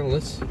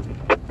photojournalists.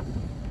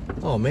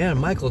 Oh man,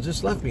 Michael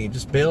just left me. He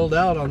just bailed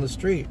out on the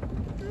street.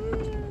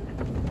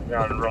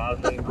 on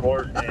Roslyn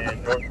Court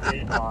and North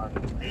Street on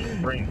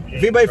Springs.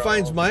 If anybody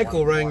finds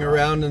Michael running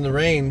around in the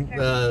rain,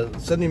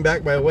 send him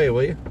back my way,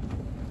 will you?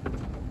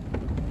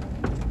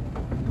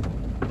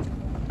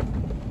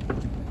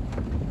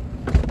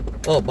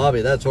 Oh,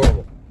 Bobby, that's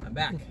horrible. I'm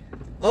back.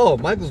 Oh,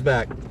 Michael's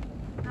back.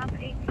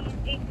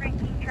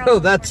 Oh,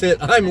 that's it.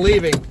 I'm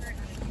leaving.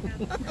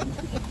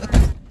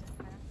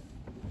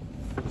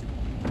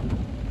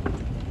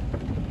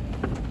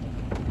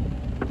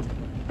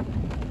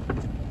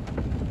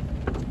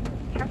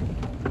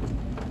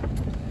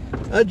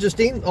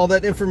 Justine, all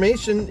that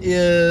information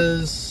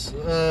is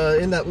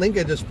in that link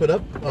I just put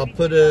up. I'll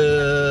put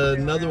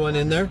another one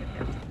in there.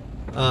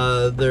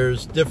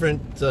 There's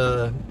different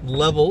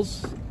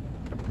levels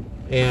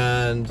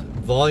and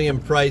volume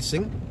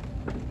pricing.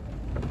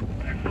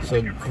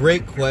 So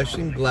great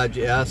question. Glad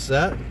you asked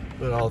that.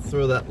 But I'll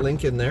throw that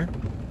link in there.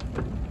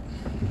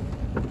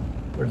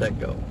 Where'd that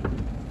go?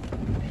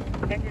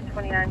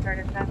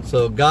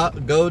 So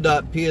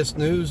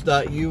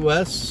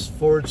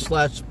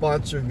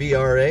go.psnews.us/sponsor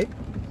VRA.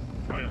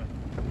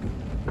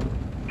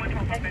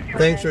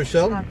 Thanks,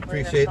 Rochelle.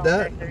 Appreciate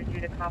that.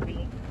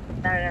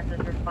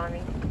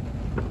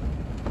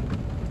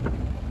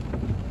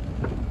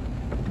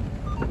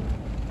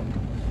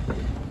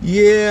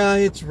 Yeah,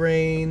 it's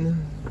rain.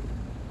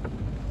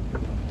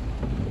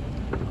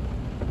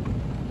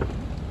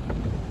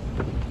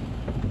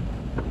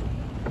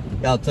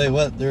 Yeah, I'll tell you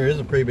what, there is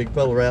a pretty big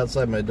puddle right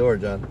outside my door,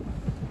 John.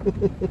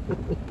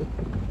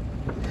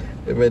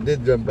 If I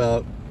did jump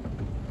out,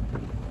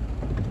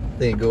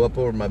 then go up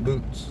over my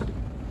boots.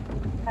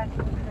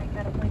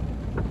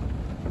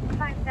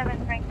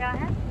 57 Frank, go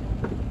ahead.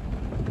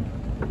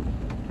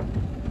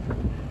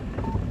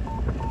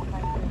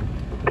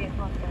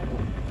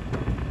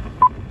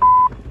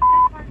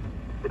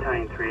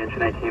 Battalion 3, Engine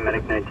 19,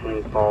 Medic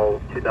 19, Fall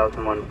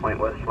 2001 Point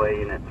Westway,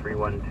 Unit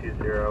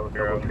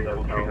 3120,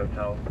 Double Tree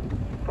Hotel.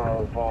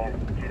 Fall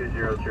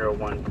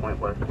 2001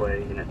 Point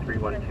Westway, Unit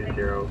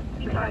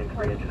 3120, Battalion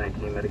 3, Engine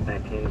 19, Medic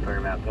 19,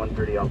 fire map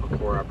 130 Alpha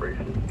 4,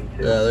 operations B2.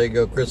 Yeah, there you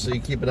go, Chris. So you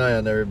keep an eye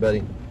on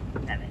everybody.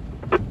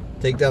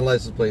 Take down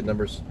license plate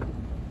numbers.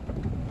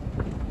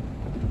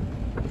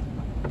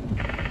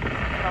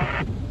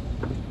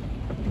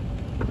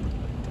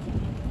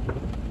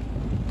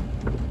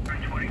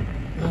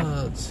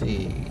 Let's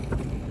see.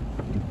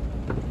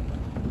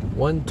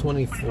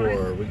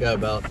 1:24. We got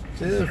about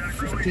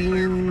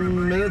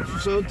 15 minutes or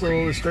so till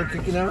they start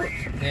kicking out.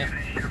 Yeah.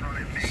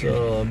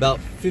 So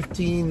about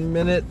 15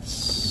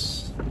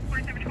 minutes,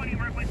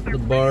 the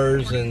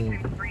bars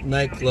and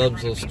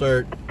nightclubs will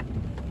start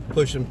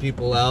pushing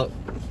people out,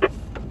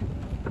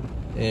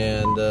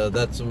 and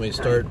that's when we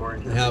start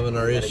having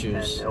our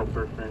issues. Ill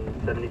person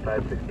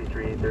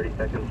 7563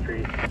 32nd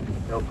Street.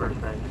 Ill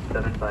person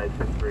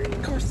 7563.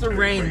 Of course, the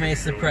rain may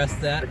suppress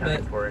that,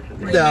 but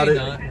they Doubt may it.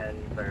 not.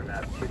 Fire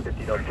map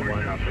 250 Delta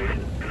 1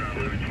 operations.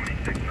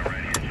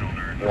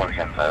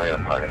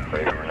 110 party,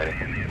 please, ready.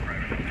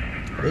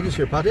 They just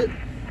hear pot hit?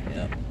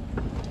 Yeah.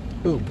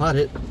 Ooh, pot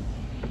hit.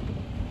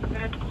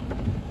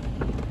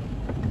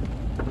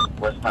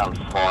 Westbound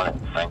 4 at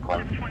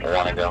Franklin,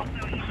 1 to go.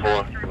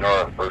 4,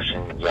 North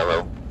Ocean,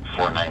 yellow,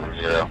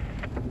 490.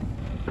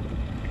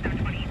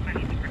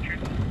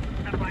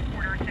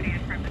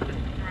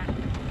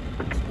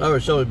 I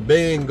was showing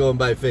Bing going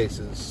by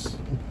faces.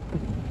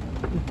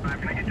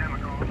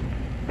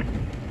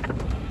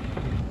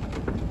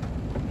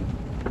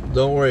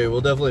 Don't worry,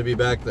 we'll definitely be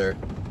back there.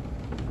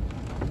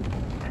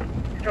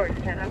 George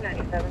 10, I'm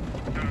 97.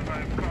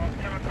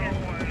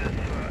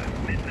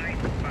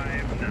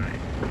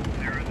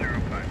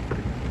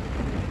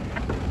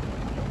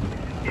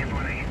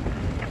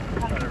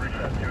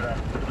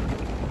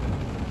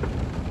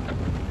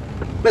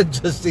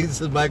 Justine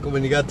says, Michael,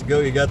 when you got to go,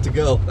 you got to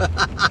go.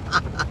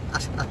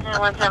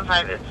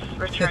 175 is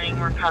returning,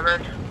 we're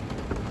covered.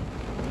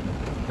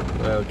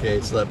 Okay,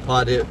 so that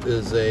pot hit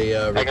is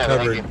a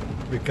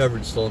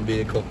recovered stolen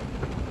vehicle.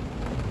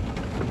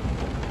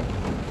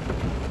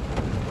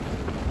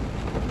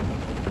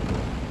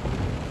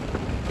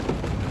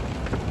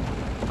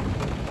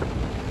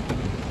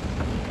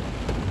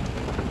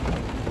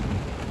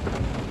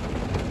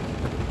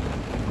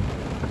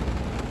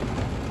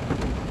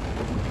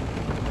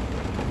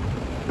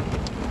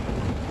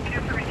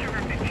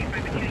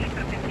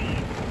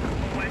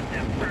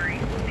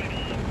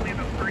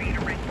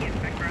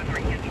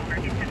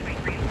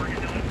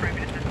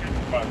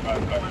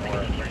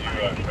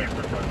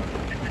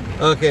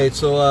 Okay,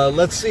 so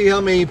let's see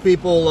how many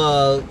people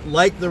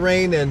like the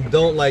rain and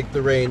don't like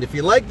the rain. If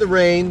you like the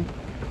rain,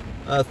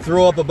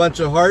 throw up a bunch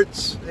of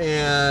hearts,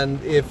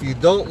 and if you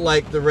don't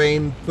like the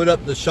rain, put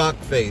up the shock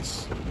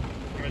face.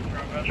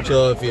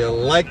 So if you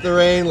like the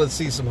rain, let's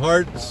see some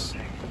hearts,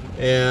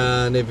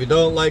 and if you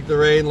don't like the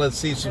rain, let's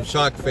see some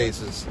shock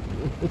faces.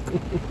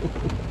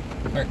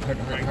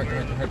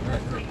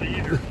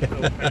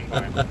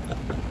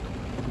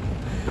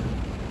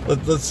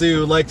 Let's see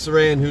who likes the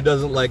rain, who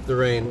doesn't like the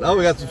rain. Oh,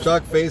 we got some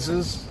shock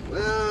faces.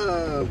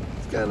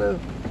 It's kind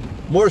of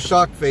more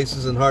shock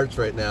faces than hearts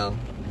right now.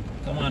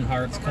 Come on,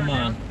 hearts, come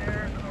on.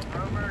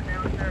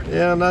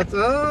 Yeah,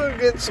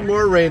 getting some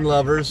more rain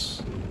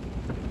lovers.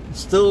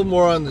 Still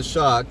more on the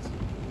shock.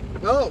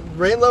 Oh,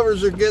 rain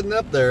lovers are getting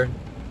up there.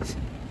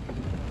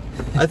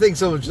 I think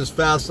someone's just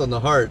fast on the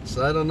hearts.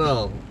 I don't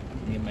know.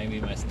 It might be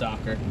my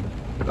stalker.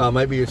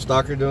 Might be your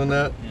stalker doing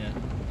that? Yeah.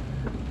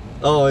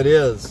 Oh, it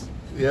is.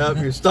 Yeah, if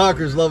your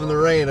stalker's loving the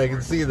rain, I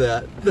can see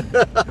that.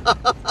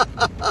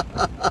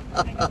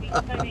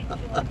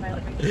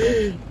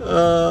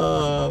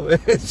 Oh,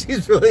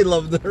 she's really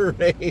loving the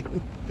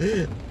rain.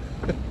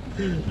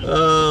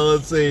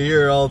 Let's see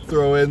here. I'll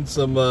throw in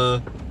some.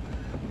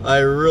 I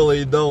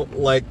really don't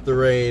like the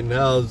rain.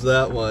 How's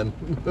that one?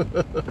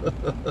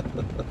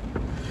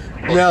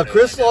 Now,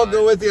 Crystal, I'll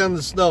go with you on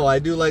the snow. I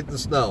do like the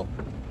snow.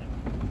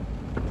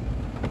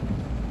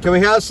 Can we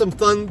have some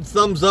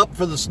thumbs up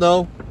for the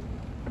snow?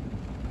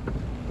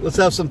 Let's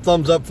have some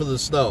thumbs up for the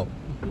snow.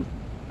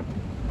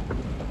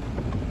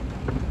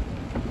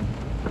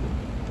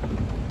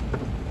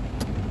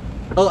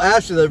 Oh,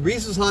 actually, the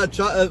Reese's hot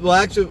chocolate. Well,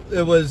 actually,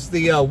 it was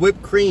the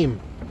whipped cream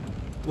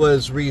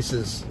was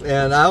Reese's,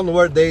 and I don't know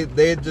where they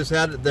had just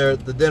had it there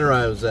at the dinner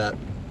I was at.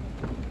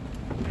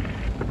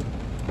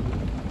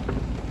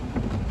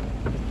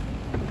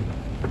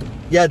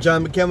 Yeah,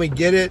 John, but can we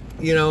get it?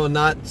 You know,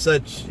 not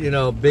such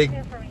big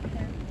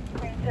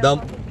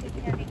dump.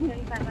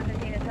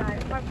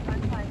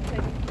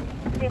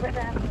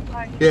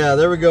 Yeah,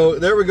 there we go.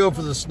 There we go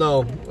for the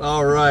snow.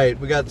 All right,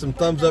 we got some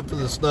thumbs up for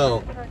the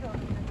snow.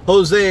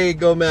 Jose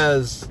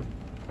Gomez,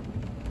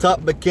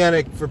 top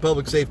mechanic for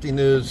Public Safety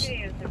News.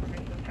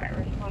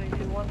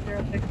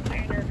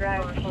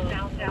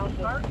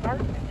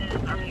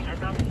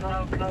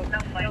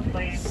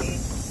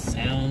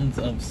 Sounds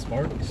of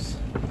sparks.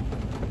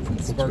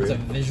 Sparks of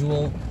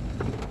visual.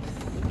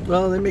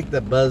 Well, they make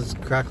that buzz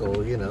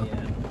crackle, you know.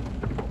 Yeah.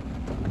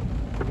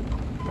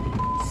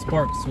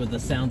 Sparks with the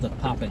sounds of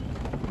popping.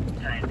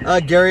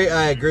 Gary,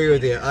 I agree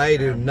with you. I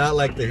do not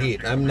like the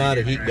heat. I'm not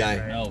a heat guy.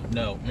 No.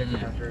 Don't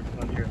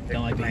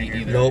like the heat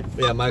either. Nope.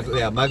 Yeah,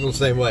 Michael's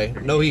the same way.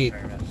 No heat.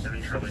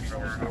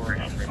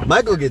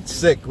 Michael gets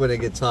sick when it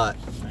gets hot.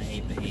 I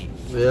hate the heat.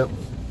 Yep.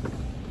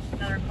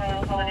 Another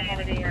call,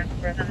 holiday or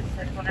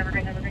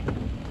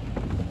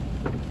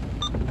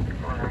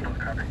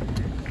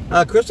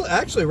Crystal,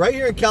 actually, right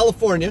here in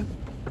California,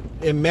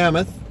 in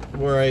Mammoth,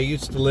 where I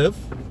used to live,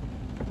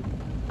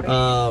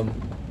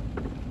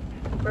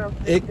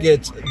 It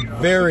gets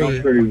very,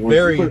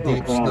 very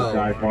deep snow.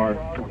 Dive bar,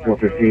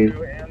 415.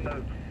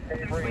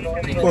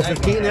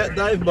 415 at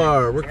dive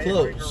bar. We're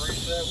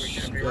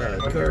close. Got a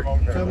cart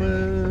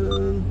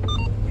coming.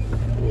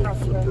 We'll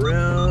flip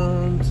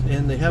around,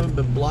 and they haven't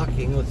been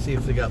blocking. Let's see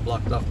if they got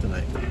blocked off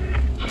tonight.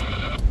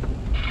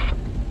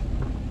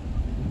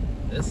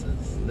 This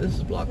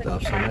is blocked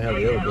off, so I might have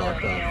the other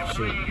blocked off.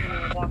 Shoot.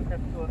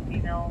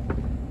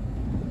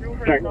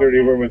 Track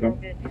 30, we're with them.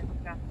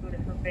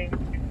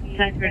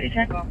 Track 30,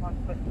 check.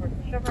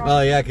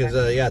 Oh yeah,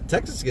 because yeah,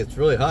 Texas gets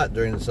really hot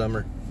during the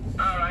summer.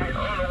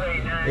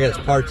 I guess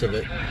parts of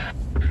it.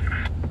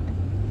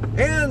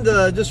 And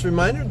just a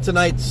reminder,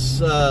 tonight's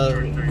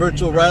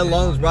virtual ride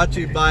along is brought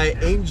to you by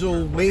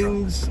Angel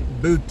Wings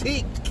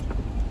Boutique.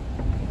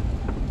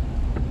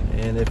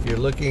 And if you're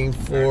looking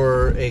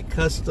for a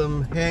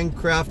custom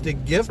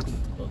handcrafted gift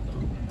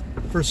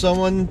for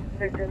someone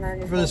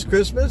for this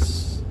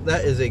Christmas,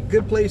 that is a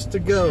good place to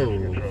go.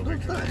 We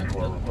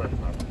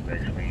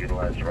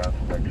utilize the route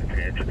selected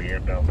to enter the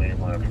airbound main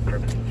line for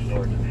purposes of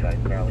storage in Sac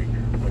Valley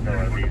with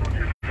LRB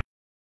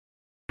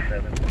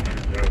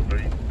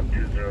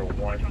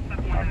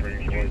 27203-201,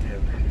 operating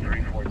voices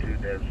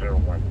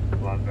 342-01,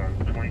 logged on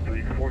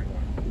 2341.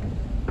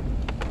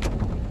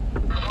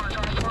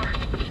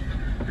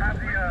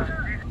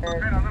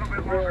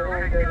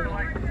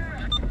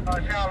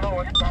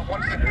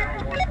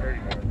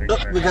 Oh,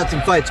 we got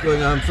some fights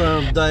going on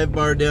from dive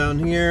bar down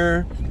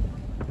here.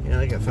 Yeah,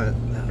 I gotta find.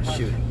 Oh,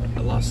 shoot, I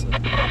lost it.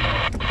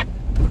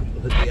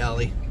 We'll hit the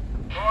alley.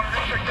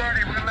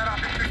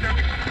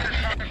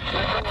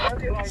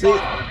 See,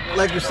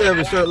 like we said,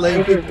 we start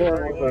letting people.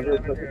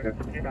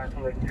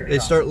 They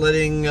start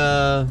letting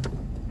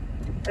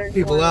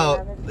people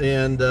out,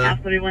 and.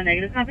 31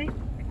 negative copy.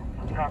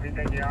 Copy,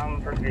 thank you.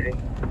 I'm proceeding.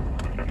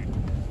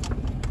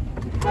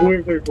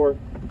 William 34.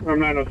 I'm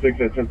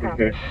 906 at Central K.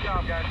 Good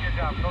job, guys. Good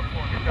job. Go for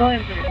it.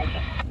 William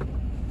 34.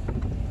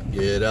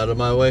 Get out of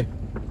my way.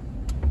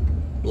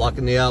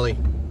 Blocking the alley.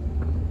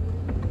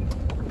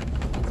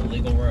 It's a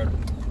legal road.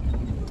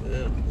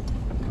 Yeah.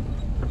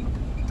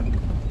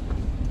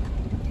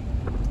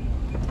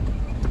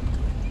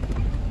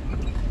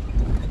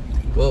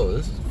 Whoa,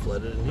 this is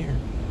flooded in here.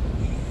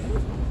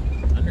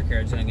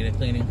 Undercarriage gonna get a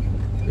cleaning.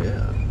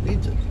 Yeah,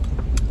 needs it.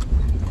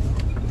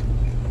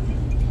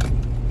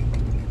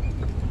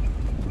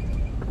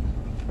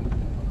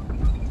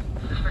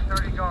 District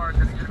 30 guards,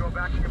 I need you to go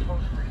back to your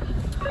post station.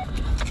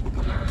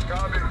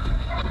 Copy.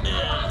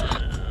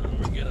 And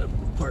we're gonna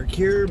park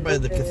here by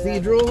the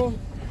cathedral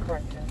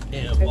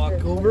and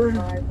walk over.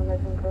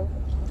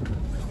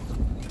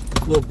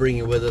 We'll bring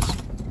you with us.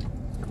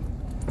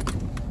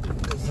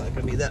 It's not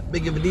gonna be that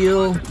big of a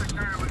deal.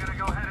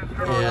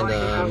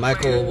 And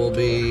Michael will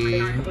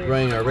be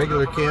running our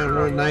regular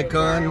camera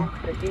Nikon,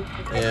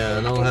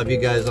 and I'll have you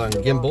guys on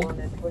gimbal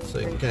so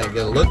you can kind of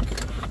get a look.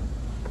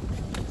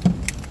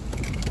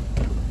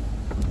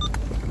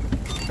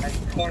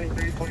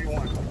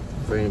 2321.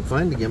 If I can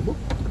find the gimbal.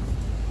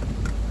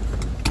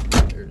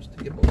 There's the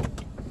gimbal.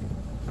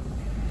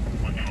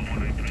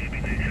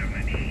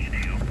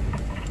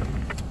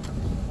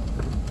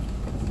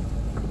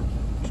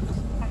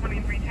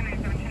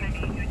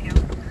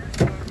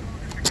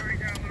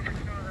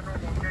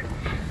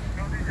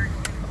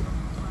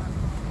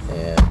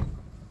 And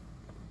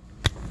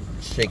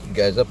shake you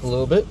guys up a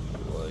little bit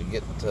while you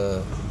get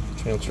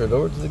transferred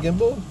over to the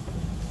gimbal.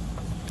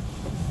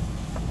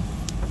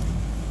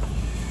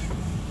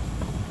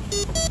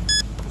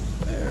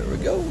 There we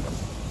go.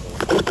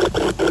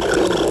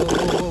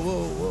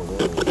 Whoa.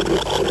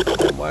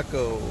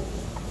 Wacko.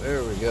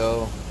 There we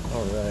go.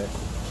 Alright.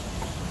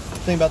 The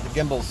thing about the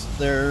gimbals,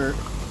 they're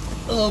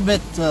a little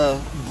bit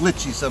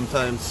glitchy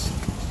sometimes.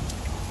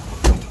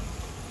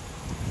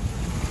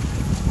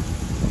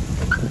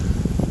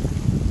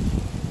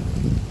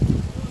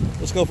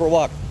 Let's go for a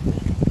walk.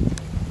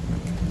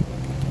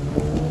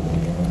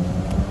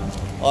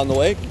 On the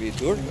way, give you a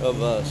tour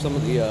of some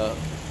of the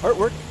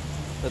artwork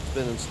that's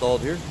been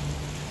installed here.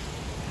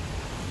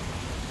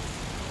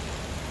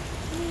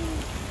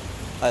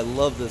 I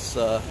love this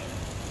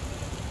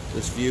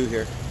this view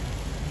here.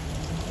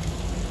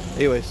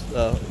 Anyways,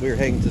 we were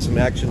heading to some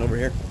action over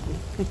here.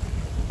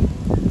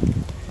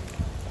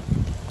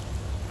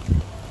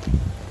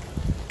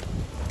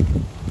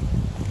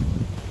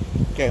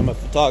 Okay, I'm a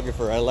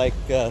photographer. I like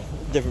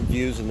different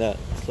views and that,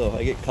 so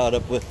I get caught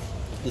up with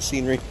the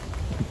scenery.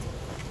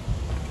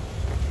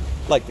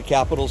 Like the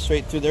Capitol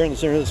straight through there in the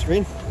center of the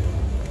screen.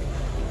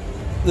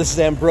 This is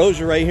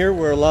Ambrosia right here,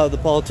 where a lot of the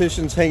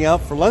politicians hang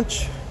out for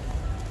lunch.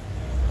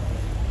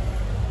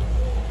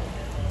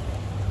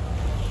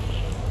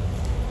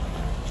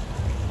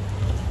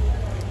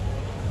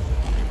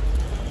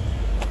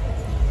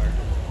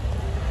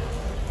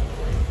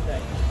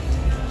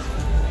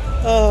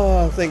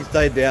 Oh, things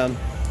died down.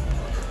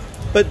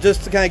 But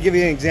just to kind of give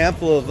you an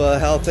example of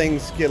how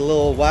things get a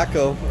little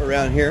wacko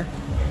around here.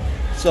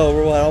 So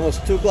we're what,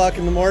 almost 2 o'clock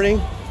in the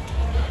morning,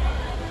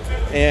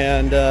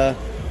 and we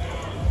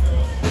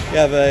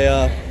have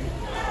a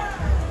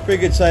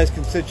pretty good sized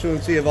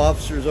constituency of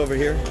officers over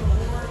here,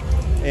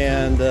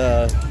 and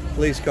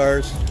police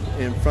cars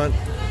in front,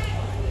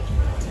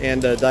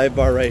 and a dive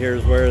bar right here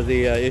is where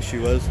the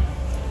issue was.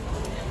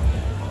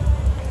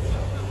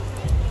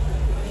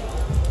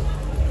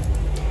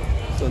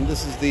 So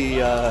this is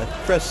the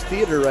Crest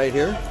Theater right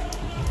here.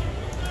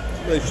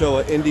 They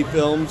show indie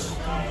films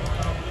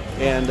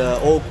and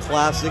old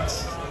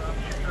classics.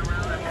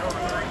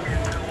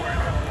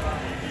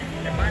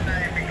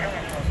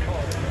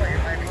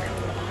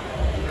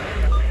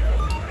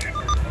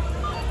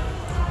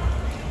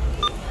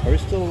 Are we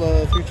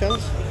still 3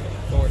 channels?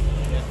 4.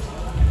 Yeah.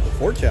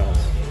 4 channels.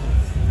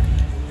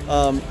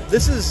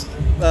 This is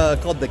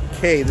called the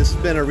K. This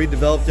has been a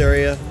redeveloped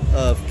area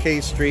of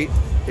K Street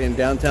in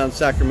downtown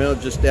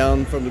Sacramento, just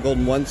down from the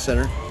Golden One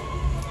Center.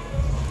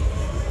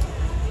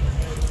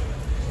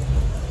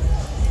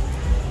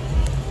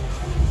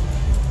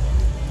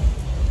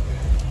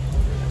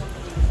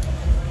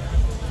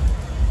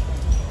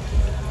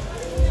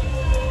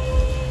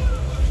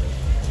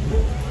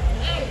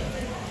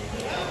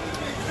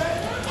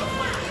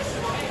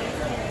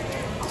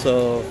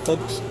 So,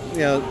 folks, you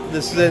know,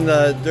 this is in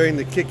during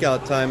the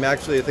kick-out time.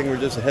 Actually, I think we're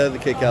just ahead of the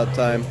kick-out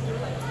time.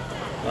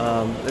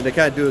 And they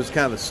kind of do is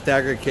kind of a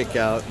staggered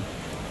kick-out.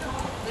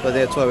 So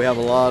that's why we have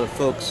a lot of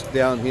folks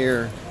down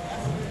here.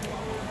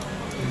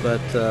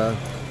 But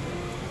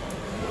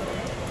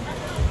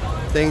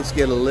things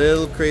get a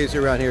little crazy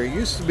around here. It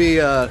used to be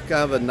kind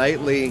of a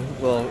nightly,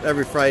 well,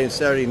 every Friday and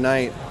Saturday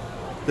night.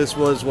 This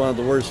was one of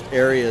the worst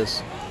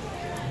areas.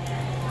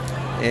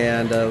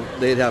 And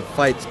they'd have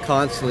fights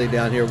constantly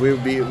down here. We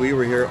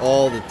were here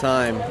all the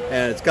time,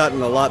 and it's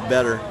gotten a lot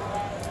better.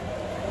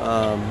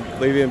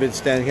 We've even been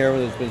standing here when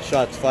there's been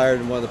shots fired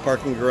in one of the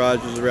parking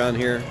garages around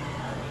here,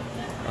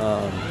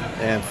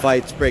 and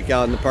fights break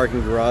out in the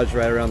parking garage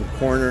right around the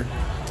corner.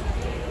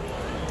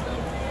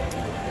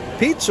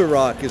 Pizza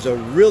Rock is a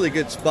really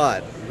good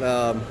spot.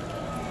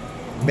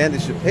 Man, they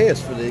should pay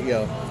us for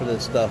the for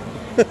this stuff.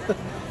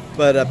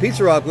 But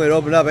Pizza Rock, when it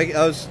opened up, I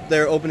was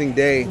there opening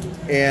day,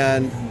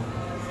 and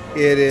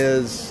it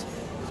is,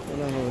 what's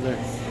going on over there?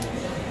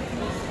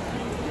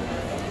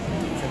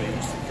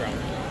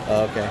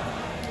 Oh, okay.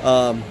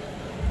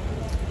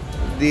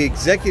 The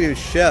executive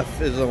chef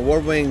is an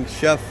award-winning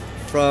chef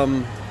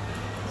from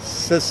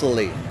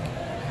Sicily.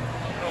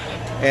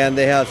 And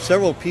they have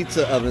several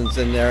pizza ovens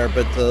in there,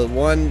 but the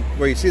one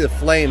where you see the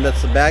flame,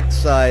 that's the back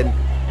side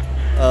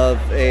of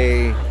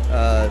a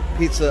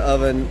pizza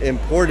oven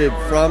imported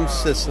from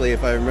Sicily,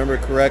 if I remember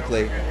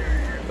correctly.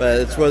 But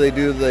it's where they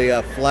do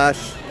the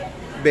flash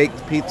baked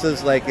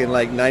pizzas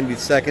in 90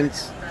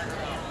 seconds,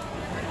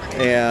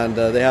 and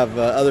they have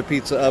other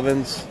pizza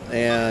ovens,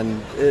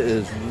 and it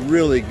is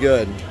really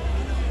good.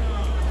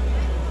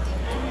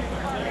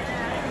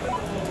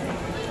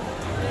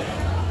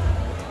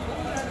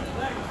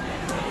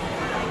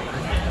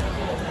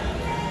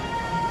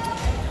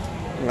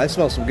 I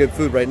smell some good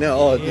food right now.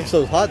 Oh, it's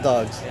those hot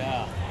dogs.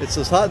 Yeah. It's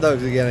those hot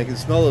dogs again. I can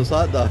smell those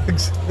hot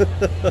dogs.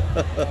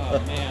 Oh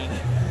man.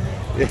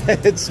 Yeah,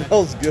 it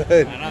smells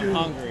good. And I'm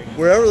hungry.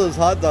 Wherever those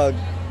hot dog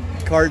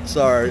carts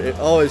are, it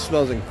always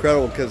smells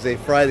incredible because they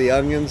fry the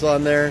onions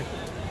on there,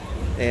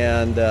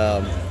 and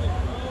the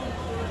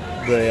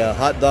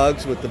hot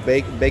dogs with the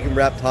bacon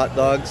wrapped hot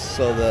dogs,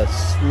 so the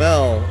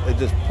smell, it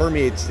just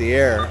permeates the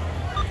air.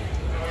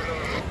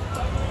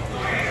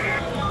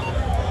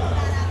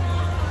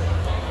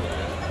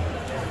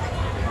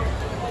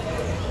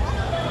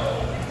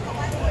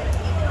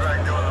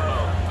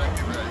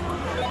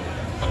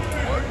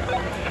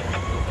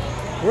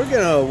 We're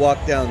gonna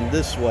walk down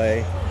this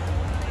way.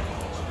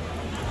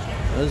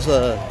 There's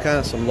kind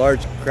of some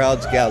large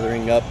crowds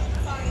gathering up.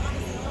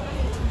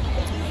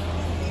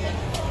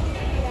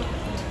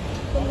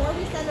 The more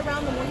we send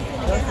around, the more you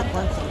can get.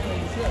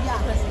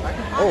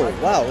 Oh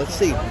wow, let's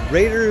see.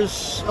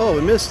 Raiders, oh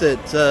we missed it.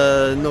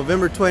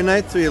 November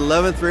 29th through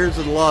 11th, Raiders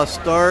of the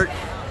Lost Ark.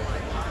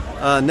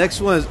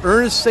 Next one is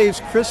Ernest Saves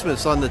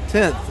Christmas on the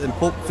 10th and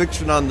Pulp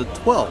Fiction on the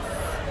 12th.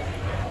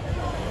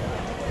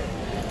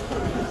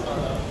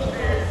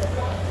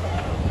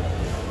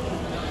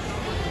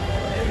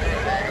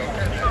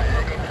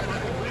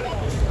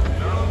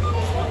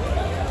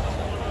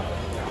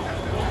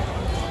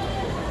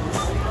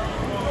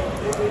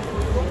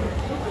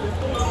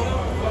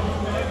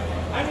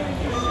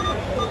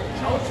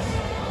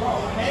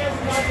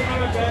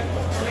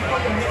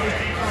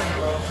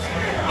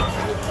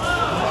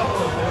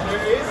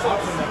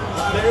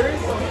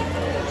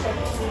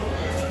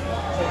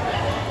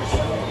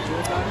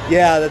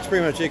 Yeah, that's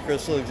pretty much it,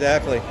 Crystal,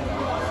 exactly.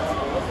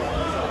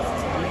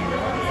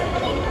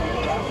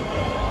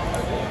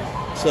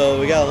 So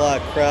we got a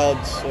lot of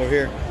crowds over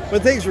here.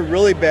 When things were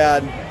really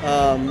bad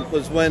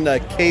was when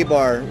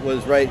K-Bar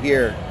was right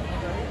here.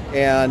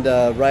 And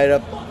right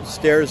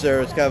upstairs there,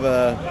 it's kind of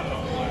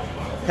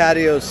a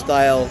patio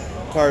style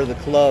part of the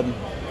club,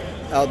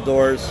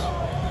 outdoors.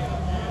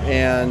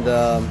 And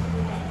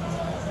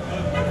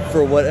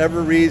for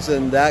whatever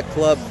reason, that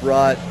club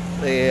brought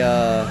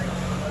a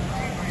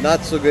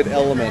not so good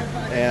element,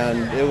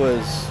 and it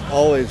was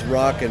always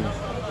rocking.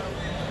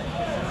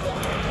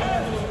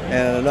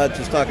 And I'm not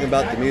just talking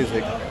about the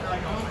music.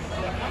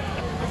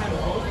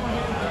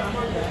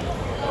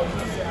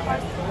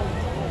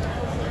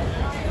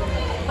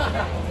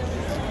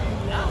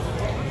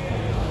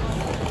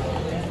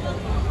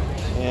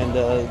 And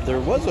there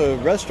was a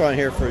restaurant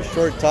here for a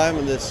short time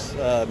in this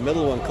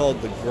middle one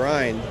called The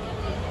Grind,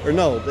 or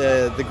no,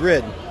 the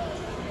Grid.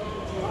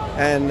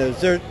 And it was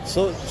there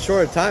so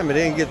short a time I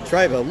didn't get to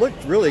try it, but it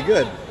looked really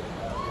good.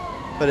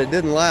 But it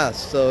didn't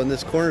last, so and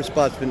this corner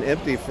spot's been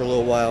empty for a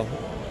little while.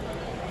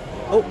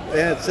 Oh,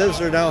 and it says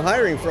they're now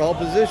hiring for all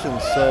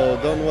positions, so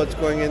don't know what's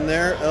going in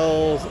there.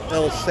 El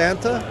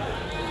Santa?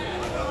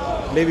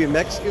 Maybe a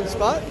Mexican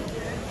spot?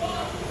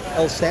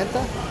 El Santa?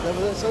 Is that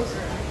what that says?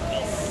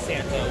 El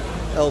Santo.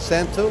 El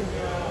Santo?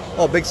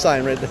 Oh, big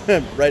sign right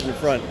there, right in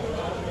front.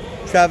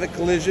 Traffic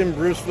collision,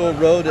 Bruceville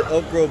Road at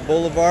Oak Grove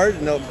Boulevard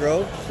in Oak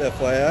Grove, just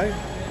FYI.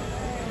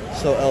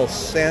 So El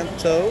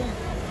Santo.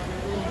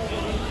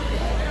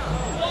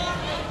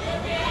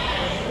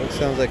 It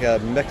sounds like a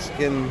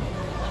Mexican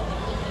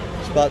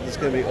spot that's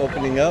going to be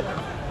opening up.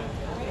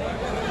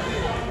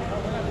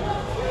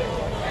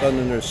 Done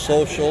in their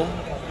social.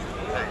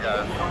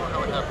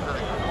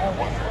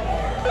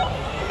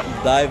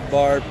 Dive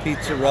Bar,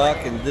 Pizza Rock,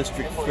 and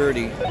District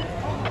 30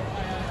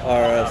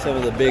 are some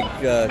of the big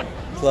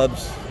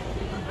clubs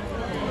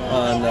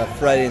on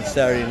Friday and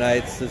Saturday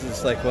nights. This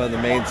is like one of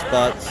the main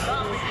spots.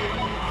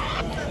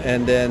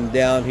 And then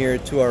down here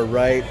to our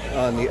right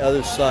on the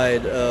other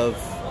side of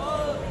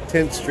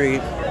 10th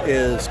Street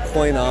is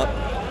Coin Op,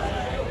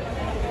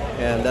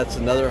 and that's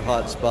another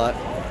hot spot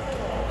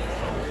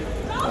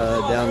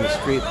down the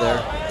street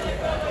there.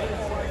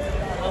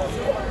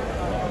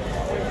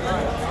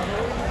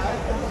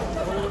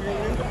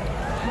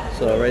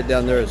 So right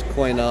down there is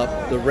Coin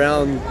Op. The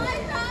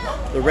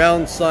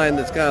round sign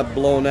that's kind of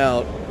blown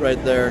out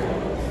right there,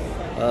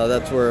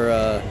 that's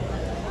where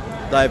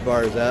Dive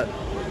Bar is at.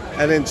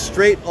 And then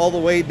straight all the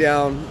way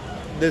down,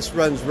 this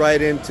runs right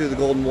into the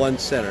Golden One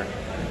Center,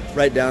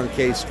 right down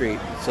K Street.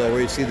 So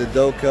where you see the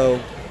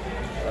Doco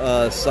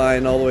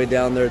sign all the way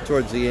down there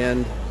towards the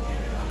end,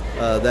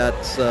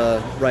 that's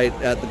right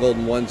at the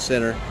Golden One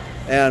Center.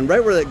 And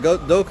right where that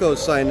Doco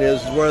sign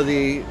is where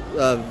the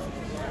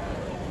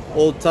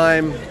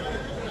old-time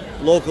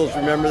locals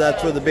remember.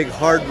 That's where the big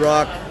Hard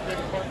Rock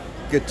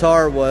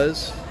guitar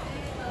was.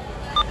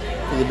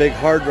 The big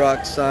Hard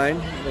Rock sign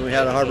when we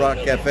had a Hard Rock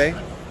Cafe.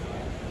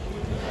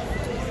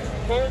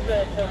 Where's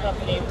the tow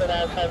company for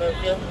that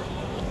 502?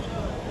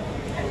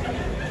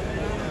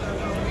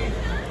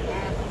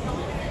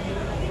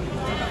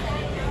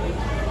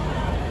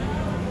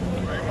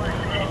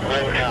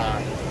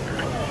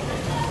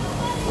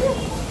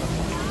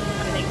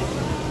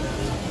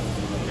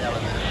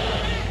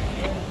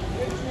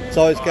 It's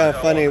always kind of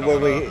funny where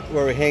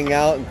we hang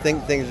out and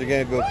think things are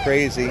going to go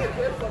crazy.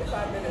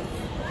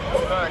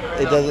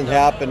 It doesn't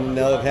happen, and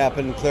it'll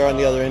happen clear on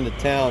the other end of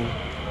town.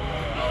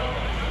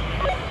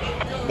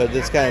 But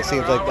this kind of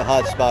seems like the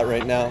hot spot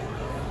right now.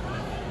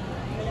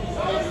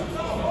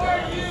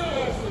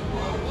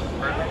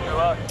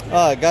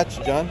 I got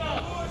you, John.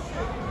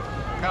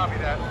 Copy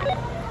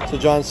that. So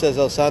John says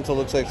El Santo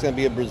looks like it's going to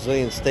be a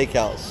Brazilian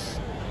steakhouse.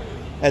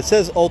 And it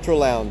says Ultra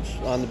Lounge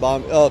on the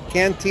bottom. Oh,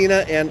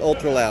 Cantina and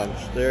Ultra Lounge.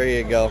 There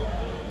you go.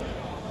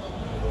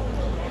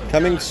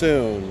 Coming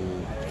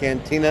soon.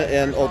 Cantina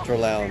and Ultra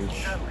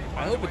Lounge.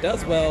 I hope it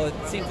does well. It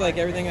seems like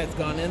everything that's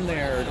gone in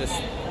there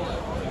just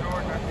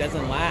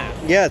doesn't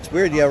last. Yeah, it's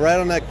weird. Yeah, right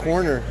on that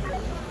corner.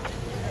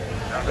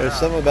 There's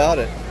something about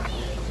it.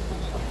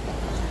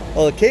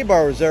 Well, the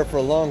K-Bar was there for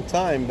a long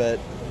time, but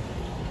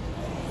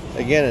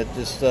again, it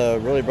just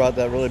really brought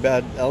that really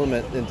bad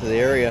element into the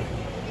area.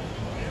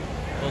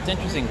 Well, it's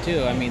interesting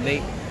too. I mean,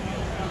 they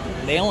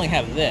only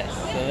have this,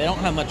 so they don't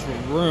have much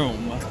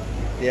room.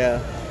 Yeah.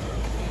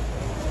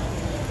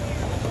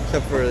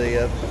 Except for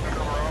the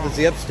does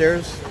the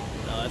upstairs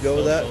go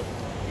with that?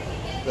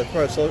 That's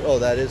part of social. Oh,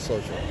 that is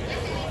social.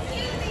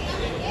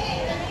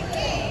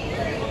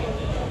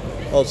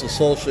 Oh, so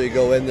social. You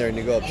go in there and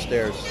you go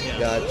upstairs. Yeah.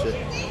 Gotcha.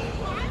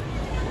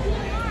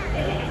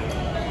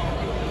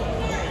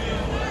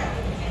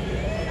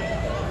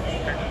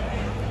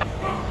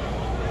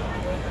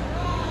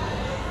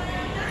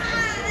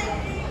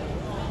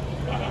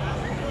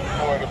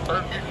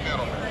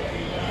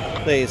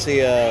 So you see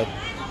a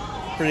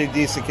pretty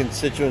decent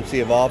constituency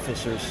of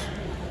officers.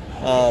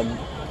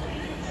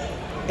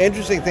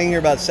 Interesting thing here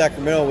about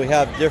Sacramento, we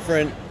have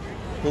different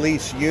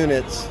police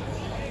units,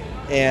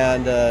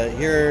 and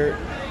here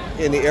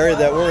in the area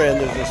that we're in,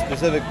 there's a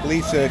specific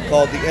police unit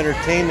called the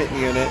Entertainment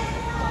Unit.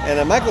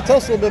 And Michael, tell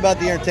us a little bit about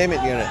the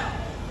Entertainment Unit.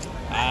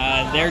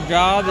 Their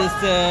job is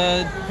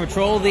to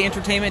patrol the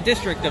entertainment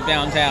district of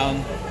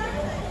downtown.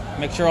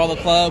 Make sure all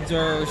the clubs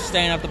are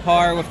staying up to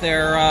par with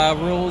their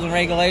rules and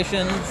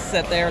regulations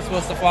that they're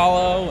supposed to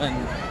follow,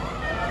 and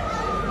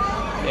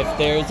if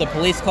there's a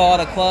police call at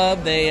a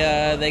club,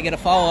 they get a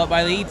follow-up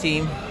by the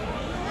E-team.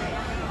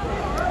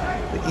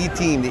 The The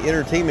E-team, the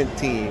entertainment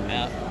team.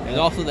 Yeah. There's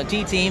also the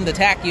T-team, the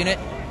TAC unit.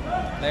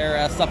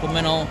 They're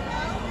supplemental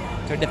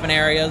to different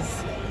areas.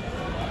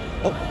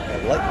 Oh,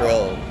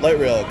 light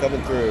rail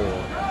coming through.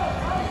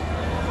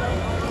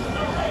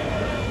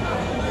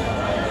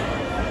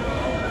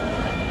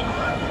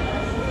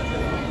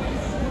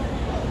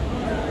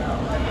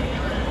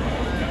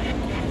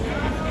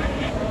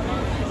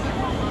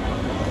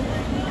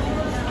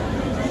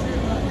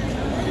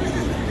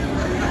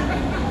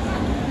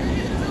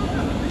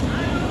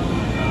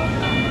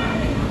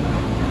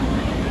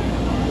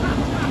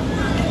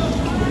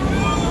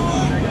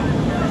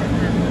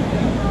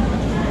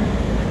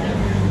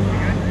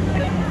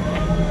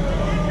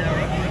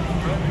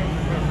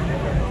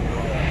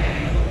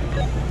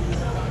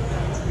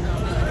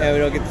 And we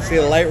don't get to see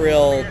the light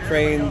rail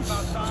trains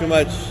too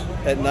much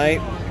at night.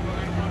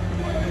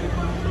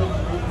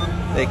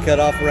 They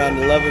cut off around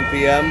 11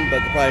 p.m.,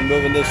 but they're probably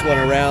moving this one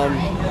around.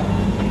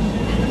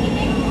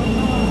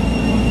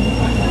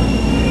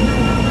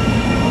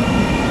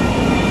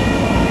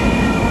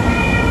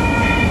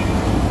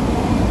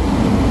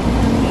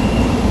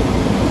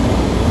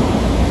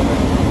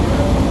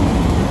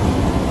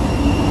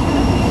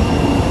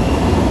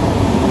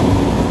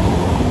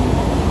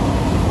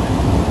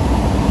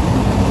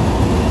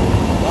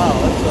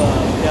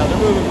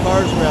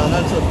 Cars around.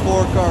 That's a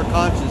 4-car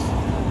conscious.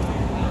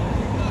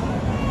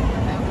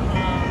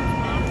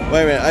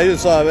 Wait a minute, I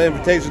just saw an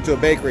invitation to a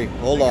bakery.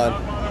 Hold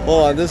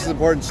on, this is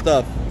important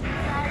stuff.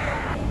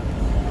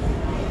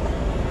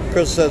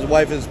 Crystal says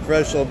wife is a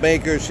professional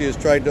baker. She is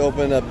trying to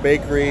open a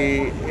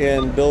bakery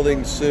in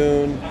building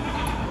soon.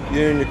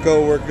 You and your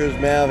co-workers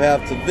may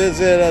have to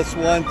visit us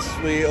once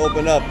we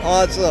open up.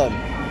 Awesome.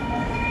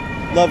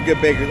 Love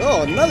good bakers.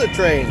 Oh, another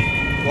train.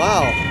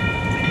 Wow.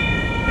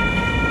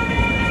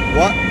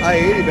 What?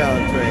 I-80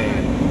 bound train.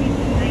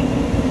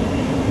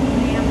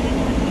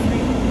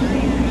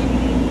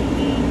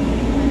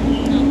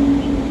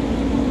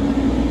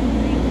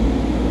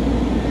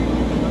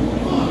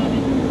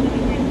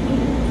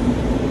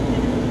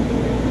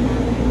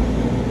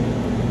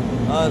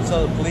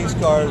 So the police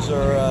cars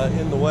are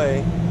in the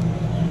way.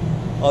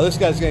 Oh, this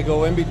guy's gonna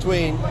go in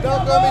between.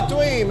 Don't go in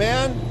between,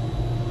 man.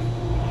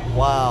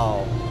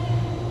 Wow.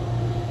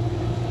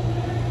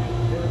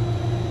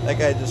 That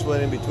guy just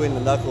went in between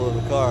the knuckle of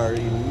the car.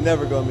 You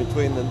never go in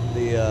between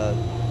the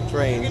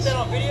trains. Did you get that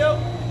on video?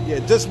 Yeah,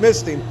 just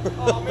missed him.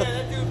 Oh man,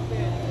 that dude,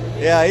 man.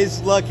 Yeah,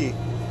 he's lucky.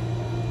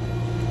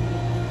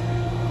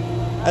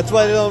 That's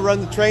why they don't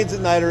run the trains at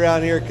night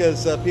around here,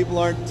 because people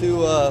aren't too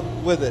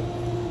with it.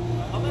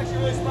 I'm actually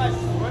really surprised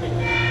it's running.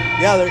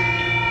 Yeah, they're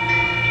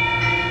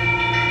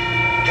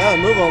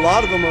moving a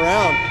lot of them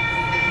around.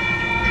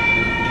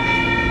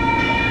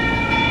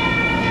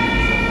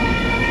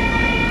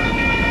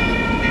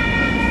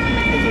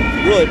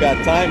 Really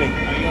bad timing.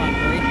 Are you on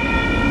 3?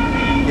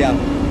 Yeah.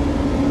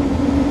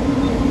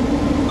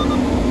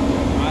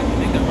 I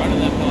think they're running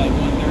them till like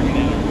 1:30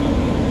 now.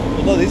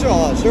 Well, no, these are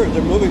all on service.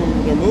 They're moving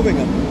them. They're moving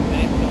them.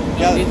 Okay. No,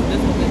 Yeah. this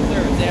one's in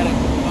service. They had it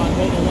on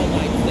Golden One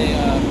nights. They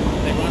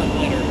run them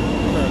later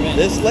for events.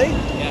 This late?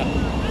 Yeah.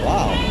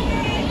 Wow.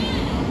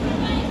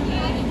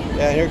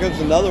 Yeah, here comes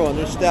another one.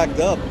 They're stacked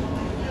up.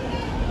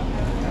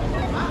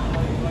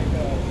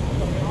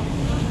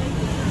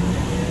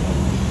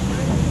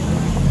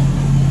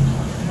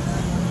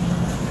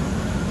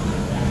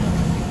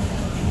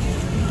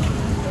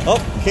 Oh,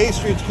 K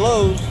Street's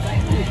closed.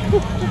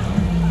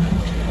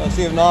 Let's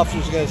see if an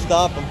officer's going to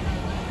stop them.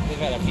 They've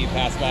had a few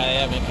pass by. They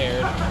haven't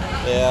cared.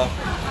 Yeah.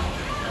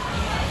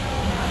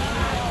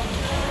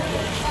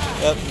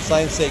 Yep, the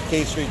signs say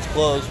K Street's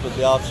closed, but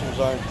the officers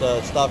aren't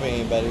stopping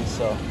anybody,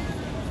 so.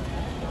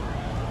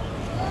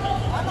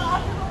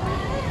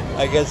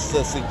 I guess it's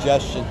a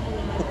suggestion.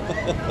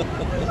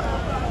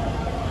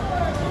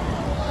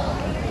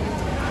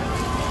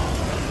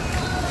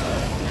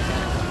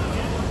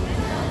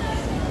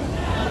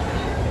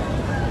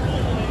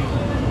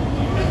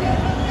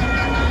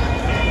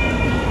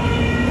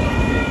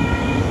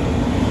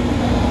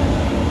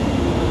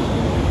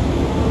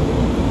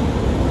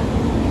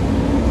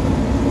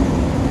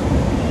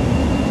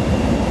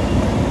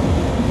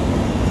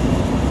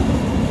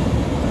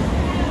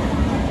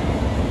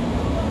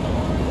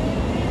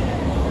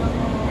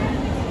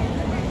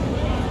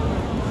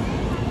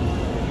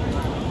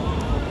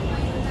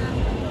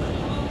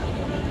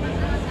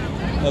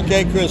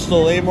 Okay,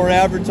 Crystal, any more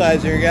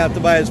advertising, you're going to have to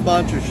buy a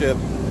sponsorship.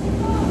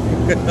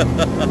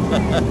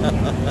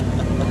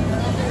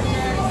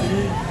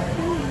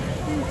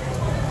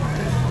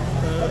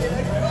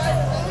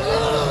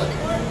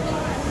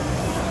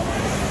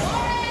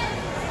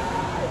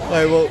 All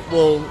right,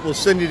 we'll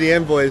send you the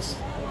invoice.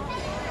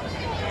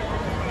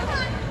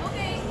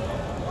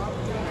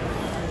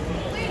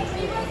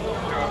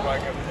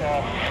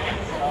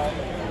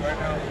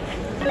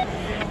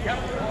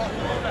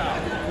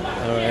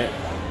 All right.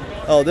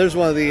 Oh, there's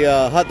one of the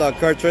hot dog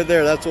carts right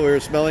there. That's what we were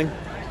smelling.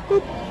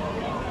 Boop.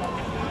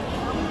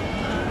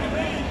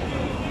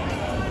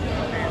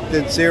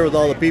 Didn't see her with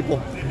all the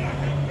people.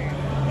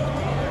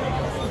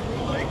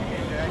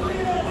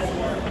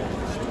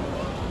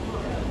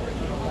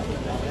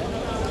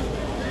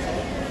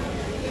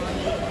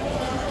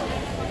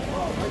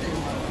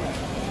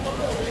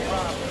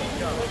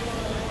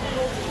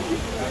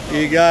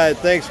 You got it.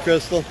 Thanks,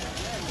 Crystal.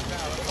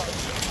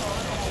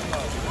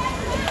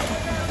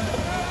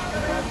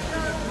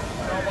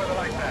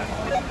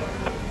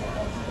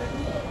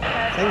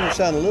 Things are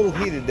sounding a little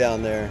heated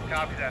down there.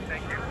 Copy that,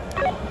 thank you.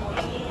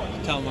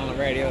 Tell them on the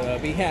radio,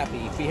 be happy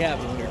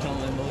when you're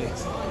telling them the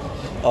leaks.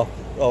 Oh,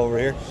 over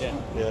here? Yeah.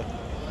 Yeah.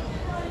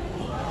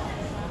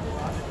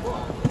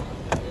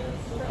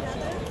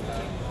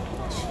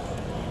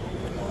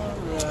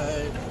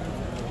 Alright.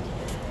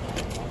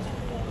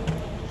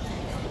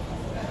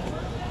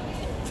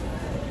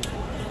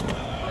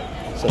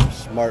 Some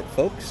smart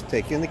folks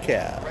taking the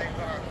cab.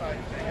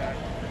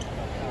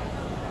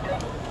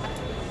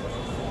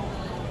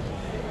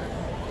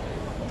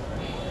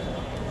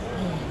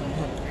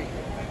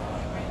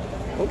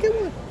 Go get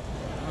one.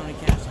 How many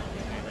cash?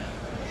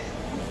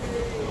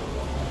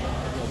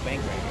 No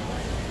bank right here.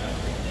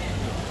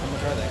 How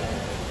much are they?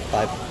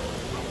 5.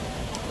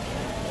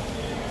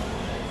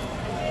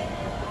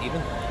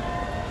 Even?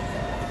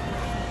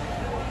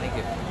 Thank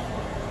you.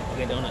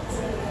 Okay, donuts.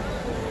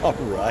 All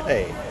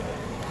right.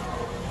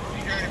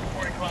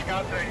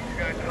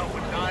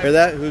 Hear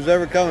that? Who's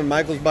ever coming?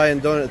 Michael's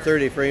buying donut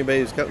 30 for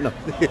anybody who's coming. No.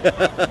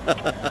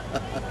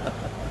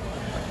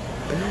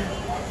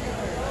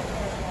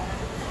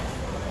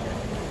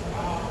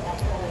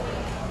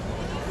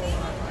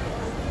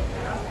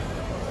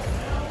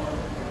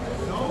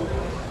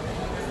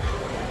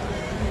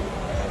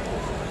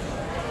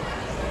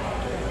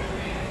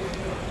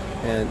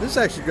 And this is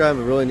actually kind of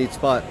a really neat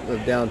spot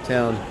of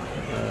downtown.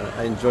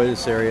 I enjoy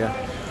this area.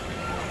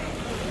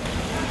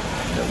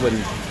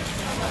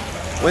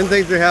 When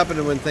things are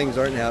happening, when things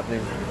aren't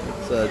happening,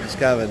 it's just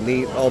kind of a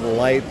neat. All the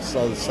lights,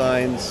 all the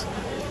signs.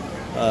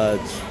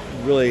 It's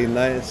really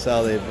nice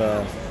how they've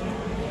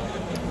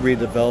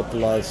redeveloped a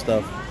lot of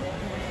stuff.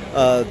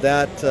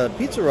 That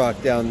Pizza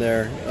Rock down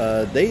there,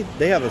 they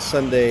have a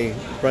Sunday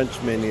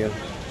brunch menu.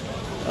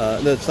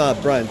 No, it's not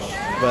brunch,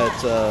 but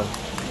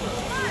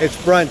it's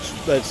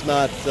brunch, but it's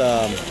not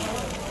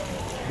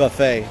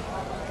buffet.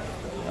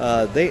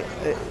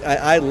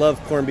 I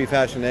love corned beef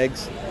hash and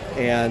eggs,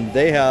 and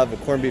they have a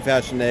corned beef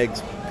hash and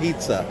eggs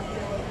pizza.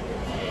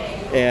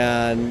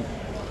 And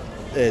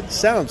it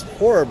sounds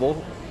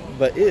horrible,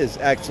 but it is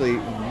actually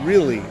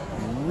really,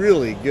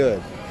 really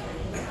good.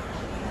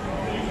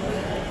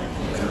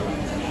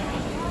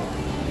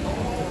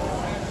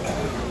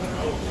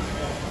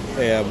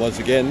 And once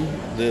again,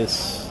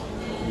 this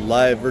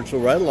live virtual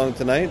ride along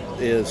tonight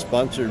is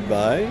sponsored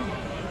by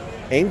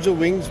Angel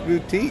Wings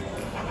Boutique.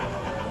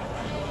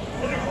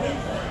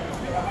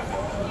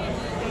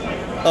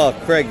 Oh,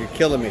 Craig, you're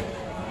killing me.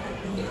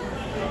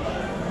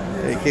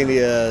 Hey, can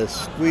you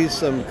squeeze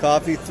some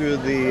coffee through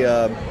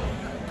the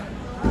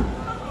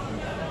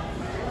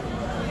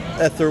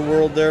ether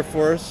world there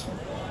for us?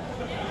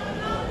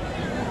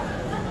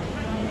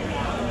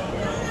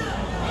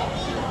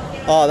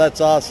 Oh,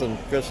 that's awesome,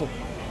 Crystal.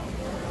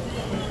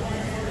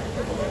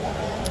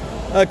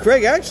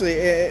 Craig, actually,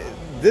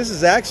 this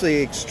is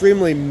actually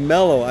extremely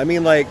mellow. I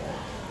mean, like,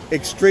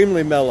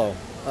 extremely mellow.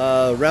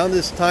 Around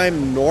this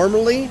time,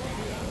 normally,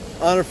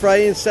 on a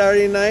Friday and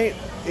Saturday night,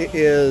 it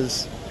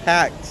is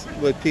packed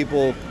with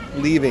people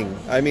leaving.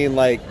 I mean,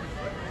 like,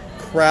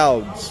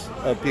 crowds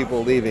of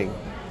people leaving.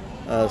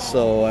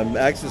 So I'm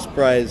actually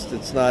surprised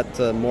it's not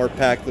more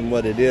packed than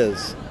what it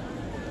is.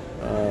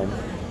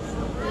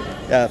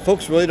 Yeah,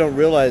 folks really don't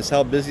realize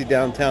how busy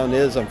downtown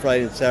is on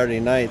Friday and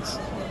Saturday nights.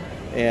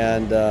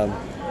 And a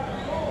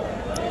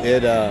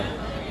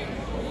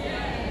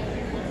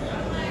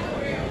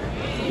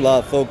lot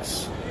of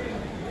folks,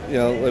 you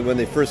know, when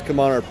they first come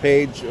on our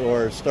page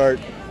or start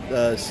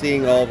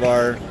seeing all of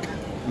our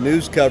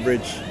news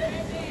coverage,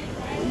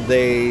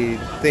 they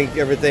think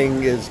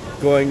everything is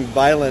going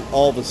violent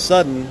all of a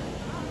sudden.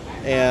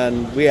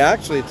 And we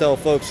actually tell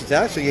folks it's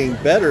actually getting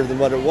better than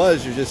what it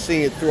was. You're just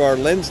seeing it through our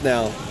lens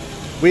now.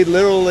 We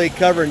literally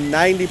cover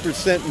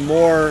 90%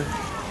 more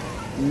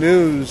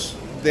news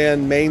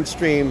than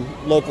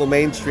local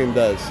mainstream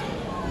does.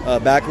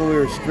 Back when we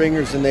were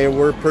stringers and they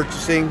were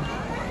purchasing,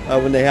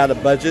 when they had a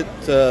budget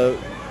to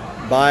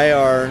buy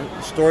our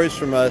stories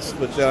from us,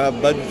 which they don't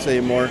have budgets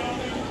anymore,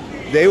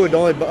 they would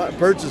only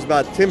purchase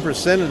about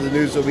 10% of the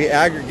news that we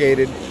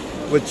aggregated,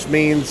 which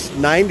means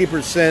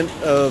 90%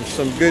 of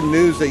some good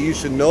news that you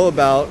should know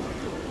about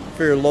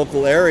for your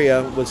local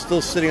area was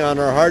still sitting on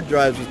our hard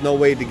drives with no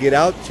way to get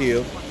out to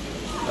you.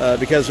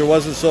 Because there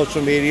wasn't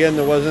social media and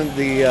there wasn't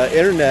the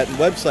internet and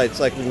websites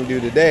like we can do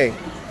today.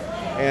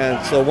 And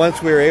so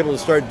once we were able to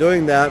start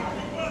doing that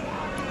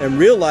and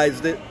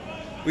realized it,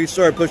 we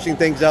started pushing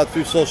things out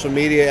through social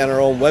media and our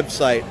own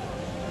website.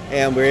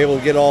 And we were able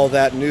to get all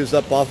that news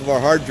up off of our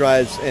hard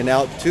drives and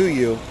out to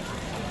you.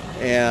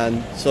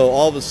 And so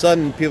all of a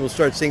sudden people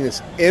start seeing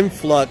this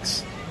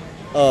influx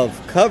of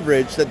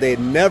coverage that they had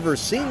never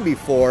seen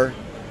before.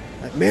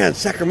 Like, man,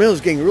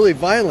 Sacramento's getting really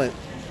violent.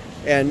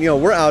 And, you know,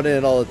 we're out in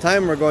it all the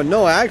time. We're going,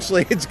 no,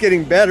 actually, it's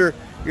getting better.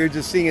 You're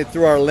just seeing it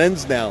through our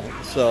lens now.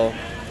 So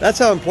that's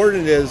how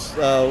important it is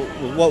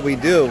with what we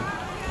do.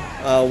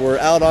 We're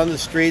out on the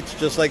streets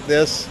just like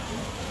this,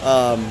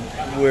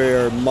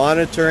 We're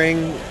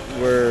monitoring,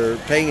 we're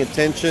paying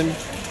attention,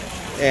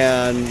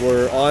 and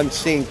we're on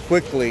scene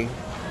quickly.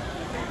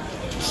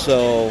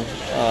 So,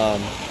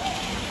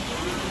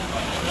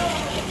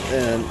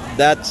 and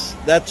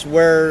that's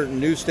where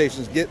news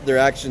stations get their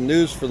action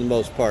news for the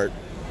most part.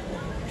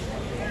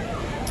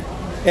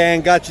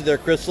 And got you there,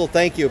 Crystal.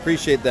 Thank you.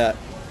 Appreciate that.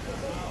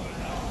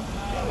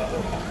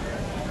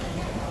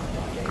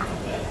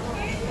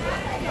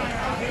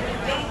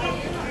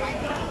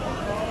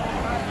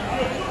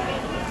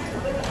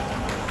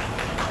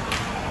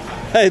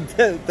 Hey,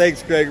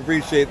 thanks, Greg.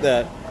 Appreciate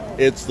that.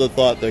 It's the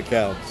thought that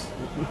counts.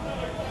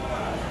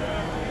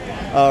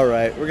 All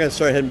right, we're going to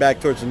start heading back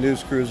towards the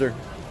news cruiser,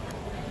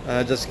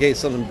 just in case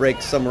something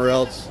breaks somewhere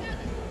else.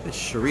 It's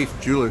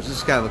Sharif Jewelers. This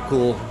is kind of a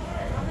cool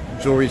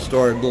jewelry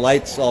store. The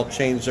lights all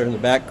change there in the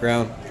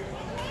background,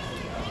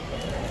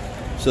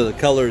 so the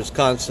color is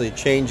constantly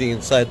changing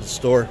inside the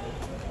store.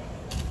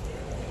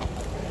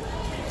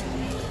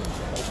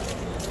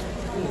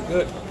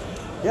 Good.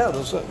 Yeah,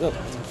 those.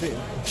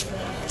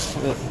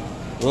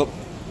 Whoop.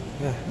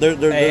 Yeah.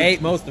 I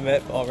ate most of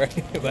it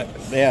already, but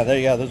yeah, there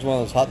you go. There's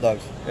one of those hot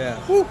dogs. Yeah.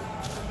 Woo.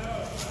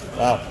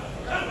 Wow.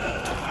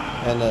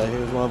 And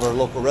here's one of our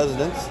local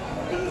residents.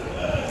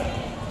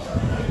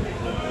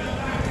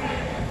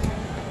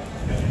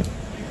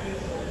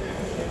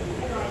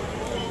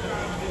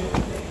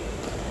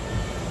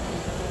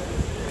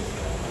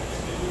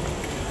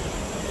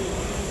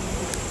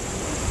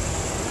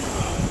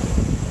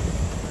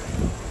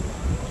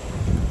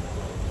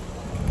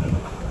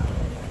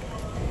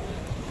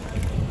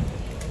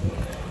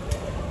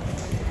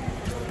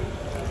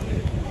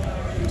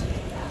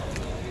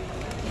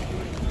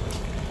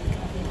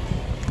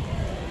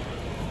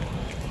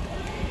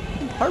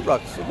 Hard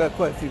Rock's got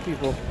quite a few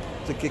people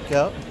to kick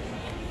out.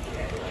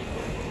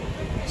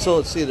 So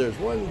let's see, there's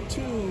 1,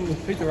 2,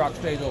 Pizza Rock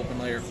stays open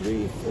later.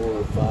 3,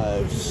 4,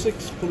 5,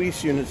 6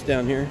 police units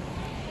down here.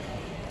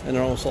 And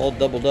they're almost all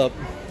doubled up.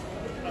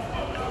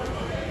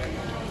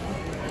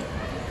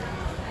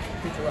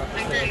 Pizza Rock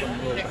stays open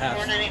a little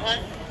past.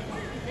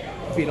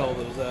 Feed all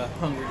those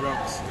hungry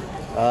drunks.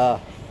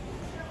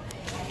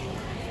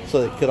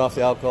 So they cut off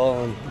the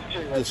alcohol and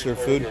just serve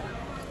food. Yeah.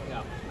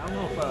 I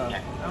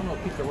don't know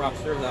if Pizza Rock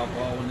serves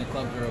alcohol when the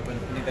clubs are open. I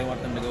think they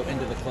want them to go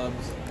into the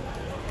clubs.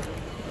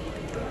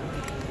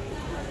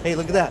 Hey,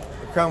 look at that.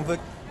 A Crown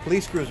Vic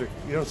police cruiser.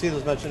 You don't see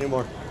those much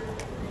anymore.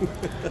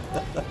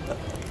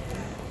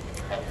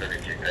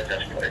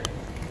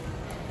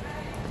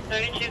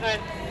 32 guys.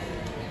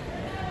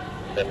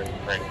 7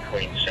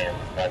 Queen Sam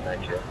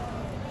 592.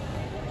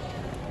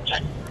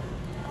 Check.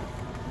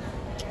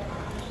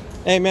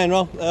 Hey,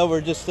 Manuel,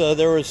 we're just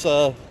there was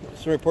some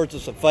reports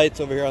of some fights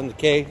over here on the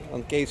K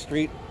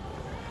Street,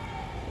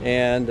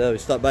 and we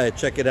stopped by to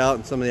check it out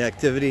and some of the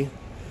activity.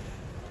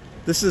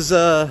 This is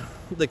the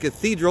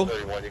cathedral,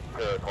 31, you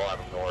can call out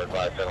of north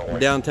by 701.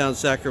 Downtown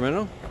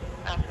Sacramento.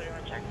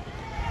 Check.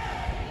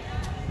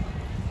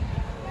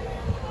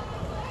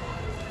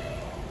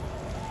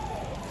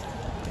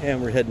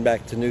 And we're heading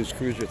back to News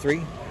Cruiser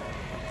 3.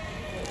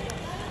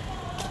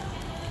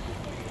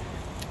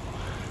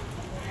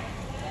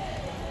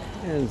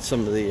 And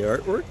some of the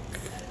artwork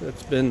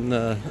that's been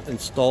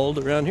installed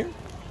around here.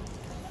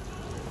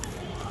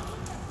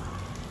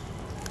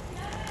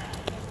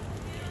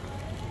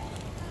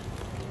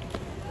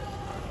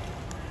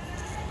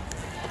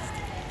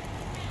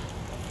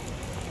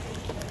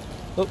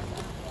 Oh,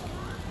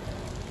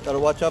 gotta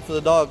watch out for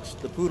the dogs,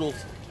 the poodles.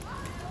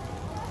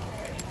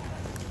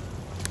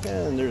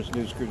 And there's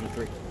News Cruiser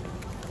 3.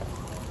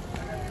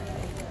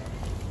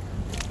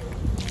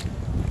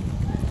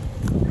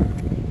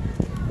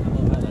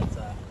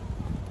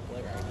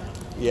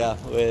 Yeah,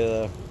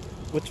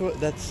 which one?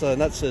 That's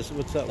not Sis.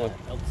 What's that one?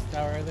 Elks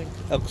Tower, I think.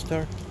 Elks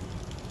Tower.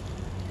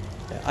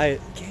 Yeah, I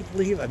can't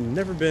believe I've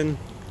never been.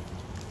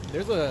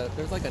 There's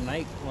like a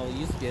night. Well, it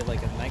used to be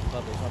like a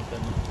nightclub or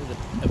something. There's an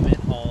event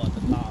hall at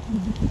the top.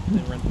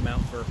 They rent them out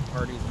for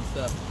parties and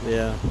stuff.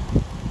 Yeah.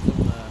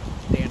 Some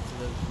dances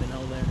have been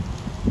held there.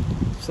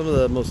 Some of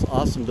the most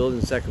awesome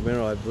buildings in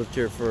Sacramento. I've lived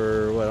here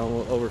for what,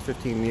 over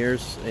 15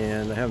 years,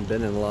 and I haven't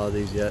been in a lot of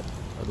these yet.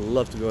 I'd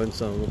love to go in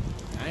some of them.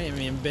 I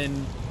haven't even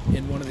been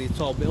in one of these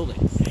tall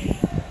buildings.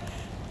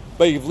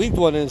 But you've leaped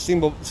one in a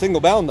single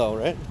bound, though,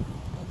 right?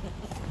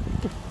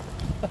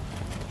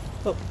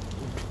 Oh.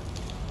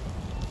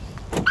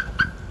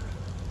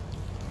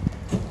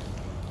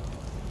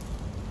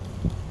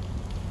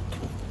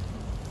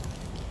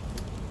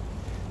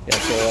 Yeah,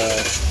 so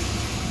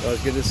I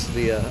was good. This is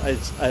the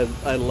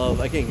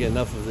I can't get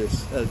enough of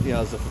this. You know,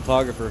 as a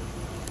photographer,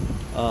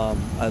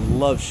 I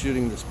love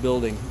shooting this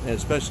building, and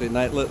especially at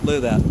night. Look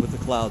at that with the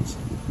clouds.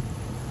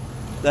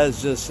 That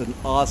is just an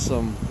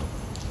awesome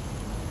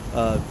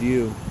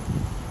view.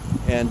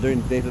 And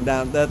during the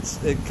daytime,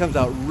 it comes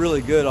out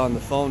really good on the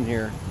phone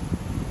here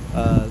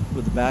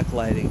with the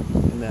backlighting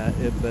and that.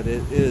 But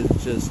it is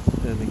just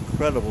an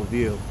incredible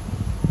view.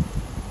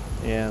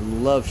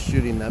 And love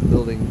shooting that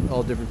building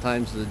all different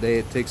times of the day.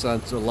 It takes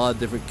on a lot of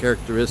different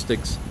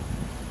characteristics,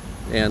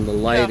 and the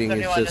lighting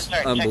is just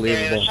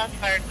unbelievable. Shots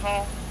fired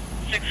call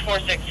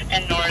 646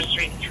 N Norris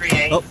Street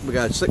 3A. Oh, we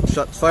got a 6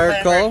 shots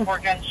fired call. 4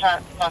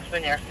 gunshots, possibly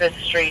near 5th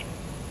Street.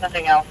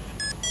 Nothing else.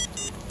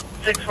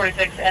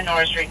 646 N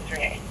Norris Street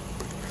 3A.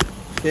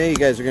 Okay, you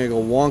guys are going to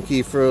go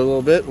wonky for a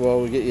little bit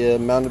while we get you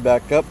mounted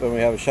back up, and we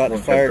have a shot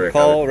fired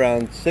call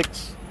around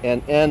 6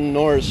 and N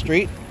Norris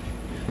Street,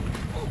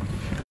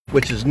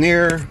 which is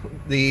near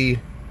the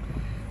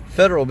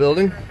Federal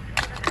Building.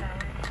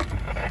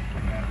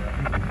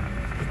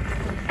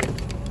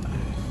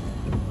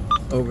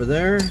 Over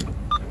there.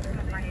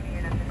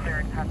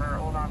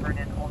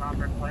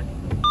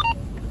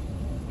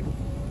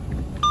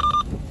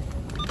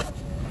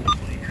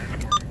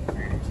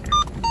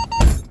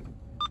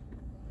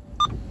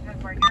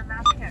 You're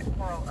mapping at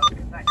Coral Oak. Is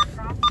that your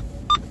prop?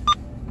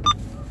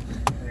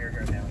 There you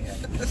go now, yeah.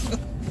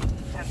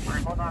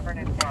 Hold on for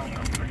Coral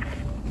Oak.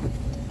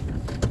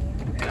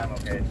 Yeah, I'm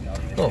okay.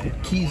 Oh,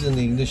 keys in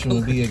the ignition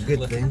would be a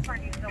good thing.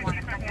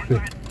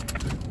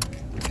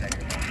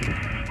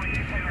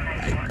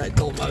 I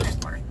told him I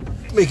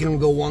was making him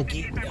go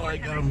wonky. Oh, I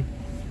got him.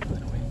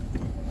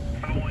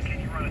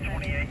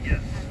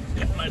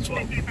 Yeah, might as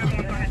well.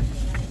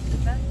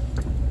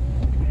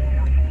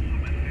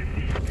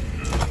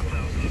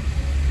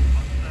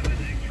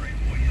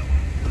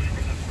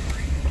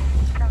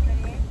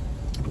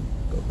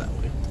 Go that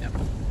way. Yep.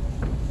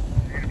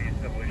 You're going to be a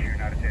civil issue,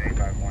 not a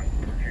 10851.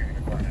 We're choosing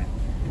the car now.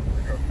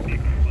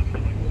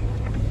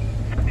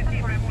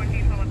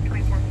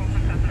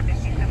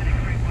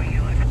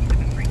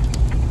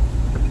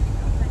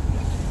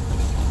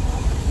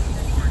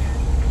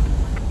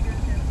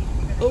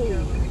 Oh,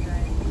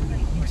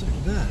 what's up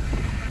with that?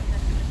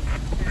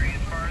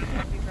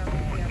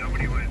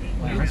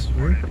 Wow, that's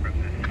weird.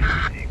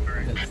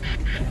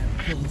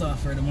 Pulled off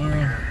for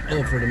tomorrow.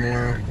 Oh, for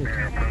tomorrow.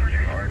 Okay.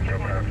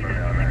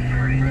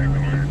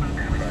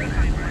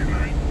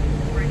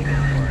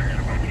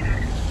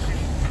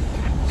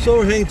 So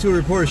we're heading to a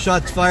report of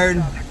shots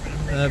fired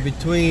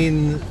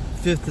between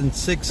 5th and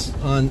 6th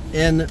on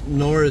N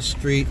Norris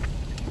Street,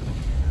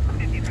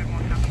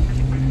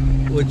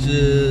 which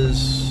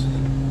is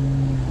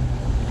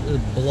a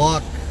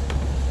block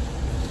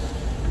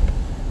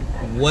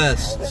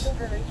west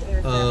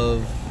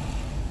of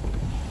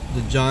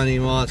the Johnny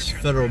Moss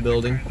Federal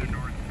Building,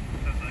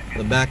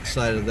 the back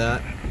side of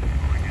that,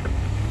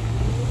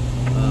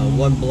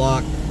 1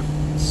 block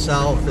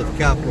south of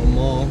Capitol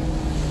Mall.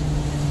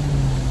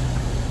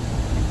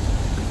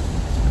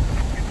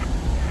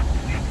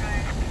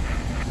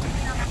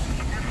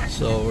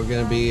 So we're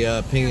going to be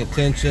paying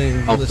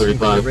attention, listening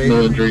to the radio.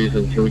 No injuries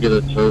until we get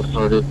a tow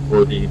started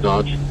for the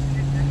Dodge.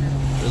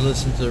 We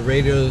listen to the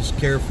radios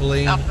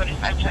carefully. Alpha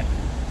 35 check.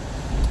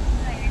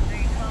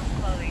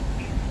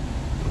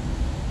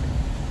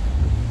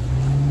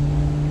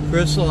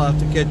 Chris will have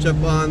to catch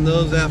up on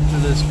those after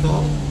this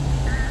call.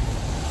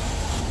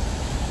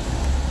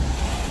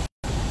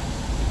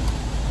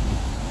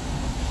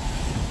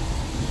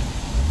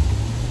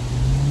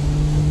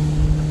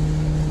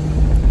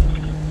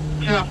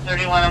 Off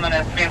 31, I'm going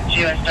to preempt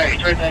you and start you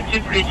towards the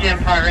 242 in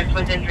progress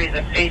with injuries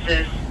at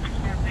faces.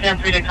 Stand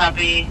free to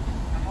copy.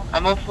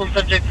 Multiple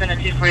subjects in a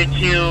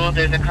 242.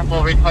 There's a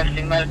couple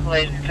requesting medical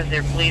aid because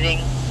they're bleeding.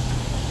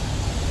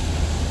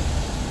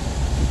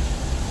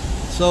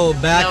 So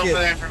back no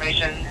further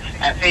information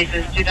at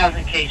faces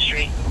 2000 K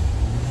Street.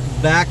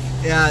 Back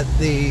at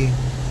the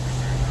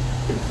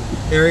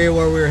area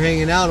where we were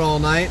hanging out all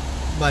night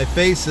by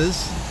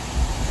Faces,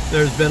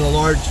 there's been a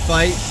large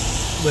fight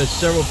with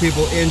several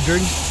people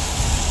injured.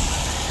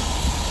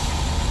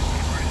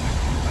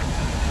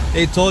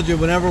 They told you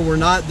whenever we're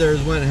not there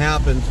is when it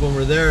happens. When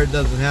we're there, it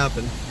doesn't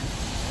happen.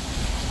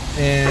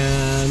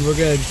 And we're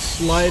going to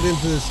slide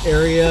into this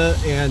area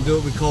and do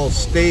what we call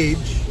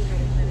stage.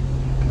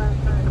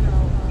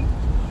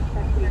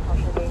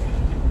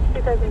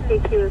 2000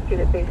 KQ Street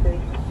at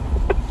Faces.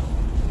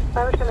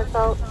 Violation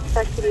assault,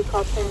 activity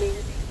call pending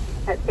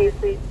at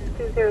Faces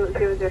 2000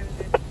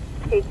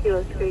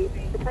 KQ Street.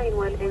 Battalion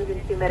 1,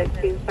 Engine 2, Medic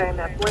 2, fire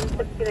map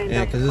 169.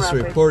 Yeah, because this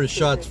report is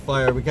shots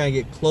fired. We kind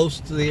of get close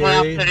to the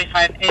area.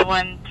 1235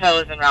 A1 tow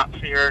is en route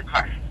for your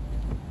car.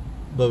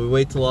 But we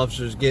wait till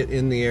officers get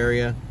in the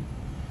area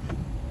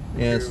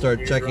and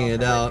start checking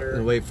it out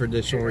and wait for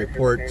additional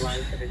reports.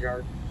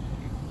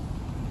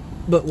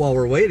 But while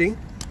we're waiting,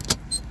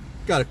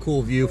 got a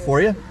cool view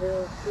for you.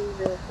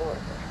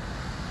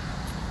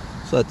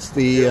 So that's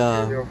the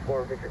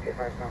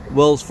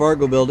Wells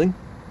Fargo building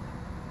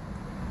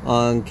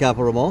on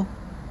Capitol Mall.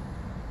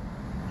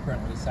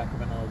 Currently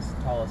Sacramento's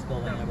tallest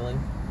building, I believe.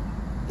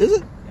 Is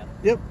it?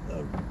 Yep.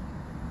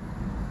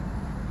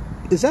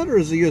 Is that, or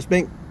is the U.S.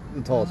 Bank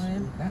the tallest?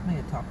 That may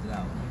have topped it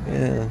out.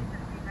 Yeah.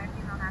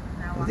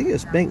 I think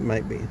U.S. Bank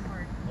might be.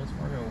 Wells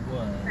Fargo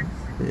was.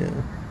 Yeah.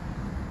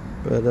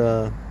 But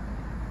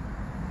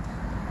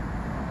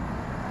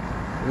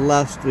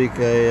last week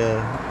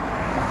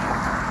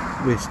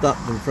we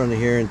stopped in front of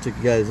here and took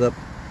you guys up,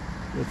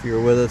 if you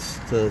were with us,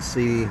 to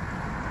see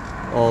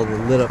all the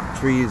lit up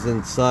trees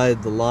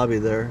inside the lobby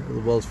there of the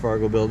Wells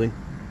Fargo building.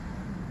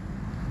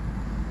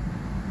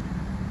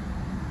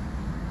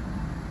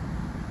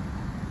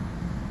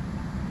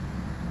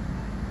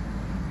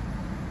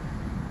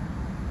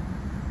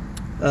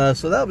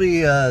 So that'll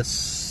be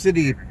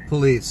city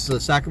police. The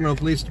Sacramento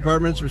Police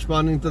Department's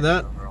responding to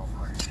that.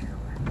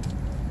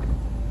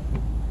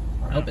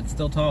 Nope, it's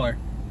still taller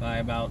by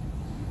about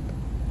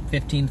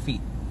 15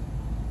 feet.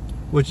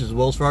 Which is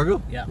Wells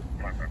Fargo? Yeah.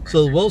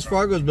 So the Wells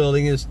Fargo's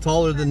building is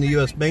taller than the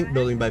U.S. Bank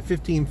building by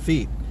 15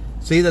 feet.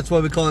 See, that's why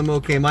we call him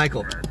OK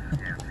Michael.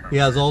 He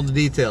has all the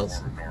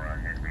details.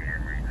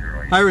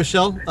 Hi,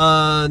 Rochelle.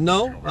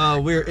 No,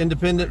 we're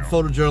independent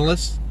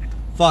photojournalists.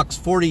 Fox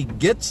 40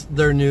 gets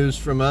their news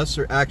from us,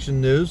 or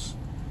Action News.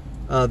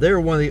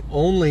 They're one of the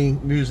only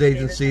news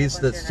agencies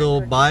that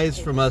still buys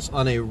from us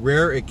on a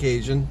rare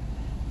occasion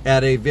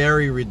at a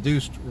very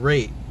reduced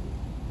rate.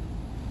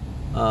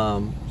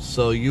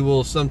 So you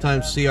will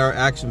sometimes see our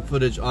action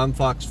footage on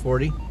Fox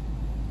 40.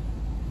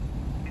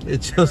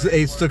 It shows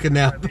Ace took a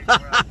nap.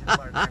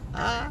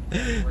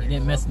 You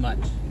didn't miss much.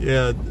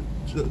 Yeah,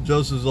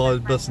 Joseph's always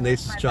busting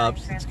Ace's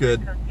chops. It's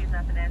good.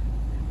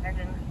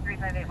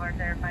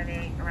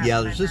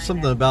 Yeah, there's just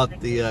something about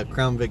the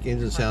Crown Vic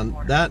engine sound.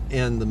 That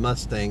and the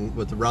Mustang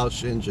with the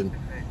Roush engine.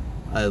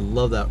 I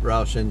love that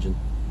Roush engine.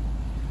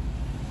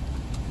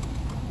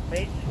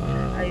 Wait,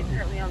 are you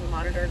currently on the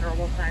monitor?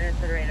 Normal sinus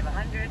at a rate of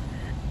 100.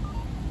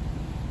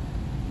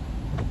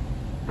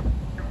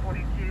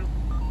 42.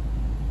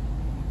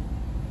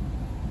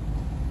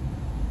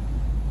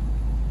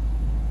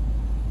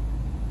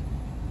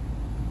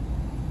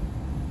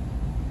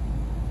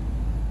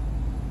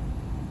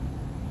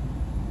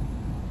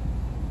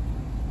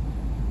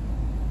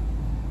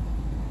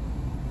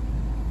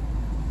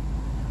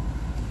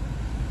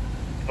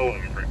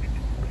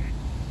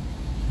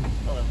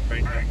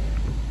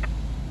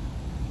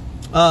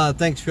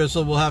 Thanks,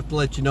 Crystal. We'll have to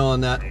let you know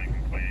on that.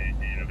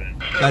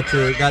 Got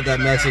that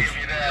message.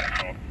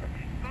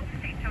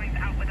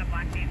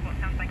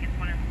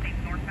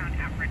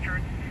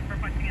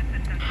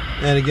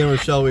 And again,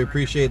 Rochelle, we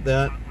appreciate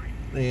that.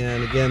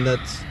 And again,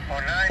 that's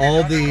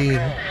all the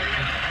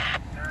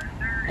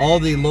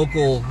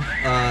local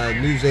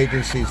news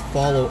agencies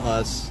follow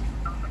us.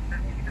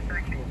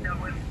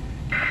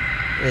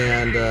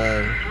 And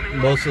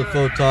most of the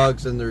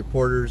photogs and the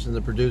reporters and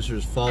the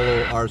producers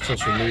follow our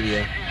social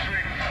media.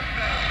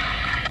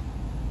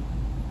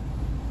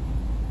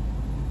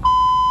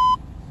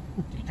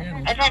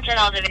 Attention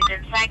all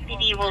divisions, SAC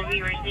PD will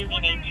be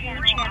resuming a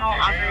 2-channel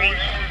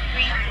operation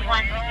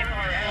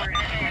 3164.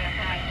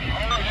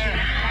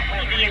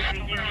 PD is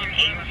resuming a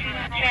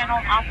 2-channel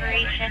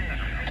operation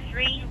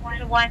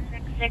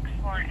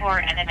 31664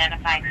 and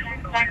identify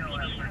SAC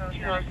PD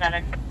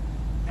 207.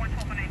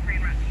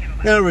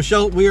 Yeah,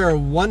 Rochelle, we are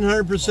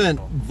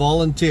 100%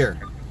 volunteer.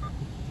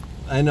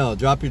 I know,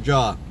 drop your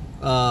jaw.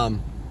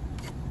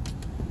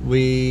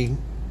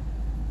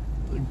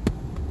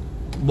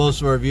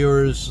 Most of our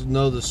viewers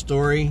know the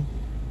story,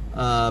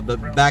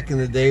 but back in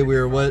the day we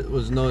were what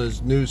was known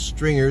as news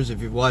stringers.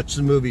 If you've watched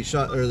the movie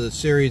the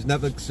series,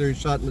 Netflix series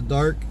Shot in the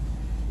Dark,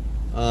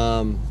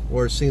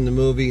 or seen the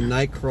movie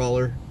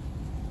Nightcrawler,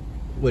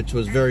 which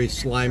was very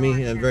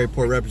slimy and very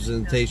poor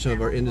representation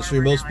of our industry.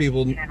 Most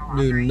people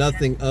knew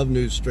nothing of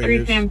news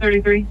stringers. 3 Sam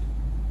 33.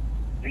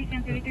 3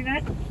 Sam 33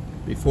 that?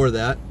 Before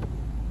that.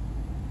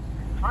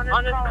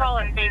 On this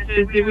call-in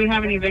basis, did we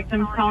have any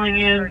victims calling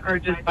in or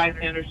just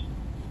bystanders?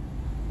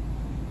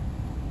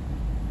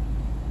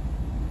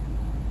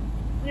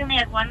 We only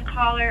had one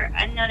caller.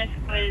 Unknown if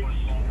it was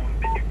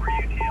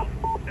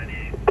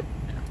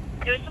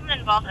someone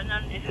involved.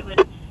 Unknown if it was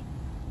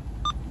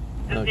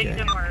a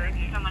victim or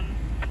someone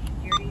from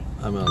security.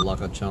 I'm gonna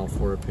lock on channel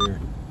 4 up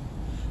here.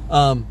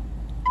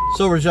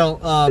 So Rochelle,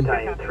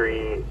 Battalion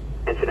 3,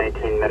 Engine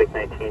 19, Medic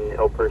 19,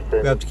 ill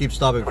person. we have to keep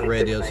stopping for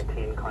radios.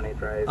 19, Connie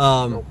Drive,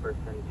 ill person.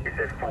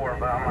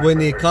 When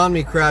the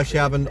economy crash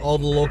happened, all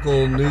the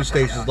local news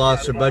stations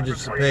lost their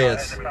budgets to pay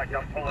us.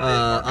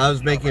 I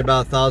was making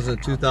about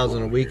 $1,000 to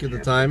 $2,000 a week at the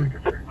time,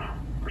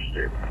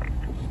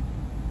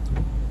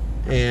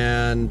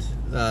 and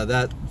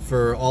that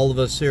for all of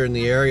us here in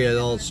the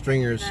area, all the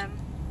stringers,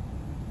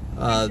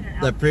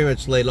 that pretty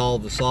much laid all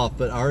of us off.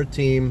 But our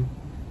team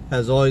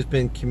has always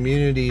been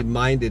community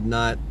minded,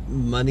 not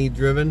money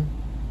driven,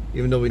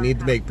 even though we need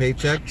to make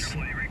paychecks.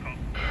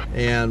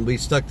 And we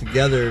stuck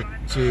together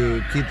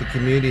to keep the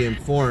community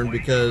informed,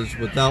 because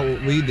without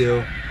what we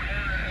do,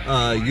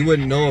 you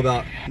wouldn't know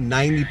about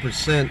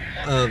 90%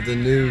 of the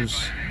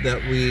news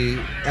that we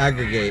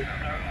aggregate.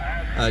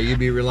 You'd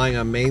be relying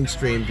on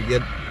mainstream to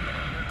get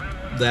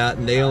that,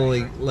 and they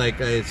only, like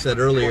I said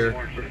earlier,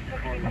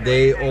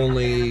 they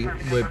only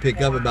would pick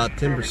up about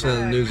 10% of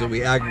the news that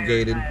we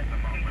aggregated,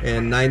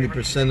 and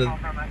 90% of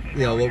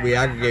what we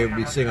aggregate would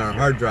be sitting on our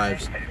hard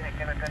drives.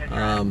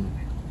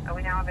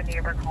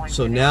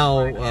 So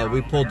now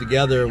we pulled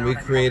together and we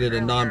created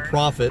a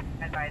non-profit,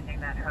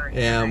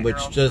 and which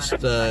just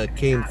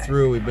came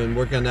through. We've been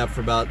working on that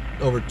for about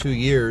over 2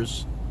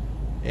 years,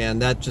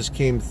 and that just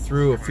came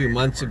through a few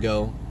months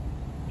ago.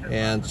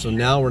 And so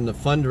now we're in the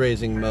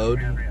fundraising mode.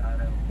 And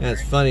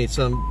it's funny,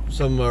 some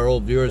of our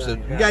old viewers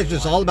said, "You guys are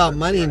just all about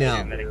money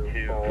now."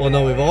 Well,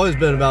 no, we've always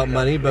been about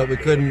money, but we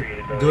couldn't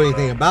do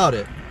anything about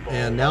it,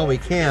 and now we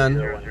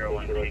can.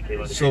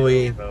 So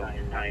we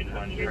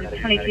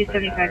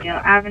 2275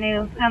 Yale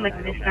Avenue. Sound like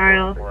a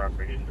misdial.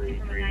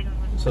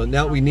 So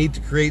now we need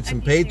to create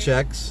some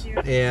paychecks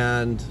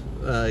and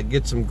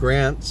get some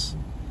grants,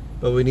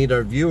 but we need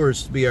our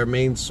viewers to be our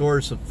main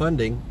source of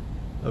funding.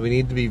 We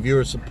need to be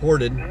viewer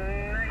supported.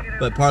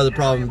 But part of the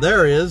problem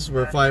there is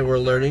we're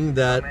learning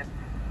that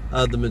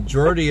the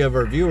majority of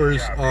our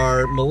viewers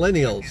are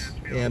millennials,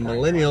 and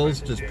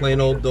millennials just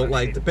plain old don't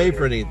like to pay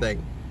for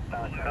anything.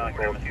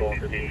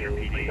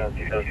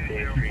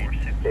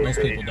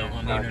 Most people don't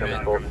on the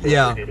internet.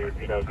 Yeah,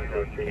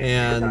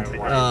 and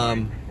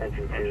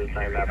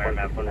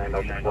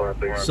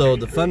so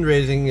the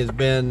fundraising has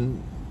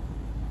been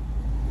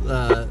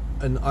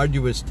an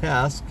arduous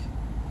task,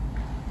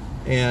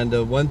 and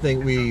one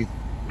thing we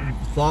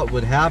thought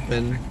would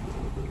happen,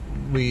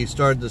 we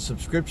started the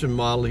subscription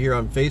model here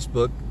on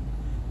Facebook.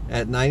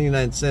 At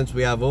 99 cents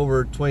we have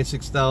over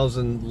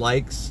 26,000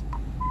 likes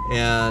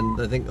and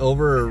I think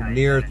over or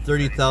near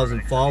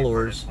 30,000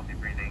 followers,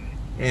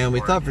 and we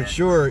thought for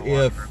sure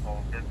if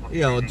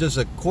just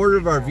a quarter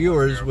of our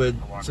viewers would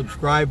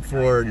subscribe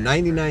for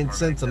 99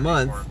 cents a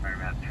month,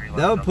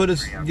 that would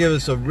give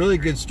us a really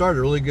good start,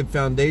 a really good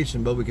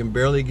foundation. But we can't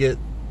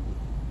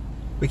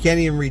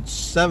even reach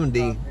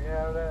 70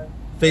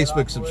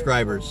 Facebook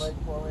subscribers,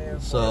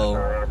 so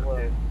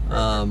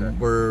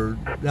we're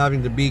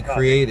having to be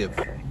creative.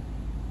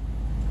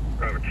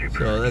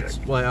 So that's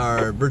why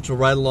our virtual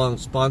ride-along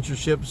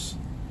sponsorships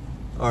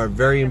are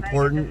very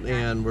important,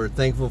 and we're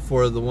thankful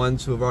for the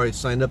ones who have already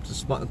signed up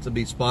to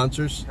be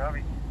sponsors,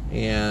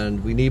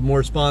 and we need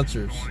more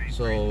sponsors.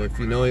 So if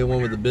you know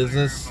anyone with a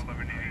business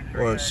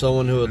or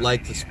someone who would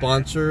like to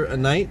sponsor a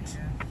night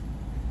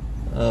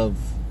of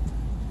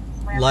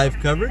live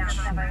coverage,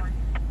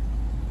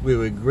 we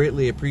would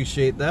greatly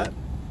appreciate that.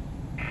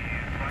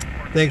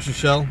 Thanks,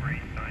 Rochelle.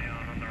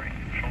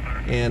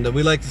 And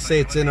we like to say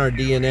it's in our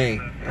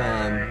DNA.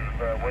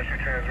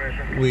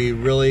 We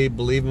really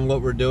believe in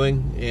what we're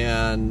doing,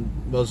 and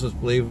most of us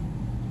believe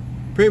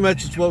pretty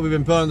much it's what we've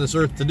been put on this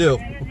earth to do.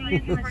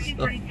 And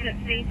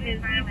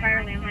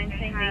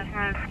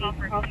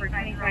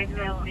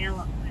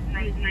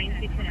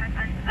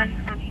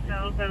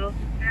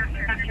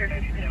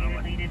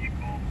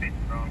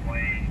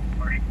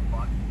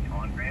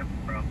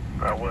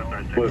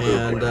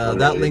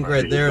that link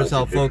right there is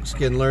how folks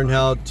can learn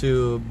how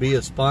to be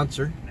a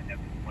sponsor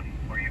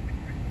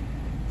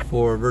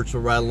for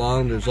virtual ride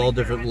along. There's all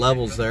different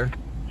levels there.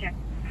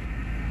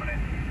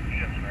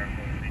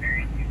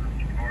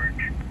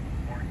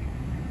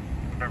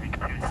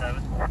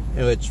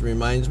 Which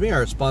reminds me,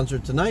 our sponsor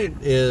tonight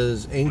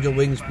is Angel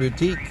Wings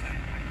Boutique,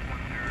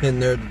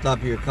 pinned there at the top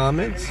of your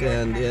comments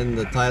and in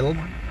the title.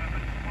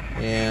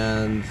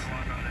 And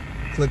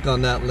click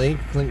on that link,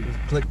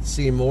 click to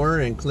see more,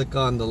 and click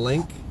on the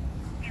link,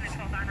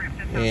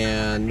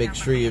 and make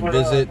sure you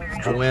visit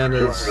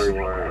Joanna's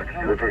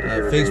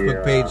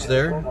Facebook page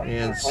there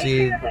and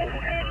see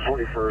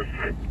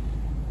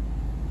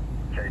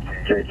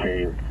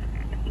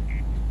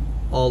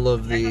all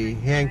of the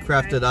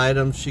handcrafted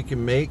items she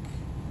can make.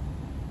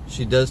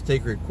 She does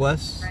take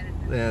requests.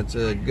 That's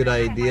a good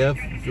idea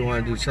if you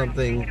want to do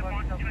something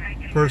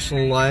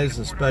personalized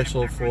and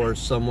special for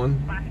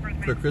someone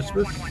for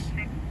Christmas.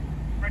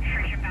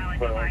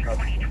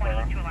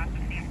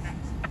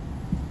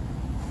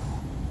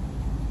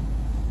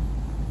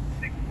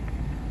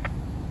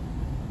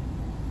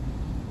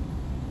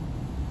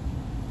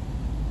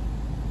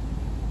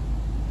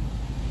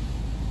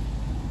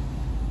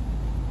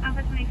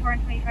 Alpha 24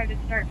 and 25 to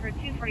start for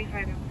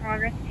 245 in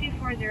progress,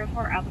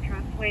 2404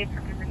 Albatross Way,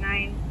 park number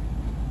 9.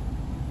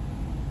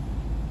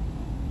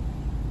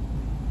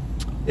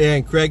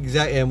 And Craig,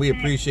 and we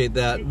appreciate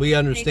that. We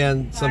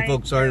understand some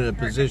folks aren't in a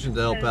position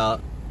to help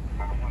out,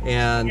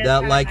 and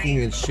that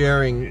liking and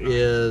sharing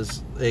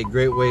is a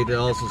great way to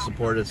also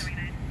support us.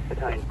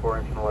 Battalion 4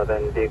 and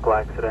 11, vehicle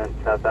accident,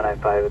 southbound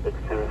I-5 at the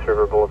Casinos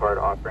River Boulevard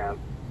off-ramp.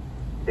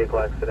 Vehicle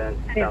accident,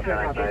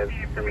 southbound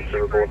I-5, Casinos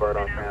River Boulevard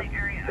off-ramp.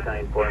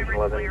 Battalion 4 and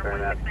 11,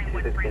 current at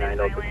 269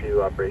 Delta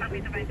 2,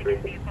 operations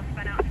C3.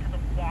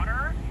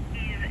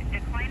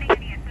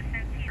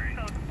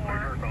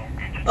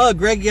 Oh,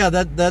 Greg, yeah,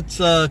 that's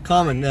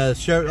common.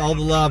 All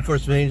the law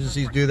enforcement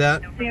agencies do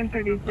that.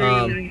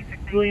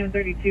 CM33, William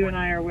 32, and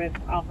I are with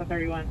Alpha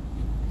 31.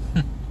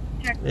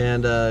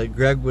 And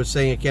Greg was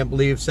saying, I can't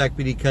believe SAC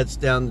PD cuts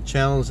down the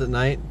channels at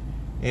night,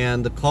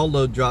 and the call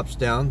load drops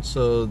down,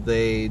 so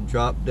they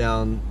drop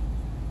down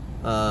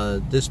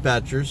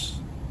dispatchers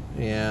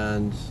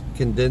and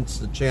condense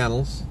the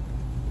channels.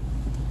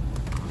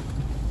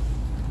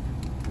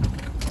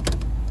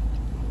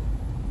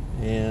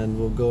 And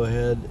we'll go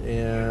ahead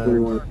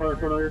and...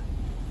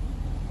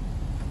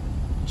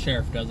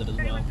 Sheriff does it as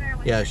well.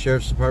 Yeah,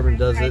 Sheriff's Department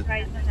does it.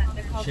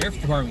 Sheriff's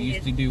Department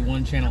used to do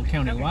one channel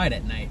countywide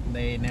at night.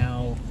 They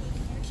now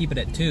keep it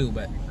at 2,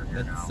 but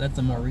that's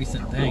a more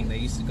recent thing. They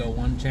used to go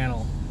one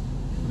channel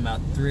from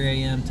about 3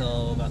 a.m.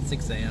 till about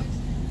 6 a.m.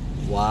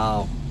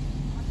 Wow.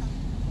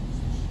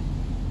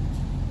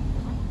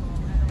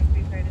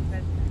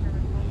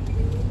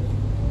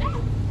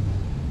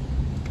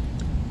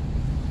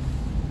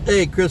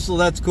 Hey, Crystal,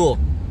 that's cool.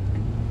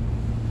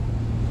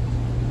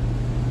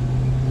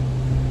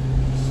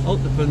 Oh,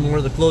 to put more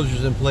of the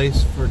closures in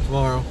place for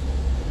tomorrow.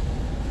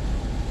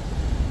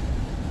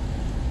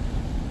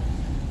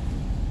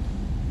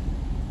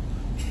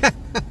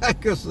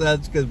 Crystal,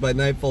 that's because by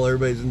nightfall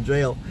everybody's in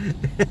jail.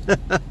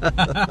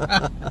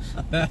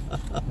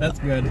 That's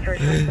good.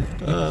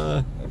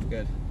 That's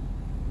good.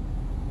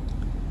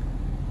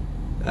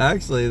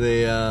 Actually,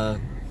 they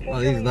on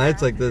these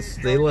nights like this,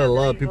 they let a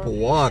lot of people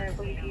walk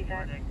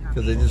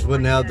because they just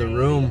wouldn't have the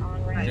room.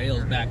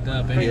 Jail's backed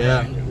up. Anyway.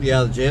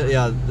 Yeah, the jail.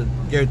 Yeah, the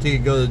guarantee to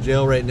go to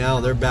jail right now.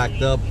 They're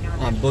backed up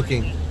on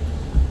booking.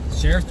 The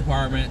Sheriff's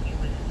Department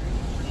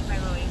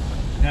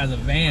has a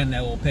van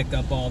that will pick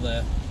up all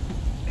the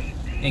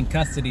in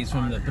custodies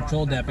from the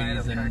patrol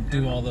deputies and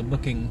do all the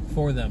booking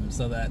for them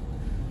so that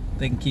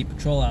they can keep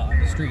patrol out on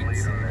the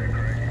streets.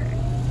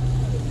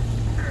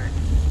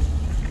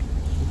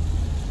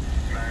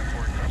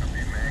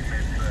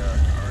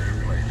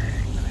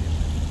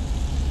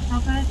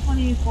 Alpha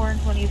 24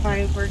 and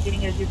 25, we're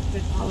getting a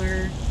duplicate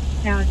caller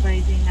now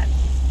advising that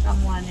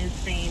someone is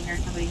saying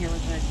there's somebody here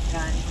with a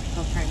gun. We're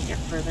still trying to get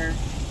further.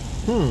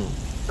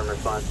 Some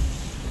response.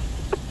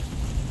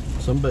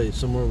 Somebody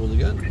somewhere with a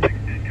gun.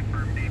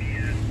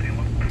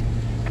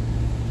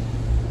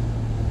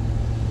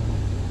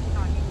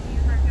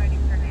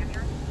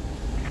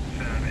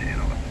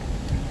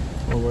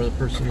 Or where the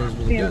person is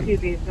with a gun.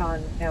 based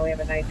on now we have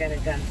a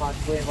identified gun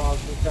possibly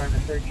involved with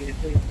Sergeant 3rd Unit,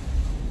 please.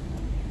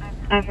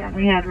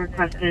 We had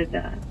requested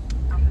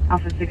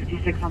Alpha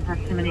 66 on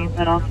proximity,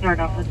 but I'll start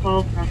off with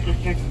 12 from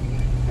District.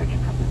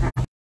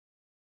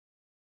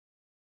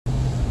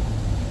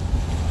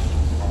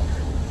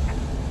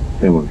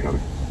 Anyone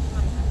coming?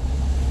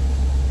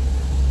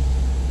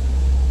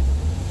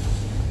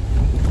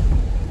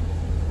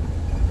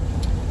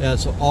 Yeah,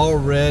 so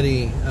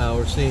already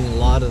we're seeing a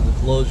lot of the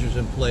closures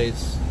in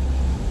place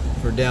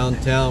for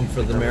downtown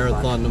for the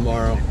marathon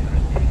tomorrow.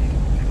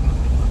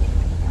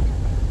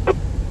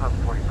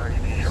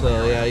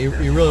 So yeah,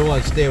 you really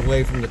want to stay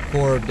away from the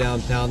core of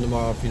downtown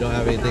tomorrow if you don't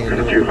have anything to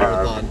do with the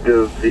marathon.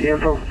 Does the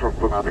info from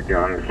about the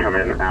guns come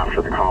in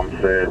after the comm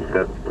said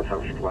that the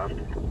subject left?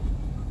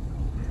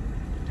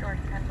 George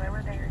 10, where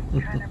were they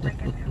trying to break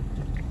into?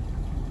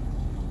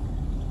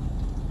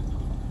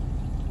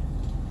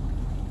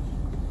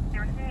 They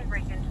were trying to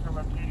break into the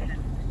location.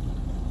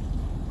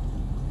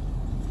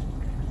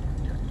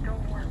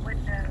 Door,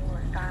 window,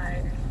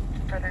 side,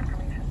 further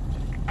information.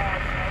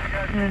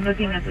 And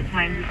looking at the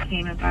time, this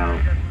came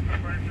about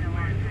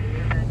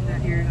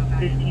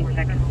 15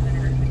 seconds.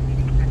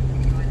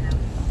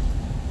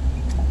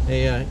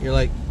 Hey, you're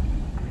like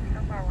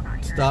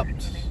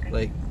stopped,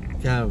 like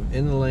kind of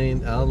in the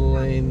lane, out of the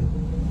lane.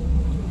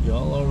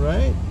 Y'all all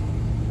right?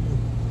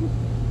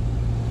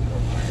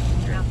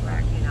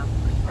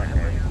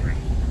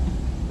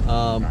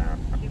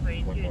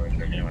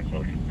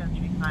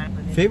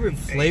 Favorite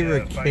flavor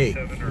of cake?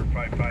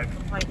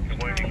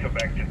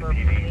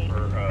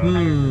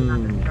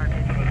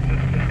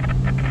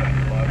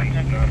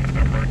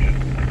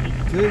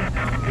 Good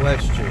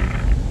question.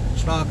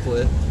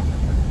 Chocolate.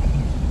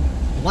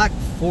 Black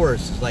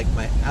Forest is like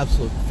my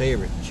absolute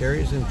favorite.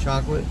 Cherries and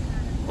chocolate.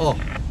 Oh.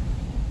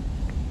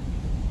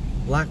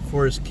 Black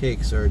Forest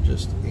cakes are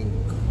just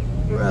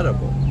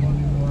incredible.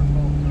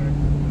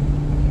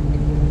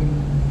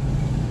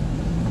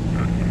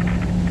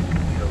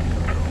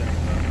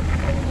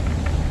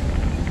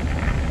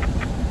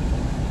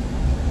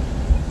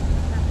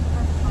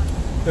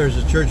 There's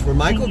a church where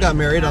Michael got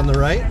married on the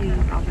right.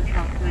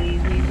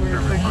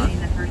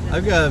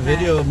 I've got a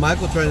video of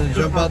Michael trying to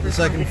jump out the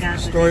second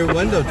story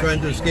window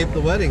trying to escape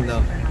the wedding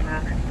though.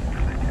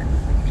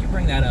 You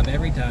bring that up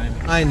every time.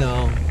 I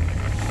know.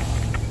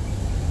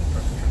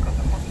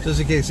 Just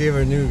in case any of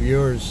our new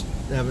viewers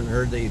haven't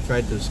heard that you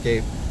tried to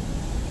escape.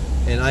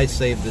 And I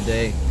saved the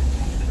day.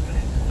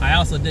 I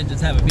also did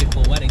just have a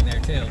beautiful wedding there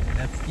too.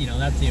 That's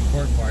that's the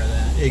important part of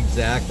that.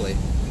 Exactly.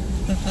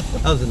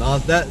 That was an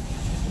awesome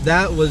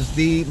that was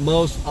the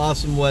most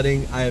awesome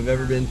wedding I have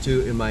ever been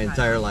to in my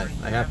entire life,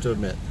 I have to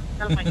admit.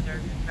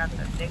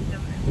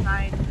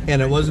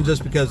 And it wasn't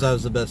just because I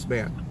was the best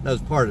man. That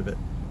was part of it.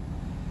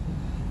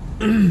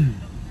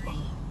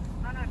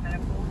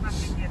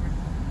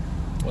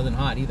 Wasn't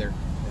hot either,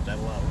 which I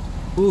loved.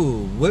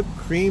 Ooh, whipped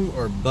cream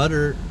or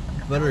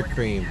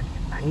buttercream?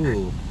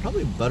 Ooh,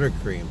 probably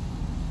buttercream.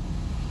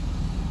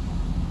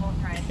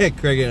 Yeah,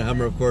 Craig and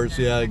Hummer, of course.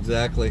 Yeah,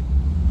 exactly.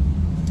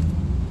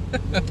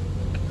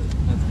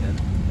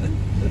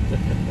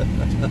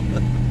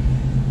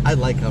 I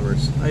like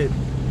Hummers.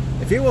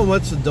 If anyone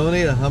wants to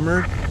donate a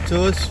Hummer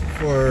to us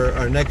for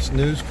our next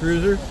news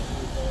cruiser,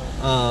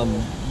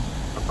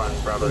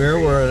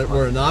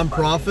 we're a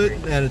non-profit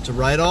and it's a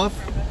write-off.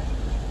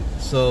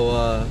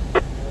 So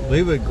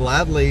we would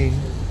gladly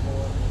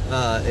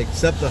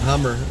accept a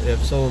Hummer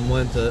if someone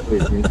wanted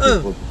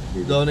to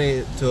donate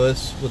it to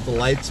us with the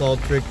lights all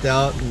tricked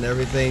out and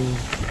everything.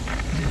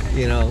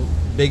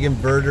 Big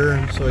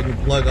inverter so we can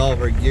plug all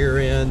of our gear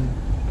in.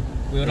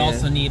 We would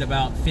also need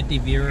about 50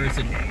 viewers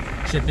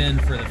chip in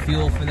for the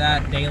fuel for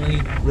that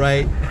daily.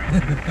 Right.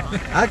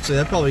 Actually,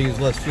 I probably use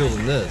less fuel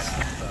than this.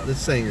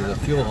 This thing is a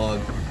fuel hog.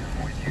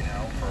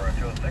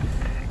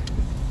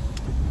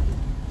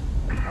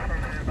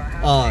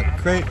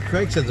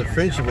 Craig says the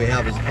friendship we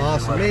have is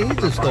awesome. Man, you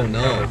just don't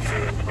know.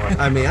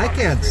 I mean, I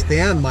can't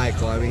stand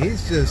Michael. I mean,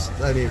 he's just,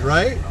 I mean,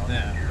 right?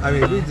 Yeah. I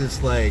mean, we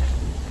just like...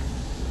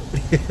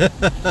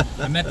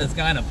 I met this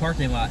guy in a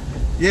parking lot.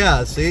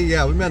 Yeah, see?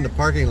 Yeah, we met in the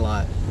parking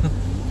lot.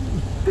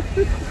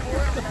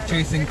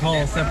 Chasing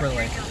calls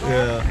separately.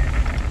 Yeah.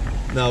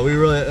 No, we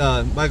really,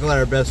 Michael and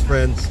I are best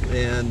friends,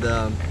 and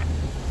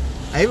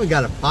I even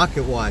got a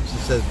pocket watch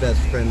that says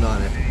best friend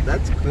on it.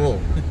 That's cool.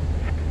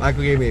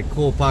 Michael gave me a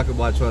cool pocket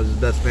watch when I was his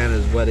best man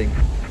at his wedding,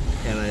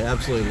 and I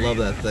absolutely love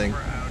that thing.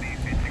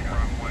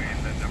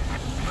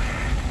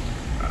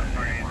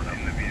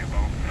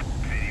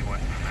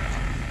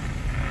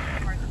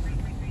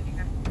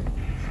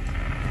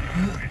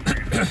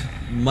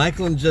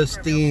 Michael and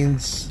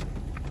Justine's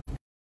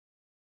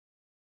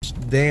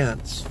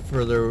dance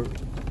for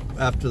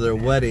after their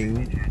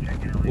wedding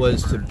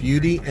was to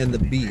Beauty and the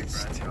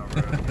Beast.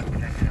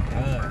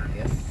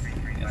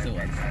 Yes it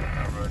was.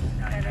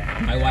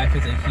 My wife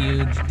is a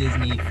huge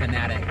Disney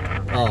fanatic.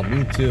 Oh,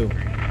 me too.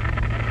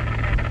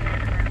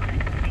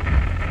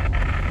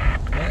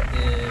 What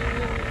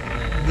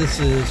is... This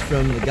is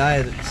from the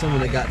guy someone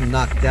that got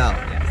knocked out.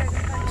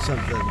 Yes.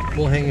 Something.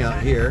 We'll hang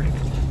out here.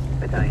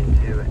 Battalion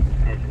 2,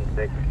 Engine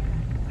 6.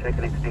 Check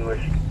and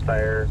extinguish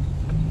fire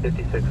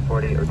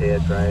 5640 Odeya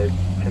Drive.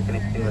 Check and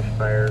extinguish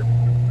fire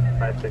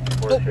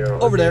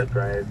 5640 over there. Odeya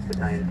Drive.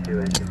 Battalion 2,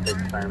 Engine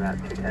 6, fire map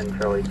 210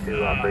 Charlie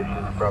 2,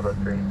 operations Bravo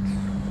 3.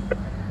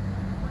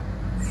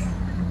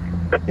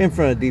 In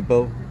front of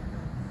Depot.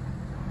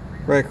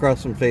 Right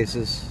across from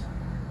Faces.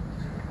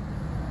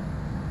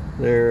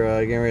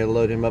 They're getting ready to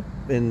load him up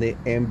in the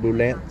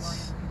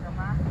ambulance.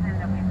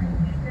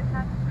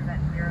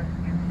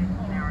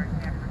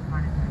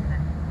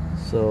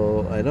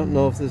 So I don't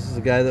know if this is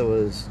the guy that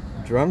was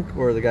drunk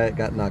or the guy that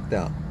got knocked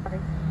out. We're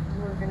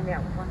going to be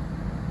out with one.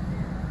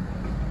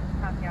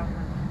 Copy out with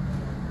one.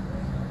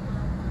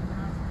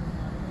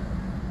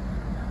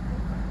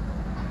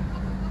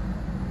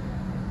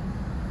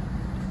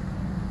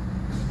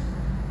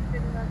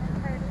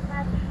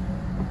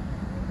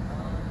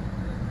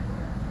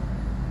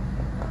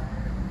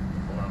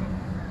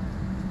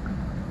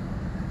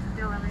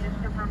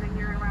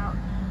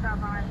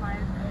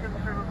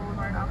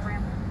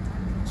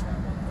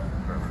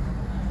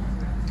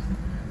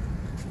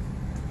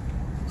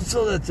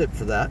 So that's it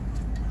for that.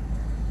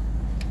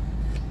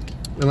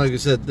 And like I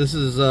said, this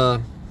is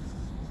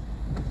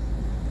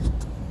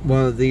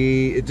one of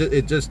the,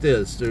 it just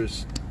is.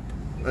 There's,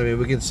 I mean,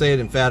 we can say it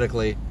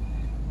emphatically.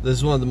 This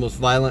is one of the most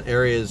violent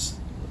areas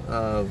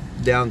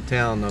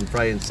downtown on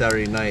Friday and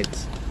Saturday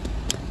nights.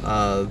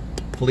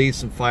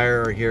 Police and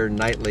fire are here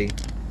nightly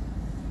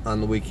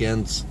on the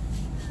weekends.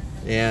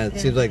 And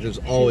it seems like there's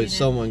always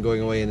someone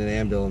going away in an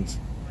ambulance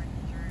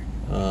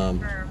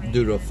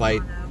due to a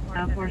fight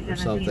or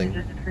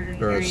something,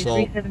 or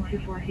assault. And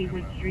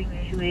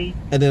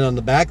then on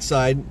the back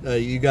side,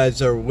 you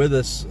guys are with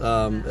us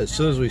as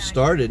soon as we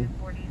started,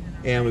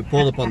 and we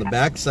pulled up on the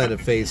back side of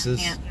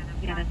Faces.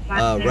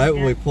 Right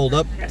when we pulled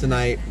up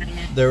tonight,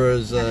 there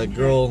was a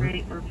girl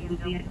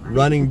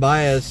running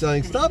by us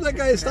saying, "Stop that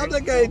guy, stop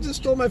that guy, he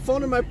just stole my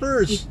phone and my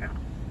purse."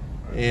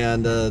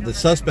 And the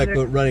suspect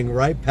went running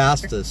right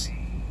past us.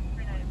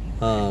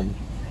 So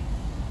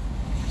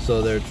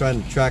they're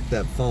trying to track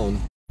that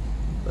phone,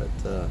 but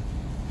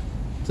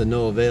to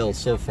no avail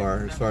so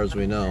far as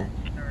we know.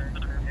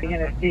 You're going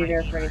to stay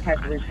there for any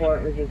type of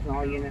report, or just an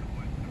all unit?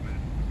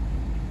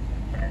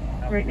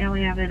 Right now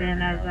we have it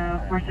in as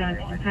a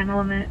 417 time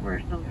element.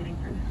 We're still waiting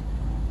for this.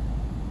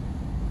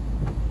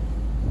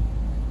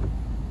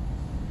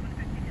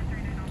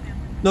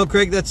 No,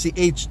 Craig, that's the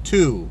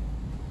H2.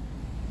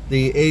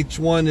 The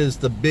H1 is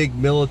the big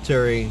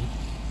military.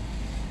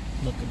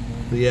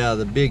 Yeah,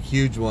 the big,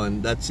 huge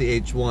one. That's the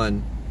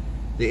H1.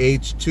 The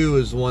H2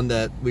 is one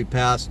that we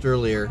passed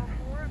earlier.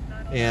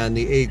 And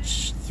the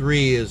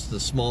H3 is the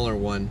smaller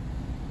one.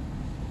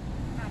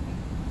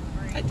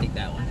 I'd take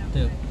that one,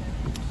 too.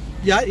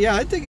 Yeah,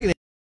 I think the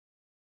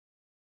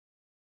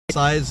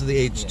size of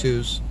the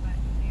H2s.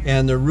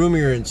 And they're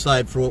roomier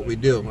inside for what we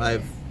do.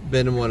 I've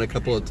been in one a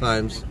couple of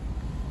times.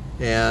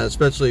 And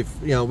especially,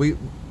 you know, we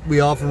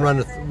often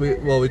run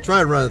we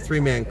try to run a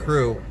 3-man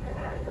crew,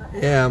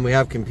 and we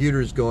have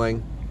computers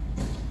going,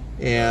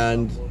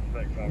 and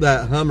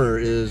that Hummer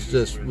is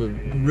just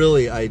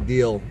really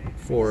ideal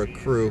for a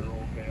crew,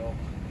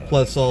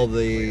 plus all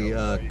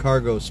the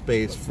cargo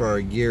space for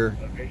our gear.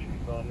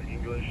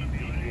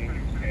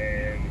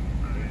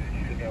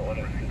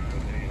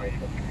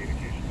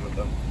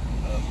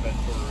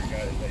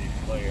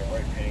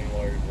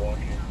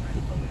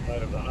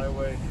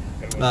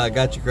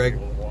 Got you, Craig.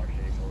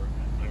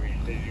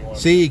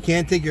 See, you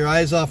can't take your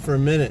eyes off for a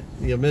minute.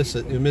 You'll miss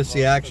it. You'll miss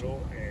the action.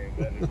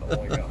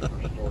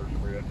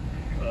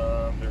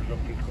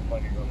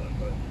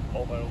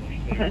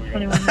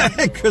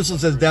 Crystal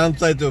says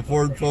downside to a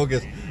Ford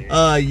Focus.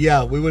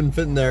 Yeah, we wouldn't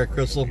fit in there,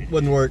 Crystal.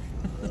 Wouldn't work.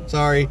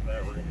 Sorry.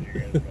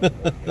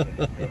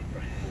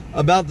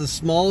 About the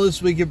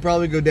smallest we could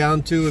probably go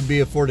down to would be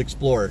a Ford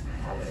Explorer.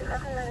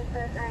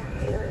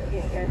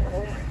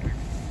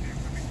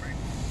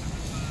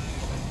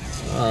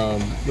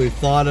 We've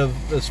thought of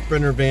a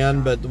Sprinter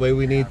van, but the way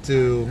we need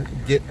to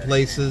get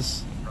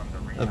places,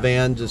 a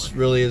van just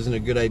really isn't a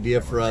good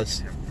idea for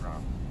us.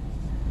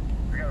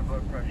 We got a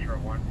blood pressure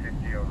of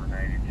 150 over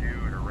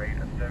 92 at a rate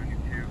of 72,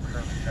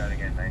 currently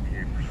starting at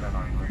 98%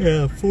 on.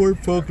 Yeah, Ford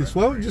Focus.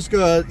 Why don't we just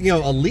go, you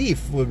know, a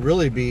Leaf would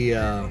really be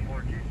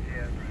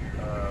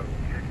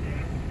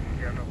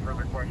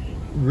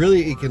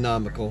really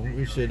economical.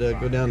 We should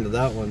go down to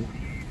that one.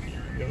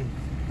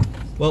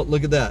 Well,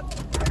 look at that.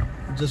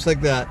 Just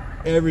like that,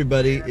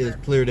 everybody is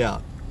cleared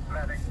out.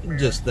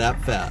 Just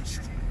that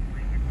fast.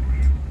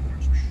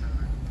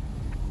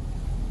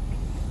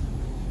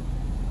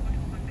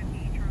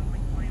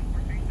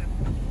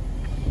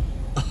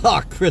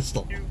 Ah,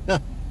 Crystal.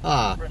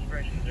 Ah.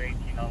 Respirations are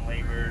 18 on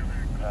labor,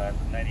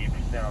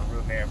 98% on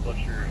room air, blood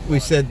sugar. We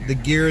said the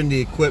gear and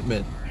the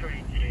equipment.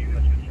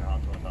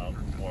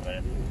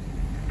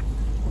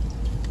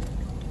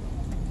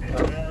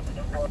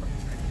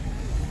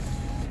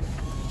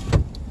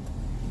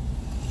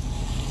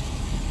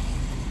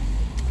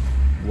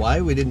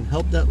 Why we didn't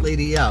help that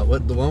lady out?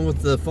 What, the one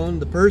with the phone,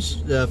 the purse?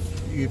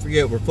 You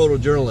forget, we're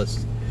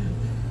photojournalists.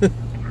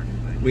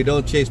 We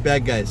don't chase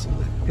bad guys.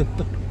 We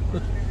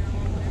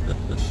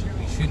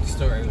shoot the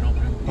story. We don't.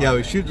 Yeah,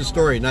 we shoot the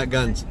story, not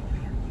guns.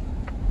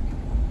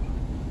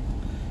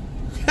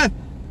 What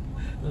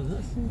is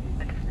this?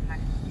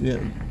 Yeah,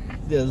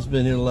 this has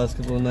been here the last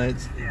couple of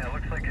nights. Yeah, it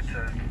looks like it's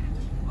a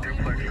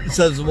duplex. It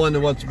says the one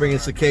that wants to bring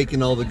us the cake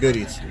and all the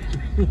goodies.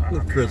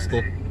 Crystal.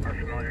 I'm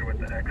familiar with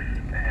the X,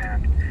 and it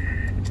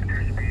appears to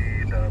be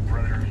the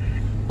brothers.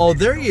 Oh,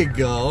 there you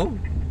go.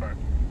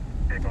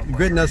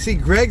 Now see,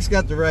 Greg's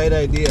got the right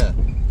idea.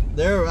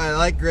 There, I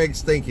like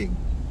Greg's thinking.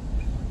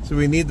 So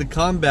we need the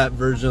combat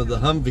version of the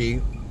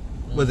Humvee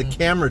with a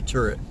camera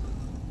turret.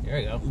 There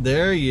you go.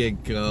 There you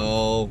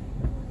go.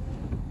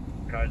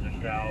 Cars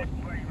are south,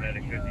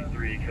 Medic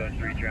 53, code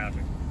 3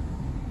 traffic.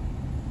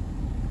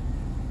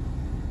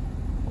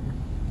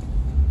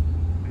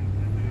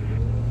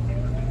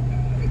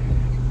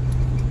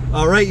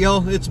 All right,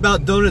 y'all, it's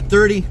about donut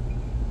 30.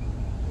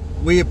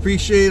 We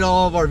appreciate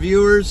all of our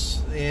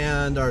viewers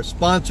and our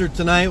sponsor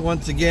tonight,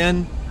 once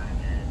again,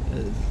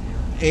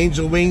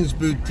 Angel Wings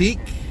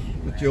Boutique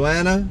with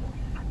Joanna.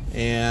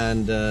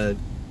 And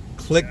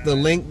click the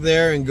link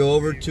there and go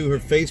over to her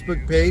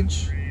Facebook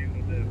page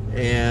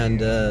and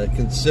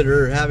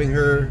consider having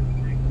her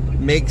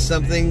make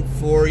something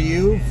for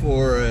you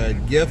for a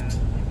gift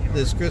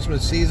this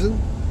Christmas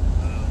season.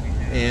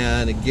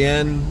 And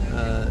again,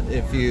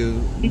 if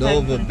you know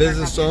of a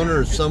business owner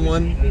or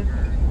someone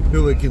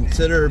who would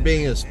consider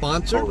being a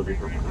sponsor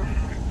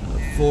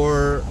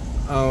for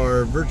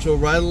our virtual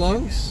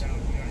ride-alongs,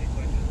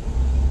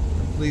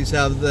 please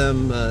have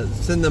them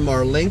send them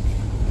our link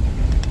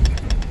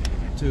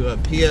to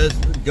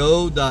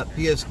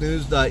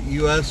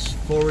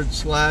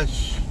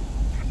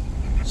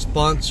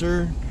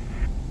go.psnews.us/sponsor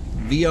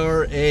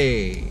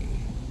VRA.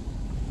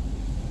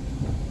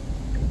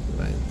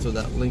 Right, throw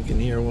that link in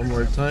here one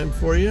more time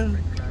for you.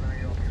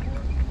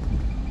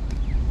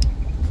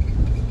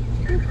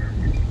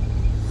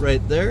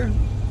 Right there.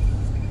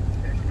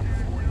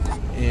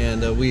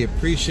 And we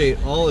appreciate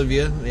all of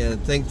you,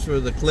 and thanks for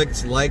the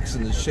clicks, likes,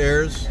 and the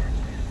shares.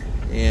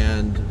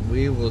 And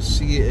we will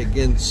see you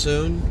again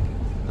soon.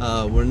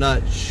 We're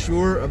not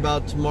sure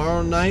about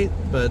tomorrow night,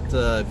 but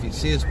if you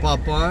see us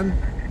pop on,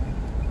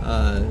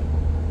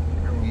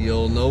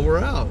 you'll know we're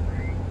out.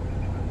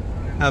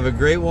 Have a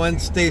great one.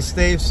 Stay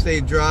safe,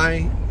 stay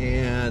dry,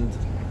 and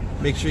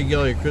make sure you get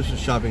all your Christmas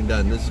shopping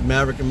done. This is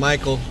Maverick and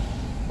Michael.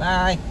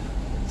 Bye.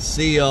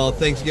 See y'all.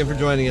 Thanks again for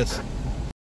joining us.